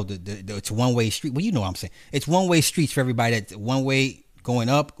 because it's one-way street. Well, you know what I'm saying. It's one-way streets for everybody. That's one way going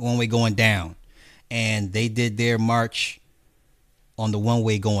up, one way going down. And they did their march on the one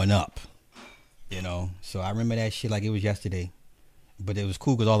way going up. So I remember that shit like it was yesterday. But it was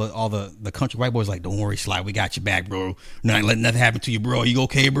cool because all the country white boys like, don't worry, Sly, we got your back, bro. Not ain't letting nothing happen to you, bro. You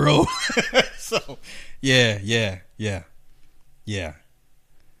okay, bro? So yeah.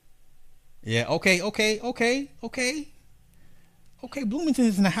 Okay,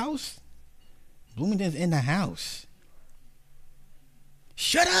 Bloomington's in the house. Bloomington's in the house.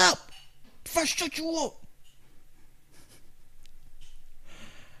 Shut up! First, shut you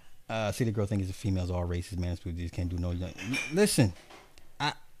up. See, the girl thinks the females all racist, man. People just can't do no. Listen,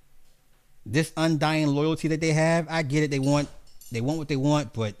 this undying loyalty that they have, I get it. They want what they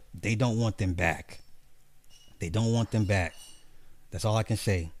want, but they don't want them back. They don't want them back. That's all I can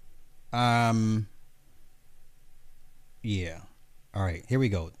say. Yeah. All right, here we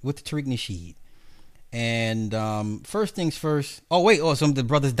go with the Tariq Nasheed. And first things first. Oh wait, some of the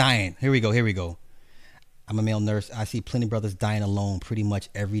brothers dying. Here we go. I'm a male nurse. I see plenty of brothers dying alone pretty much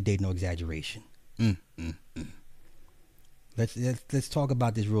every day. No exaggeration. Let's talk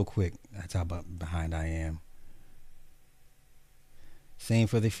about this real quick. That's how behind I am. Same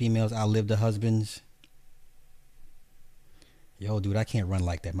for the females. Outlive the husbands. Yo, dude, I can't run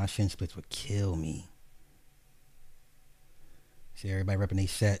like that. My shin splits would kill me. See everybody repping they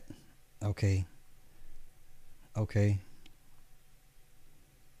set. Okay.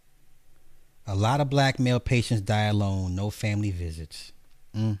 A lot of black male patients die alone. No family visits.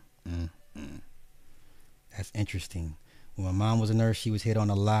 That's interesting. When my mom was a nurse, she was hit on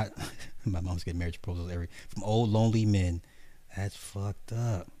a lot. My mom's getting marriage proposals from old lonely men. That's fucked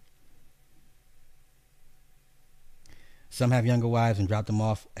up. Some have younger wives and drop them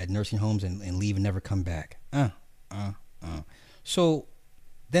off at nursing homes and leave and never come back. So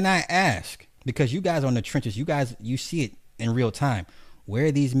then I ask, because you guys are in the trenches, you see it in real time. Where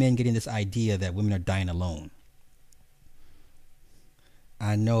are these men getting this idea that women are dying alone?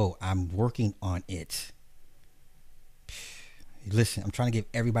 I know, I'm working on it. Listen, I'm trying to give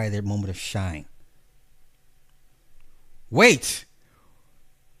everybody their moment of shine. Wait.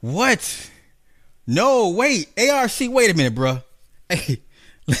 What? No, wait. ARC, wait a minute, bro. Hey,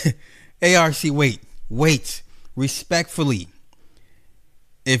 ARC, wait. Respectfully,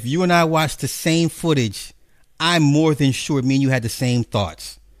 if you and I watched the same footage, I'm more than sure me and you had the same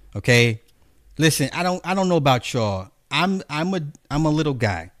thoughts. Okay? Listen, I don't know about y'all. I'm a little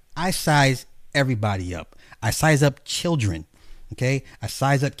guy. I size everybody up. I size up children. Okay? I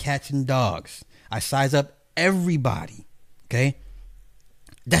size up cats and dogs. I size up everybody. Okay?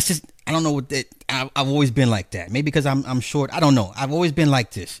 That's just, I don't know what that, I've always been like that. Maybe because I'm short. I don't know. I've always been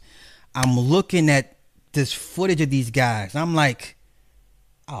like this. I'm looking at this footage of these guys. I'm like,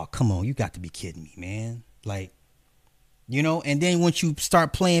 oh, come on. You got to be kidding me, man. Like, you know, and then once you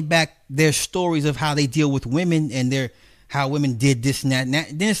start playing back their stories of how they deal with women and how women did this and that,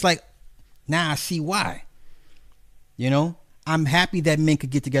 then it's like, now I see why. You know, I'm happy that men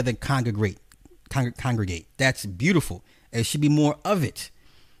could get together and congregate. That's beautiful. There should be more of it.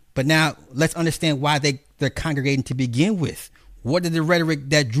 But now let's understand why they're congregating to begin with. What is the rhetoric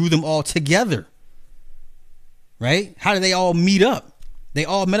that drew them all together? Right? How did they all meet up? They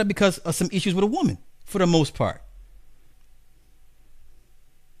all met up because of some issues with a woman, for the most part.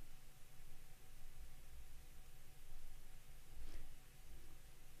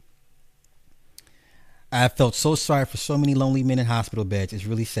 I felt so sorry for so many lonely men in hospital beds. It's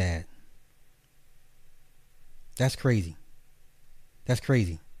really sad. That's crazy. That's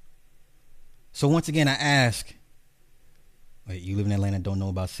crazy. So once again, I ask, wait, you live in Atlanta, don't know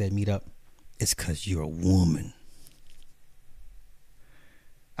about said meetup? It's because you're a woman.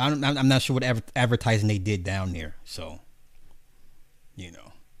 I'm not sure what advertising they did down there. So, you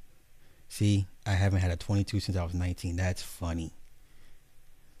know. See, I haven't had a 22 since I was 19. That's funny.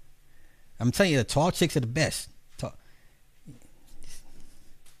 I'm telling you, the tall chicks are the best.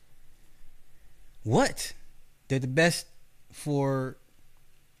 What? They're the best for...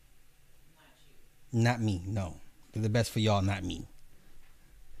 Not me, no. They're the best for y'all, not me.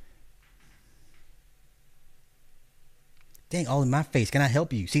 Dang, all in my face. Can I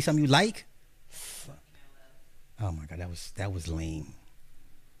help you? See something you like? Fuck. Oh my God, that was lame.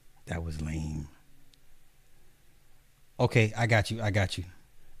 That was lame. Okay, I got you.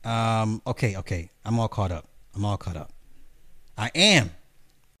 Okay. I'm all caught up. I am.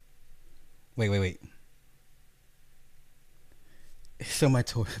 Wait.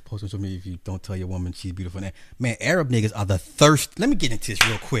 Somebody posted to me, if you don't tell your woman she's beautiful. Man, Arab niggas are the thirst. Let me get into this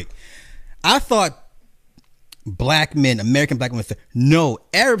real quick. I thought black men, American black women, no,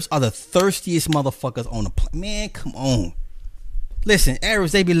 Arabs are the thirstiest motherfuckers on the planet. Man, come on. Listen,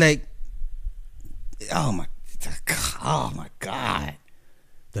 Arabs, they be like, oh my God.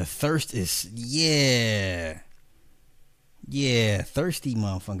 The thirst is, yeah, thirsty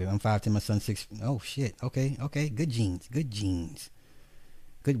motherfucker. I'm 5'10", my son's 6. Oh shit. Okay. Good genes.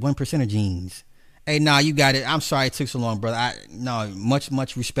 Good 1% of genes. Hey, nah, you got it. I'm sorry it took so long, brother.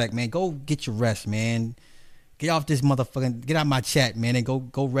 Much respect, man. Go get your rest, man. Get off this motherfucking, get out my chat, man, and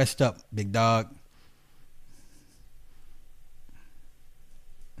go rest up, big dog.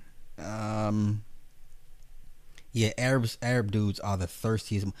 Yeah, Arab dudes are the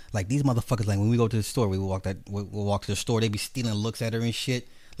thirstiest. Like these motherfuckers, like when we go to the store, we'll walk to the store, they be stealing looks at her and shit.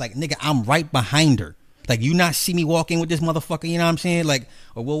 Like, nigga, I'm right behind her. Like, you not see me walk in with this motherfucker, you know what I'm saying? Like,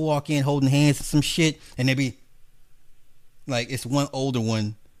 or we'll walk in holding hands and some shit, and they be like, it's one older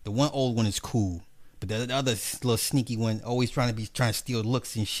one. The one old one is cool, but the other little sneaky one always trying to steal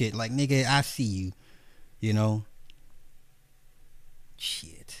looks and shit. Like, nigga, I see you, you know.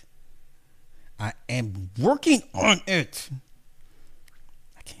 Shit. I am working on it.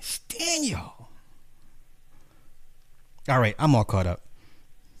 I can't stand y'all. All right, I'm all caught up.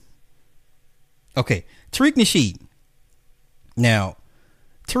 Okay, Tariq Nasheed. Now,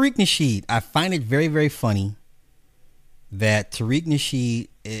 Tariq Nasheed, I find it very, very funny that Tariq Nasheed,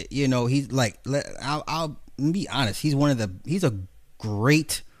 you know, he's like, I'll be honest, he's a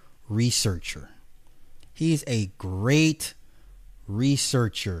great researcher. He's a great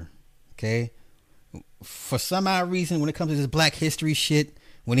researcher, okay? For some odd reason, when it comes to this Black history shit,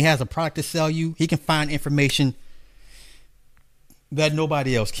 when he has a product to sell you, he can find information that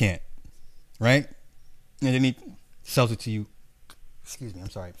nobody else can't, right? And then he sells it to you excuse me, I'm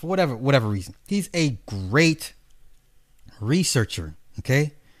sorry, for whatever reason. He's a great researcher,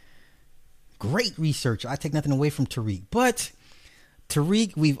 okay? Great researcher. I take nothing away from Tariq, but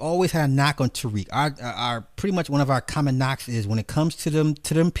Tariq, we've always had a knock on Tariq. Our pretty much one of our common knocks is when it comes to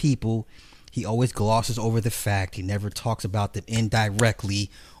them people, he always glosses over the fact. He never talks about them indirectly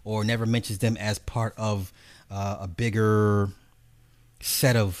or never mentions them as part of a bigger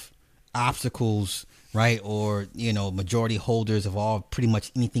set of obstacles, right? Or, you know, majority holders of all pretty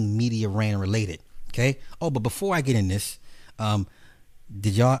much anything media ran related. Okay. Oh, but before I get in this, I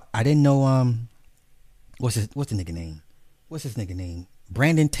didn't know, what's the nigga name? What's his nigga name?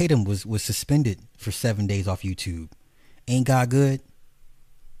 Brandon Tatum was suspended for 7 days off YouTube. Ain't God good?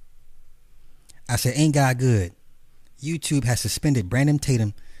 I said, ain't God good? YouTube has suspended Brandon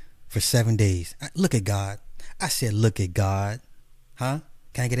Tatum for 7 days. Look at God. I said, look at God. Huh?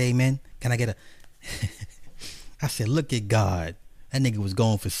 Can I get an amen? Can I get a... I said, look at God. That nigga was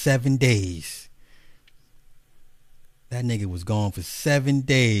gone for 7 days. That nigga was gone for 7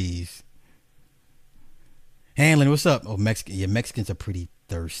 days. Hanlon, what's up? Oh, Mexican. Yeah, Mexicans are pretty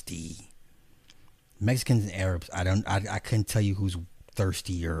thirsty. Mexicans and Arabs, I couldn't tell you who's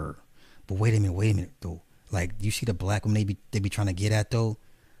thirstier. But wait a minute though. Like, you see the black women they be trying to get at though?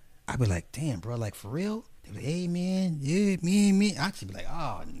 I be like, damn, bro, like for real? They be like, hey man, yeah, me. I actually be like,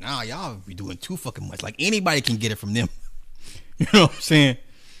 oh nah, y'all be doing too fucking much. Like anybody can get it from them. You know what I'm saying?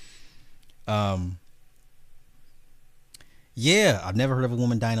 Yeah, I've never heard of a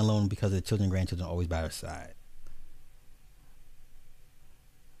woman dying alone because the children and grandchildren are always by her side.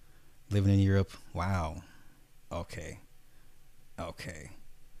 Living in Europe. Wow. Okay.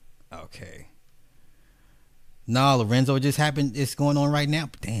 Nah, Lorenzo, it just happened. It's going on right now.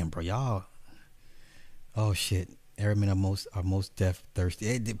 But damn, bro, y'all. Oh shit. Arab men are most deaf,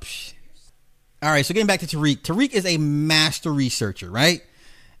 thirsty. All right, so getting back to Tariq. Tariq is a master researcher, right?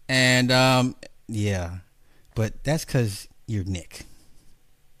 And yeah, but that's because you're Nick.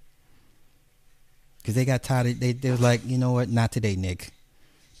 Because they got tired. They was like, you know what? Not today, Nick.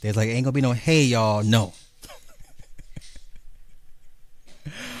 They was like, ain't gonna be no hey y'all. No.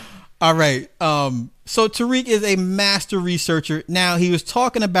 All right. So Tariq is a master researcher. Now he was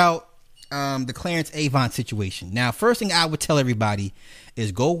talking about the Clarence Avant situation. Now, first thing I would tell everybody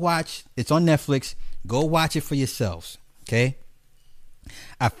is go watch. It's on Netflix. Go watch it for yourselves. Okay.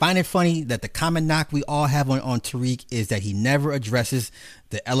 I find it funny that the common knock we all have on Tariq is that he never addresses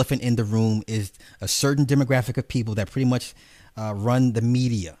the elephant in the room, is a certain demographic of people that pretty much run the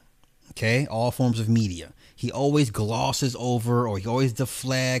media. Okay. All forms of media. He always glosses over, or he always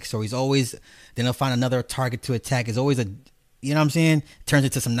deflects, or then he'll find another target to attack. It's always you know what I'm saying? Turns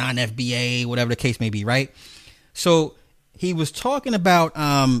into some non-FBA, whatever the case may be, right? So he was talking about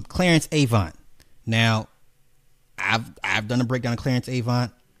Clarence Avant. Now, I've done a breakdown of Clarence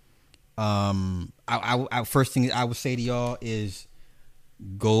Avant. I first thing I would say to y'all is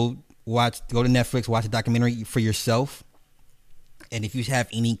go to Netflix, watch the documentary for yourself. And if you have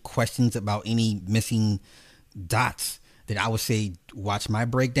any questions about any missing dots, then I would say watch my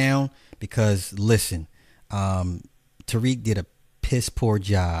breakdown, because listen, Tariq did a piss poor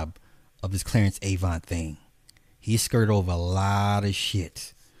job of this Clarence Avant thing. He skirted over a lot of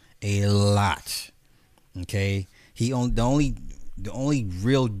shit, a lot. Okay, the only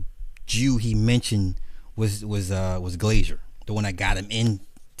real Jew he mentioned was Glazer, the one that got him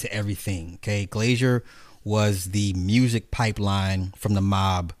into everything. Okay, Glazer was the music pipeline from the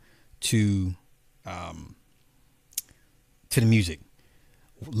mob to the music.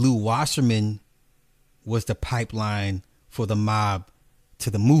 Lou Wasserman was the pipeline for the mob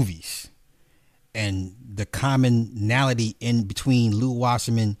to the movies. And the commonality in between Lou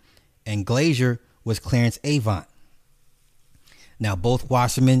Wasserman and Glazer was Clarence Avant. Now, both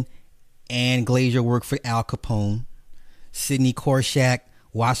Wasserman and Glazer worked for Al Capone. Sidney Korshak,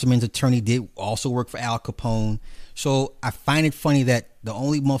 Wasserman's attorney, did also work for Al Capone. So I find it funny that the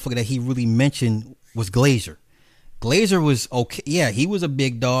only motherfucker that he really mentioned was Glazer. Glazer was okay. Yeah, he was a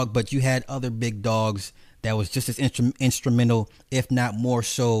big dog, but you had other big dogs that was just as instrumental, if not more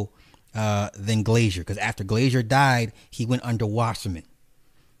so, than Glazer. Because after Glazer died, he went under Wasserman.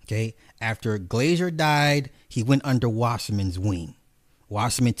 Okay? After Glazer died, he went under Wasserman's wing.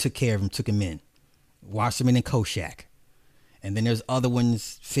 Wasserman took care of him, took him in. Wasserman and Koshak. And then there's other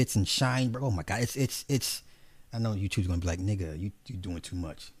ones, Fitz and Shine. Oh my God, it's. I know YouTube's gonna be like, nigga, you doing too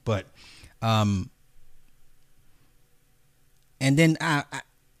much. But, and then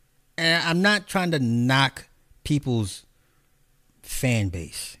I'm not trying to knock people's fan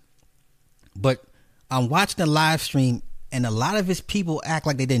base, but I'm watching the live stream, and a lot of his people act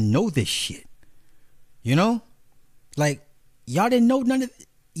like they didn't know this shit. You know, like y'all didn't know none of,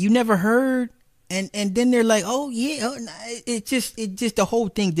 you never heard, and then they're like, oh yeah, it just the whole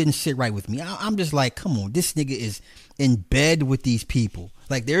thing didn't sit right with me. I'm just like, come on, this nigga is in bed with these people.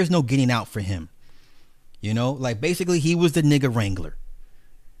 Like, there is no getting out for him. You know, like, basically he was the nigga wrangler.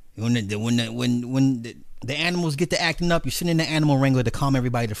 When the animals get to acting up, you send in the animal wrangler to calm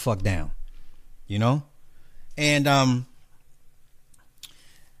everybody the fuck down. You know, and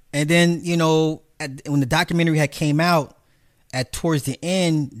then, you know, when the documentary had came out, towards the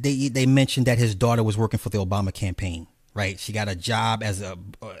end, they mentioned that his daughter was working for the Obama campaign. Right, she got a job as on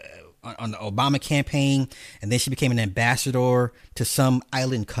the Obama campaign, and then she became an ambassador to some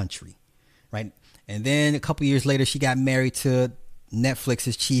island country. Right, and then a couple years later, she got married to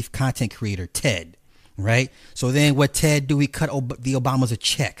Netflix's chief content creator, Ted. Right, so then what Ted do? He cut the Obamas a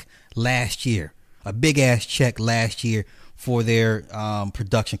check last year, a big ass check last year for their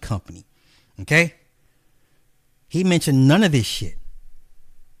production company. Okay, he mentioned none of this shit.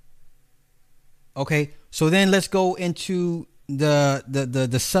 Okay, so then let's go into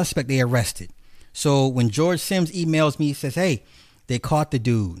the suspect they arrested. So when George Sims emails me, he says, hey, they caught the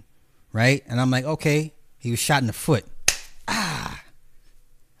dude, right? And I'm like, okay, he was shot in the foot.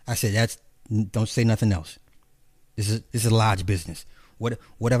 I said, don't say nothing else. This is large business. What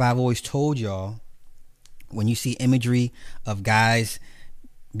have I always told y'all? When you see imagery of guys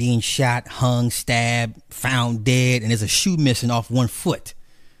being shot, hung, stabbed, found dead, and there's a shoe missing off one foot.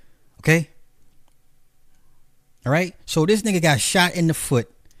 Okay? All right? So this nigga got shot in the foot.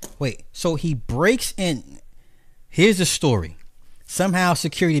 Wait, so he breaks in. Here's the story. Somehow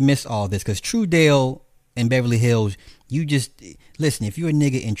security missed all this, because Truesdale and Beverly Hills, you just, listen, if you're a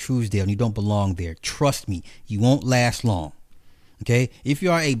nigga in Truesdale and you don't belong there, trust me, you won't last long. Okay? If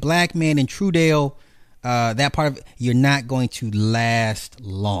you are a black man in Truesdale, that part of it, you're not going to last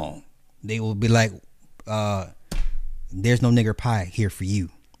long. They will be like, there's no nigger pie here for you.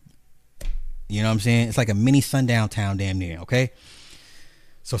 You know what I'm saying? It's like a mini sundown town damn near. Okay,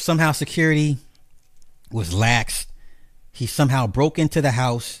 so somehow security was lax. He somehow broke into the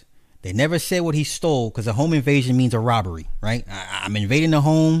house. They never said what he stole, because a home invasion means a robbery, right? I'm invading the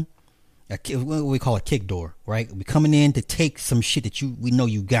home, what we call a kick door, right? We coming in to take some shit that we know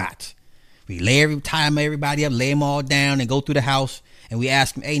you got. We tie everybody up, lay them all down, and go through the house, and we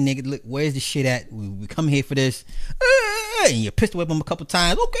ask them, hey nigga, look, where's the shit at? We come here for this. And you pistol whip them a couple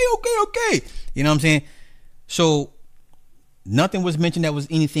times. Okay. You know what I'm saying? So nothing was mentioned that was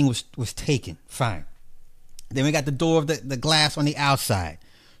anything was taken. Fine. Then we got the door of the glass on the outside.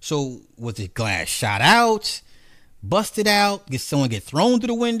 So was the glass shot out, busted out? Did someone get thrown through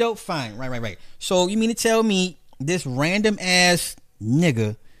the window? Fine. Right. So you mean to tell me this random ass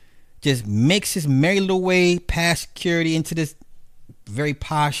nigga just makes his merry little way past security into this very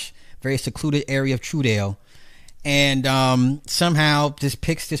posh, very secluded area of Truesdale, and somehow just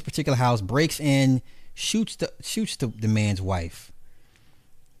picks this particular house, breaks in, shoots the man's wife,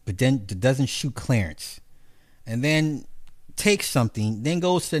 but then doesn't shoot Clarence, and then takes something, then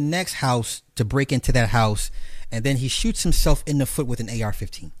goes to the next house to break into that house, and then he shoots himself in the foot with an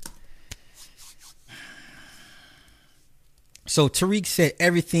AR-15. So Tariq said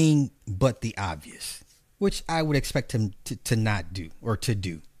everything but the obvious, which I would expect him to not do, or to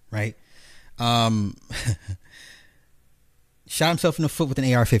do, right? Shot himself in the foot with an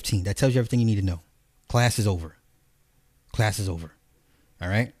AR-15. That tells you everything you need to know. Class is over. All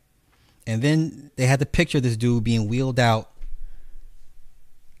right? And then they had the picture of this dude being wheeled out.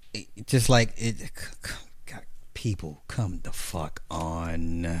 Just like it. God, people, come the fuck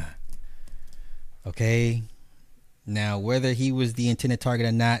on. Okay? Now, whether he was the intended target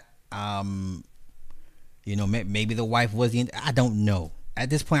or not, you know, maybe the wife was I don't know. At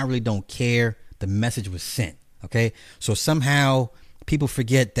this point, I really don't care. The message was sent. Okay, so somehow people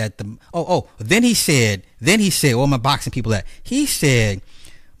forget that then he said, well, my boxing people that he said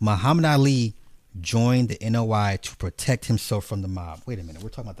Muhammad Ali joined the NOI to protect himself from the mob. Wait a minute, we're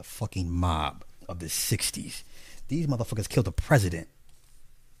talking about the fucking mob of the 60s. These motherfuckers killed the president.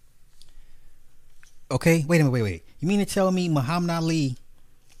 Okay, wait a minute, wait. You mean to tell me Muhammad Ali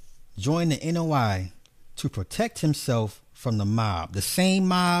joined the NOI to protect himself from the mob? The same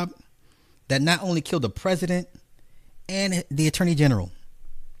mob that not only killed the president and the attorney general.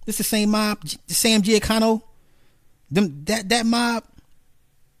 This the same mob, Sam Giancana, that mob.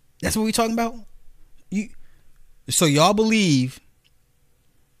 That's what we talking about. So y'all believe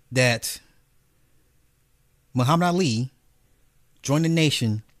that Muhammad Ali joined the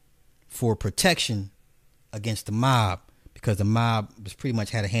nation for protection against the mob, because the mob was pretty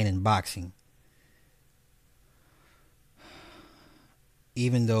much had a hand in boxing,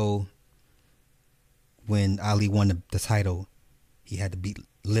 even though when Ali won the title, he had to beat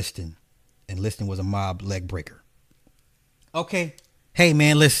Liston, and Liston was a mob leg breaker. Okay. Hey,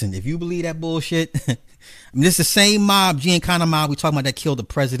 man, listen, if you believe that bullshit, I mean, this is the same mob, Giancana mob we talking about that killed the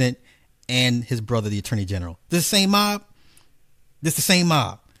president and his brother, the attorney general. This the same mob? This the same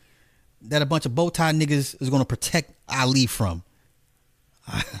mob that a bunch of bow tie niggas is going to protect Ali from.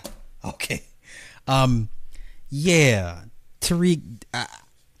 Okay. Yeah. Tariq,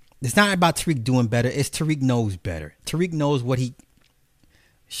 it's not about Tariq doing better. It's Tariq knows better. Tariq knows what he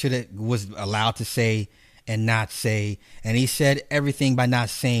was allowed to say and not say, and he said everything by not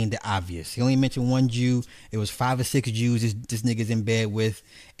saying the obvious. He only mentioned one Jew. It was 5 or 6 Jews this nigga's in bed with,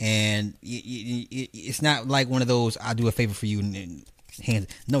 and it's not like one of those I'll do a favor for you and hands.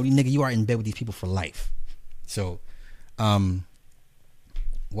 No, nigga, you are in bed with these people for life. So, wow,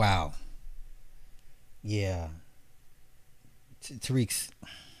 yeah, Tariq's.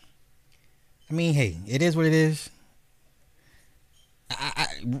 I mean, hey, it is what it is.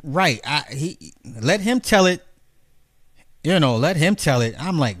 He let him tell it. Let him tell it.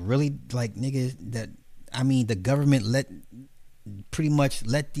 I'm like, really, like, niggas that. I mean, the government pretty much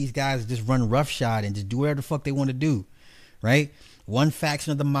let these guys just run roughshod and just do whatever the fuck they want to do, right? One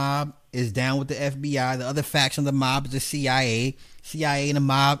faction of the mob is down with the FBI. The other faction of the mob is the CIA. CIA and the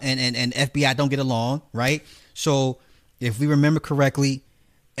mob and FBI don't get along, right? So if we remember correctly,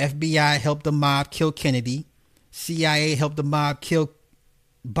 FBI helped the mob kill Kennedy. CIA helped the mob kill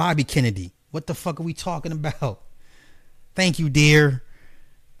Bobby Kennedy. What the fuck are we talking about? Thank you, dear.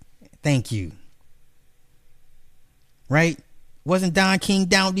 Thank you. Right? Wasn't Don King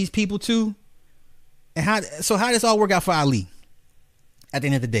down with these people too? And how does this all work out for Ali at the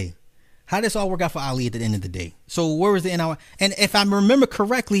end of the day? How does this all work out for Ali at the end of the day? So where was the NOI? And if I remember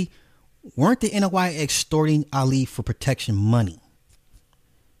correctly, weren't the NOI extorting Ali for protection money?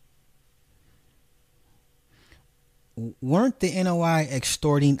 Weren't the NOI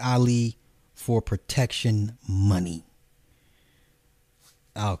extorting Ali for protection money?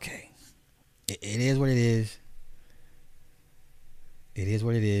 Okay. It is what it is. It is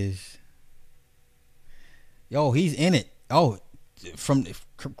what it is. Yo, he's in it. Oh, from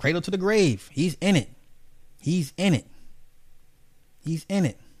cradle to the grave. He's in it. He's in it. He's in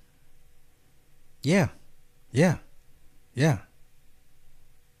it. Yeah. Yeah. Yeah.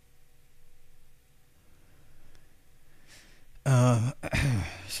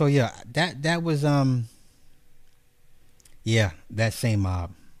 So yeah, that was yeah, that same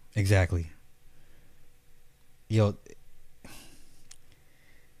mob. Exactly. Yo,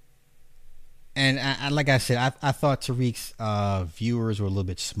 and I like I said, I thought Tariq's viewers were a little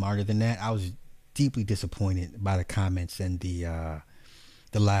bit smarter than that. I was deeply disappointed by the comments and the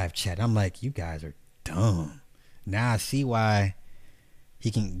live chat. I'm like, you guys are dumb. Now I see why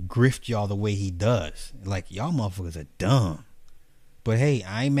he can grift y'all the way he does. Like, y'all motherfuckers are dumb. But hey,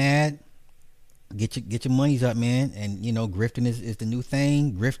 I ain't mad. Get your monies up, man. And grifting is the new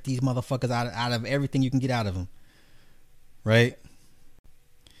thing. Grift these motherfuckers out of everything you can get out of them. Right?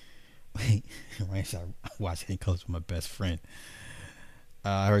 Wait, right? So I watched In Colors with my best friend.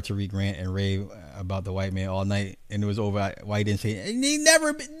 I heard Tariq rant and rave about the white man all night, and it was over. Why he didn't say it. And he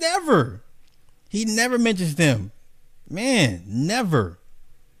never mentions them. Man, never.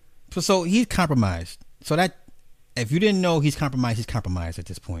 So he's compromised. So that, if you didn't know he's compromised at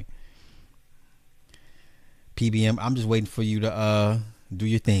this point. PBM, I'm just waiting for you to do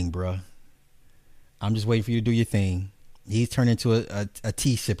your thing, bruh. I'm just waiting for you to do your thing. He's turned into a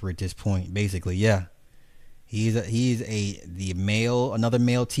tea sipper at this point, basically. Yeah, he's another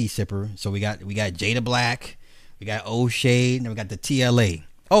male tea sipper. So we got Jada Black, we got O'Shea, and we got the TLA.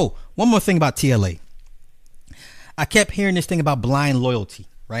 Oh, one more thing about TLA. I kept hearing this thing about blind loyalty,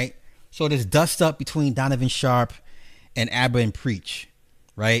 right? So there's dust up between Donovan Sharp and Abba and Preach,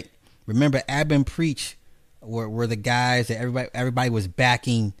 right? Remember, Abba and Preach were the guys that everybody was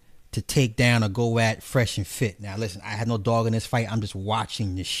backing to take down or go at Fresh and Fit. Now listen, I had no dog in this fight. I'm just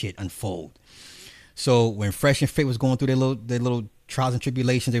watching this shit unfold. So when Fresh and Fit was going through their little trials and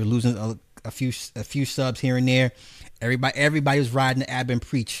tribulations, they were losing a few subs here and there. Everybody was riding the Abba and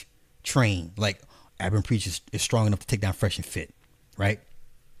Preach train. Like, Abba and Preach is strong enough to take down Fresh and Fit, right?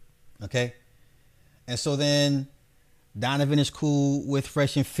 Okay. And so then Donovan is cool with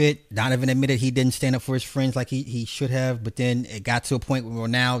Fresh and Fit. Donovan admitted he didn't stand up for his friends like he should have. But then it got to a point where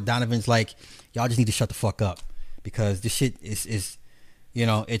now Donovan's like, y'all just need to shut the fuck up, because this shit is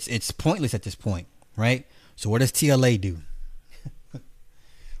it's pointless at this point, right? So what does TLA do?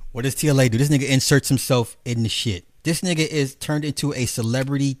 What does TLA do? This nigga inserts himself in the shit. This nigga is turned into a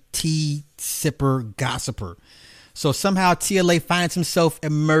celebrity tea sipper gossiper. So somehow TLA finds himself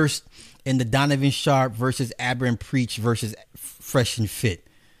immersed in the Donovan Sharp versus Aber and Preach versus Fresh and Fit.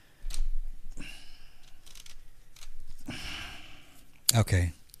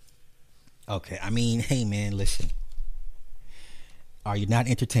 Okay. I mean, hey man, listen. Are you not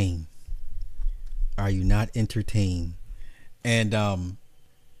entertained? And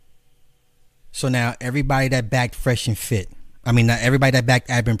so now everybody that backed Fresh and Fit, I mean, not everybody that backed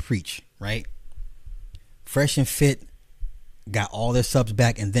Aber and Preach, right? Fresh and Fit got all their subs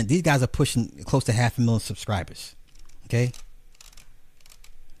back, and then these guys are pushing close to 500,000 subscribers. Okay,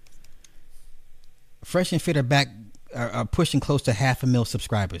 Fresh and Fit are back, are pushing close to 500,000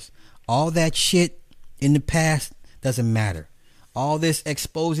 subscribers. All that shit in the past doesn't matter. All this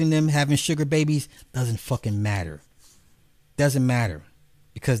exposing them having sugar babies doesn't fucking matter. Doesn't matter,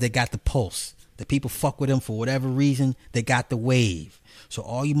 because they got the pulse. The people fuck with them for whatever reason. They got the wave. So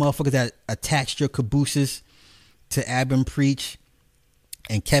all you motherfuckers that attached your cabooses to Aber and Preach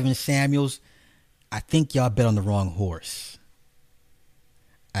and Kevin Samuels, I think y'all bet on the wrong horse.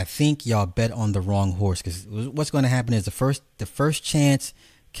 Because what's going to happen is the first chance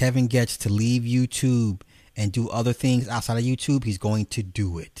Kevin gets to leave YouTube and do other things outside of YouTube, he's going to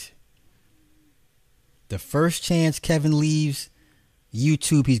do it. The first chance Kevin leaves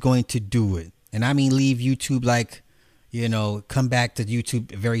YouTube, he's going to do it. And I mean leave YouTube like, come back to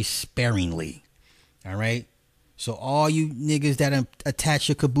YouTube very sparingly. All right? So all you niggas that attach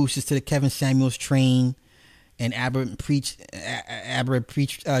your cabooses to the Kevin Samuels train and Aber and Preach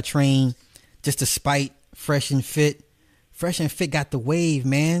train just to spite Fresh and Fit. Fresh and Fit got the wave,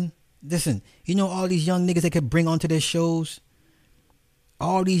 man. Listen, all these young niggas they could bring onto their shows.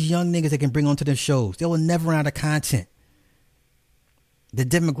 All these young niggas they can bring onto their shows. They will never run out of content. The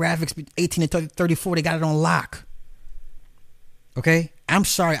demographics, 18 to 34, they got it on lock. Okay? I'm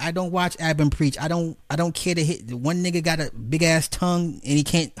sorry, I don't watch Aber and Preach. I don't care to hit. One nigga got a big ass tongue and he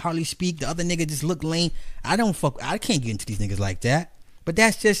can't hardly speak. The other nigga just look lame. I can't get into these niggas like that. But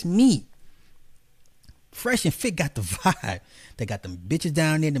that's just me. Fresh and Fit got the vibe. They got them bitches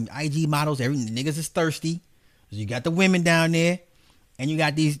down there, them IG models. Every niggas is thirsty. You got the women down there, and you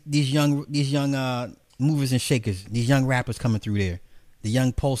got these young movers and shakers. These young rappers coming through there. The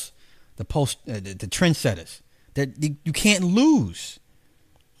young the trendsetters. That you can't lose.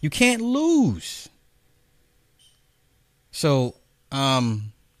 You can't lose. So I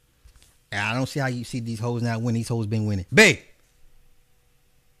don't see how you see these hoes not winning. These hoes been winning. Babe,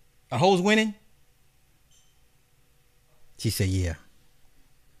 are hoes winning? She said, "Yeah."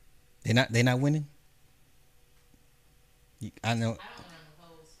 They not winning. I know.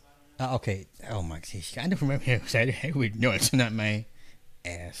 Okay. Oh my God. I don't remember. No, it's not my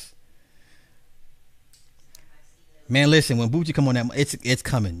ass. Man, listen. When Bootsy come on that, it's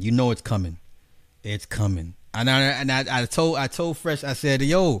coming. You know it's coming. It's coming. And I told Fresh. I said,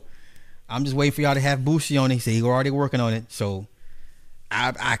 "Yo, I'm just waiting for y'all to have Bootsy on it." He said he already working on it. So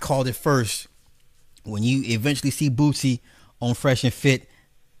I called it first. When you eventually see Bootsy on Fresh and Fit,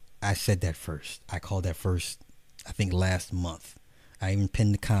 I said that first. I called that first, I think last month. I even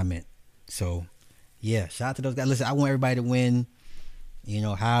pinned the comment. So, yeah, shout out to those guys. Listen, I want everybody to win.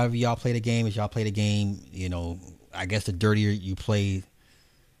 However y'all play the game, as y'all play the game, I guess the dirtier you play,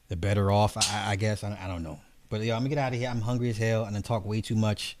 the better off, I guess. I don't know. But, I'm going to get out of here. I'm hungry as hell and I talk way too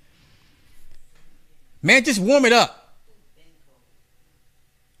much. Man, just warm it up.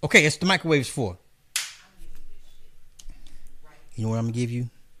 Okay, it's the microwave's for. You know what I'm going to give you?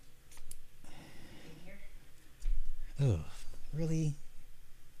 Ugh, really?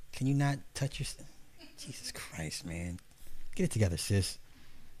 Can you not touch your... Jesus Christ, man. Get it together, sis.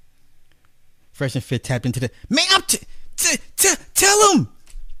 Fresh and Fit tapped into the... Man, tell them!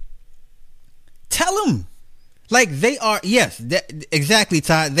 Tell them! Like, they are... Yes, exactly,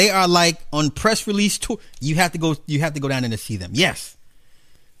 Todd. They are like on press release tour. You have to go down there to see them. Yes.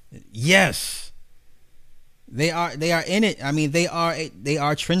 Yes. They are in it. I mean, they are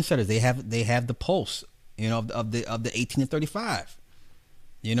trendsetters. They have the pulse, of the 18 to 35.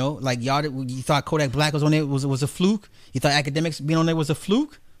 Like y'all, you thought Kodak Black was on there was a fluke. You thought Academics being on there was a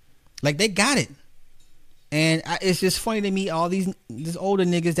fluke. Like, they got it. And it's just funny to me, all these older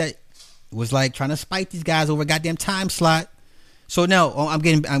niggas that was like trying to spite these guys over a goddamn time slot. So now let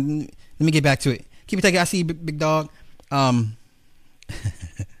me get back to it. Keep it taking. I see you, big dog.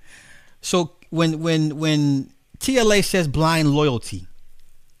 So when TLA says blind loyalty,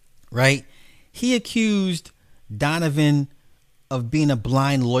 right? He accused Donovan of being a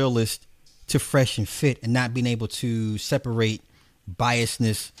blind loyalist to Fresh and Fit and not being able to separate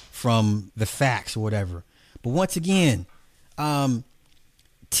biasness from the facts or whatever. But once again,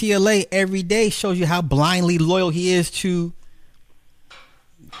 TLA every day shows you how blindly loyal he is to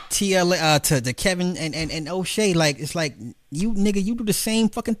TLA, to Kevin and O'Shea. Like, it's like, you nigga, you do the same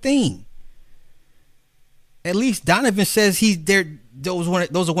fucking thing. At least Donovan says he's there. Those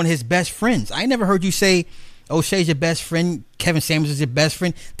are one of his best friends. I never heard you say O'Shea's your best friend, Kevin Samuels is your best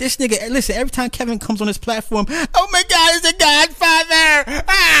friend. This nigga, listen, every time Kevin comes on this platform, oh my God, it's the Godfather.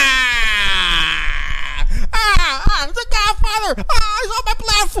 It's the Godfather. He's on my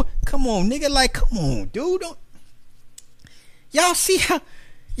platform. Come on, nigga, like, come on, dude. Don't y'all see how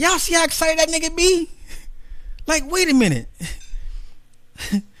excited that nigga be? Like, wait a minute.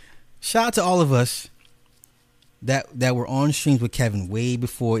 Shout out to all of us that were on streams with Kevin way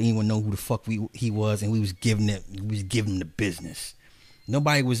before anyone know who the fuck he was, and we was giving him the business.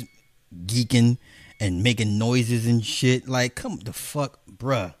 Nobody was geeking and making noises and shit. Like, come the fuck,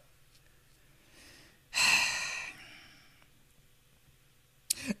 bruh.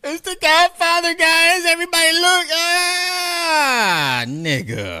 It's the Godfather, guys. Everybody look.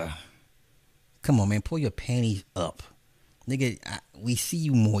 Nigga. Come on, man. Pull your panties up. Nigga, we see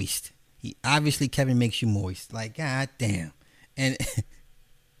you moist. Obviously, Kevin makes you moist. Like, god damn. And I'm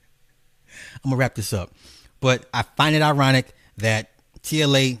going to wrap this up. But I find it ironic that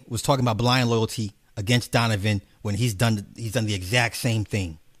TLA was talking about blind loyalty against Donovan when he's done the exact same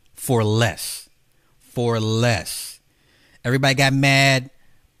thing for less. For less. Everybody got mad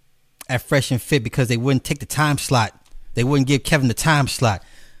at Fresh and Fit because they wouldn't take the time slot. They wouldn't give Kevin the time slot.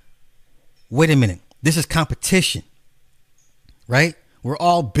 Wait a minute. This is competition. Right? We're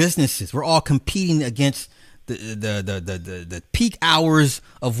all businesses. We're all competing against the peak hours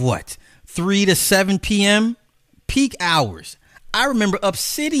of what? 3 to 7 p.m. Peak hours. I remember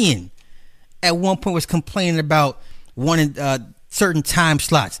Obsidian at one point was complaining about wanting certain time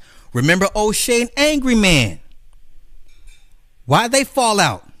slots. Remember O'Shea and Angry Man? Why'd they fall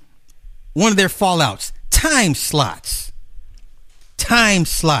out? One of their fallouts. Time slots. Time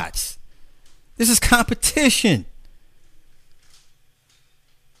slots. This is competition.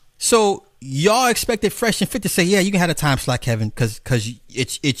 So y'all expected Fresh and Fit to say, yeah, you can have a time slot, Kevin, because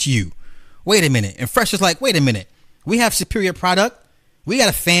it's you. Wait a minute. And Fresh is like, wait a minute. We have superior product. We got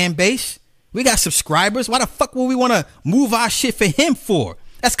a fan base. We got subscribers. Why the fuck would we want to move our shit for him for?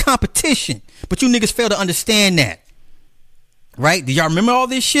 That's competition. But you niggas fail to understand that. Right? Do y'all remember all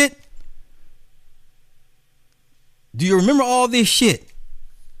this shit? Do you remember all this shit?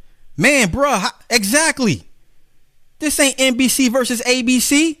 Man, bruh, exactly. This ain't NBC versus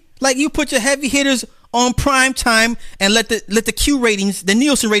ABC. Like, you put your heavy hitters on prime time and let the Q ratings, the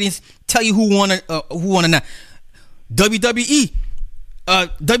Nielsen ratings, tell you who won or not. WWE,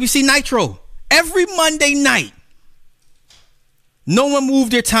 WC Nitro, every Monday night. No one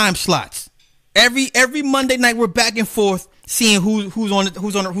moved their time slots. Every Monday night we're back and forth seeing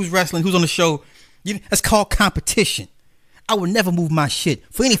who's wrestling, who's on the show. That's called competition. I would never move my shit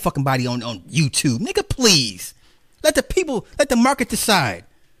for any fucking body on YouTube. Nigga, please. Let the market decide.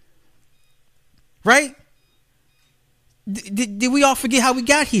 Right? Did we all forget how we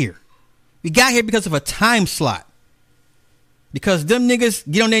got here? We got here because of a time slot. Because them niggas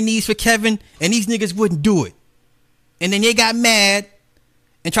get on their knees for Kevin and these niggas wouldn't do it. And then they got mad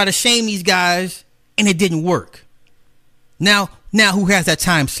and tried to shame these guys and it didn't work. Now who has that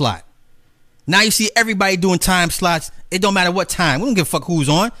time slot? Now you see everybody doing time slots. It don't matter what time. We don't give a fuck who's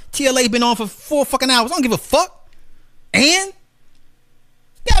on. TLA been on for 4 fucking hours. I don't give a fuck. And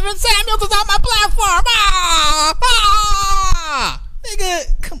Kevin Samuels is on my platform.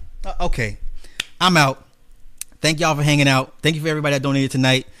 Nigga, come. Okay, I'm out. Thank y'all for hanging out. Thank you for everybody that donated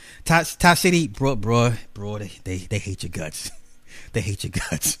tonight. Top City, bro, they hate your guts. They hate your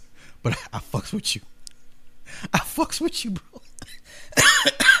guts. But I fucks with you. I fucks with you, bro.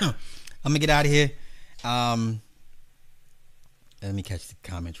 I'm gonna get out of here. Let me catch the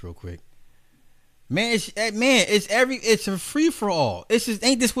comments real quick. Man, it's a free for all.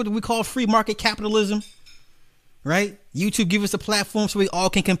 Ain't this what we call free market capitalism? Right? YouTube give us a platform so we all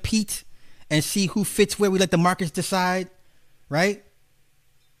can compete and see who fits where. We let the markets decide. Right?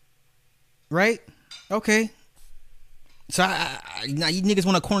 Right? Okay. So now you niggas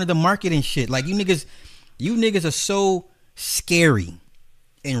want to corner the market and shit. Like, you niggas are so scary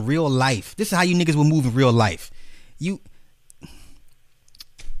in real life. This is how you niggas will move in real life.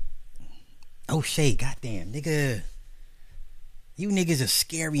 O'Shea, goddamn, nigga. You niggas are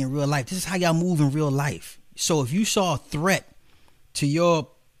scary in real life. This is how y'all move in real life. So if you saw a threat to your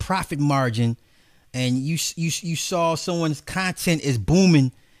profit margin and you saw someone's content is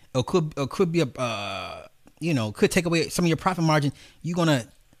booming or could be a could take away some of your profit margin, you gonna,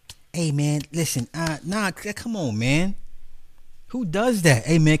 hey man, listen, nah, come on, man. Who does that?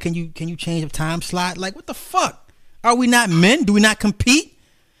 Hey man, can you change a time slot? Like, what the fuck? Are we not men? Do we not compete?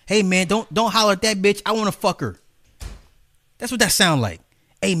 Hey man, don't holler at that bitch. I want to fuck her. That's what that sound like.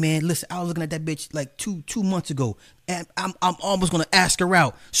 Hey man, listen, I was looking at that bitch like two months ago, and I'm almost gonna ask her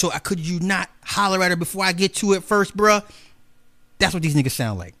out. So could you not holler at her before I get to it first, bruh? That's what these niggas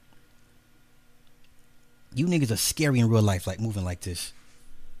sound like. You niggas are scary in real life, like moving like this,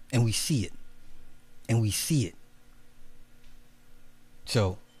 and we see it,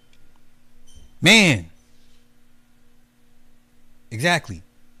 So, man, exactly.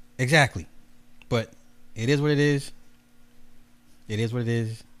 But it is what it is.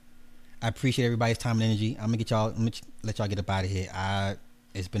 I appreciate everybody's time and energy. I'm gonna let y'all get up out of here.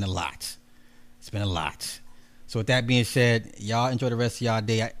 It's been a lot. So with that being said, y'all enjoy the rest of y'all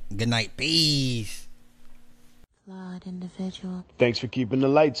day. Good night. Peace. Flawed individual. Thanks for keeping the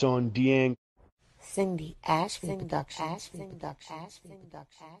lights on, Deang. Cindy Ashby Production.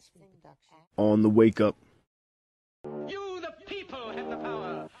 On the wake up. You, the people,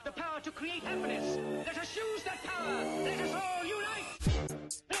 have the power to create happiness. Let us use that power. Let us all unite.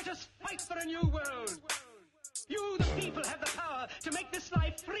 Let us fight for a new world. You, the people, have the power to make this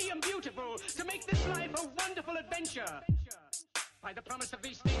life free and beautiful, to make this life a wonderful adventure. By the promise of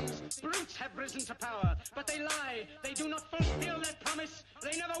these things, brutes have risen to power, but they lie. They do not fulfill that promise.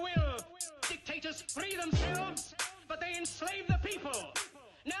 They never will. Dictators free themselves, but they enslave the people.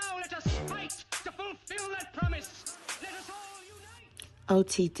 Now let us fight to fulfill that promise. Let us all unite.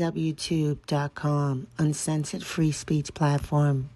 OTWTube.com, uncensored free speech platform.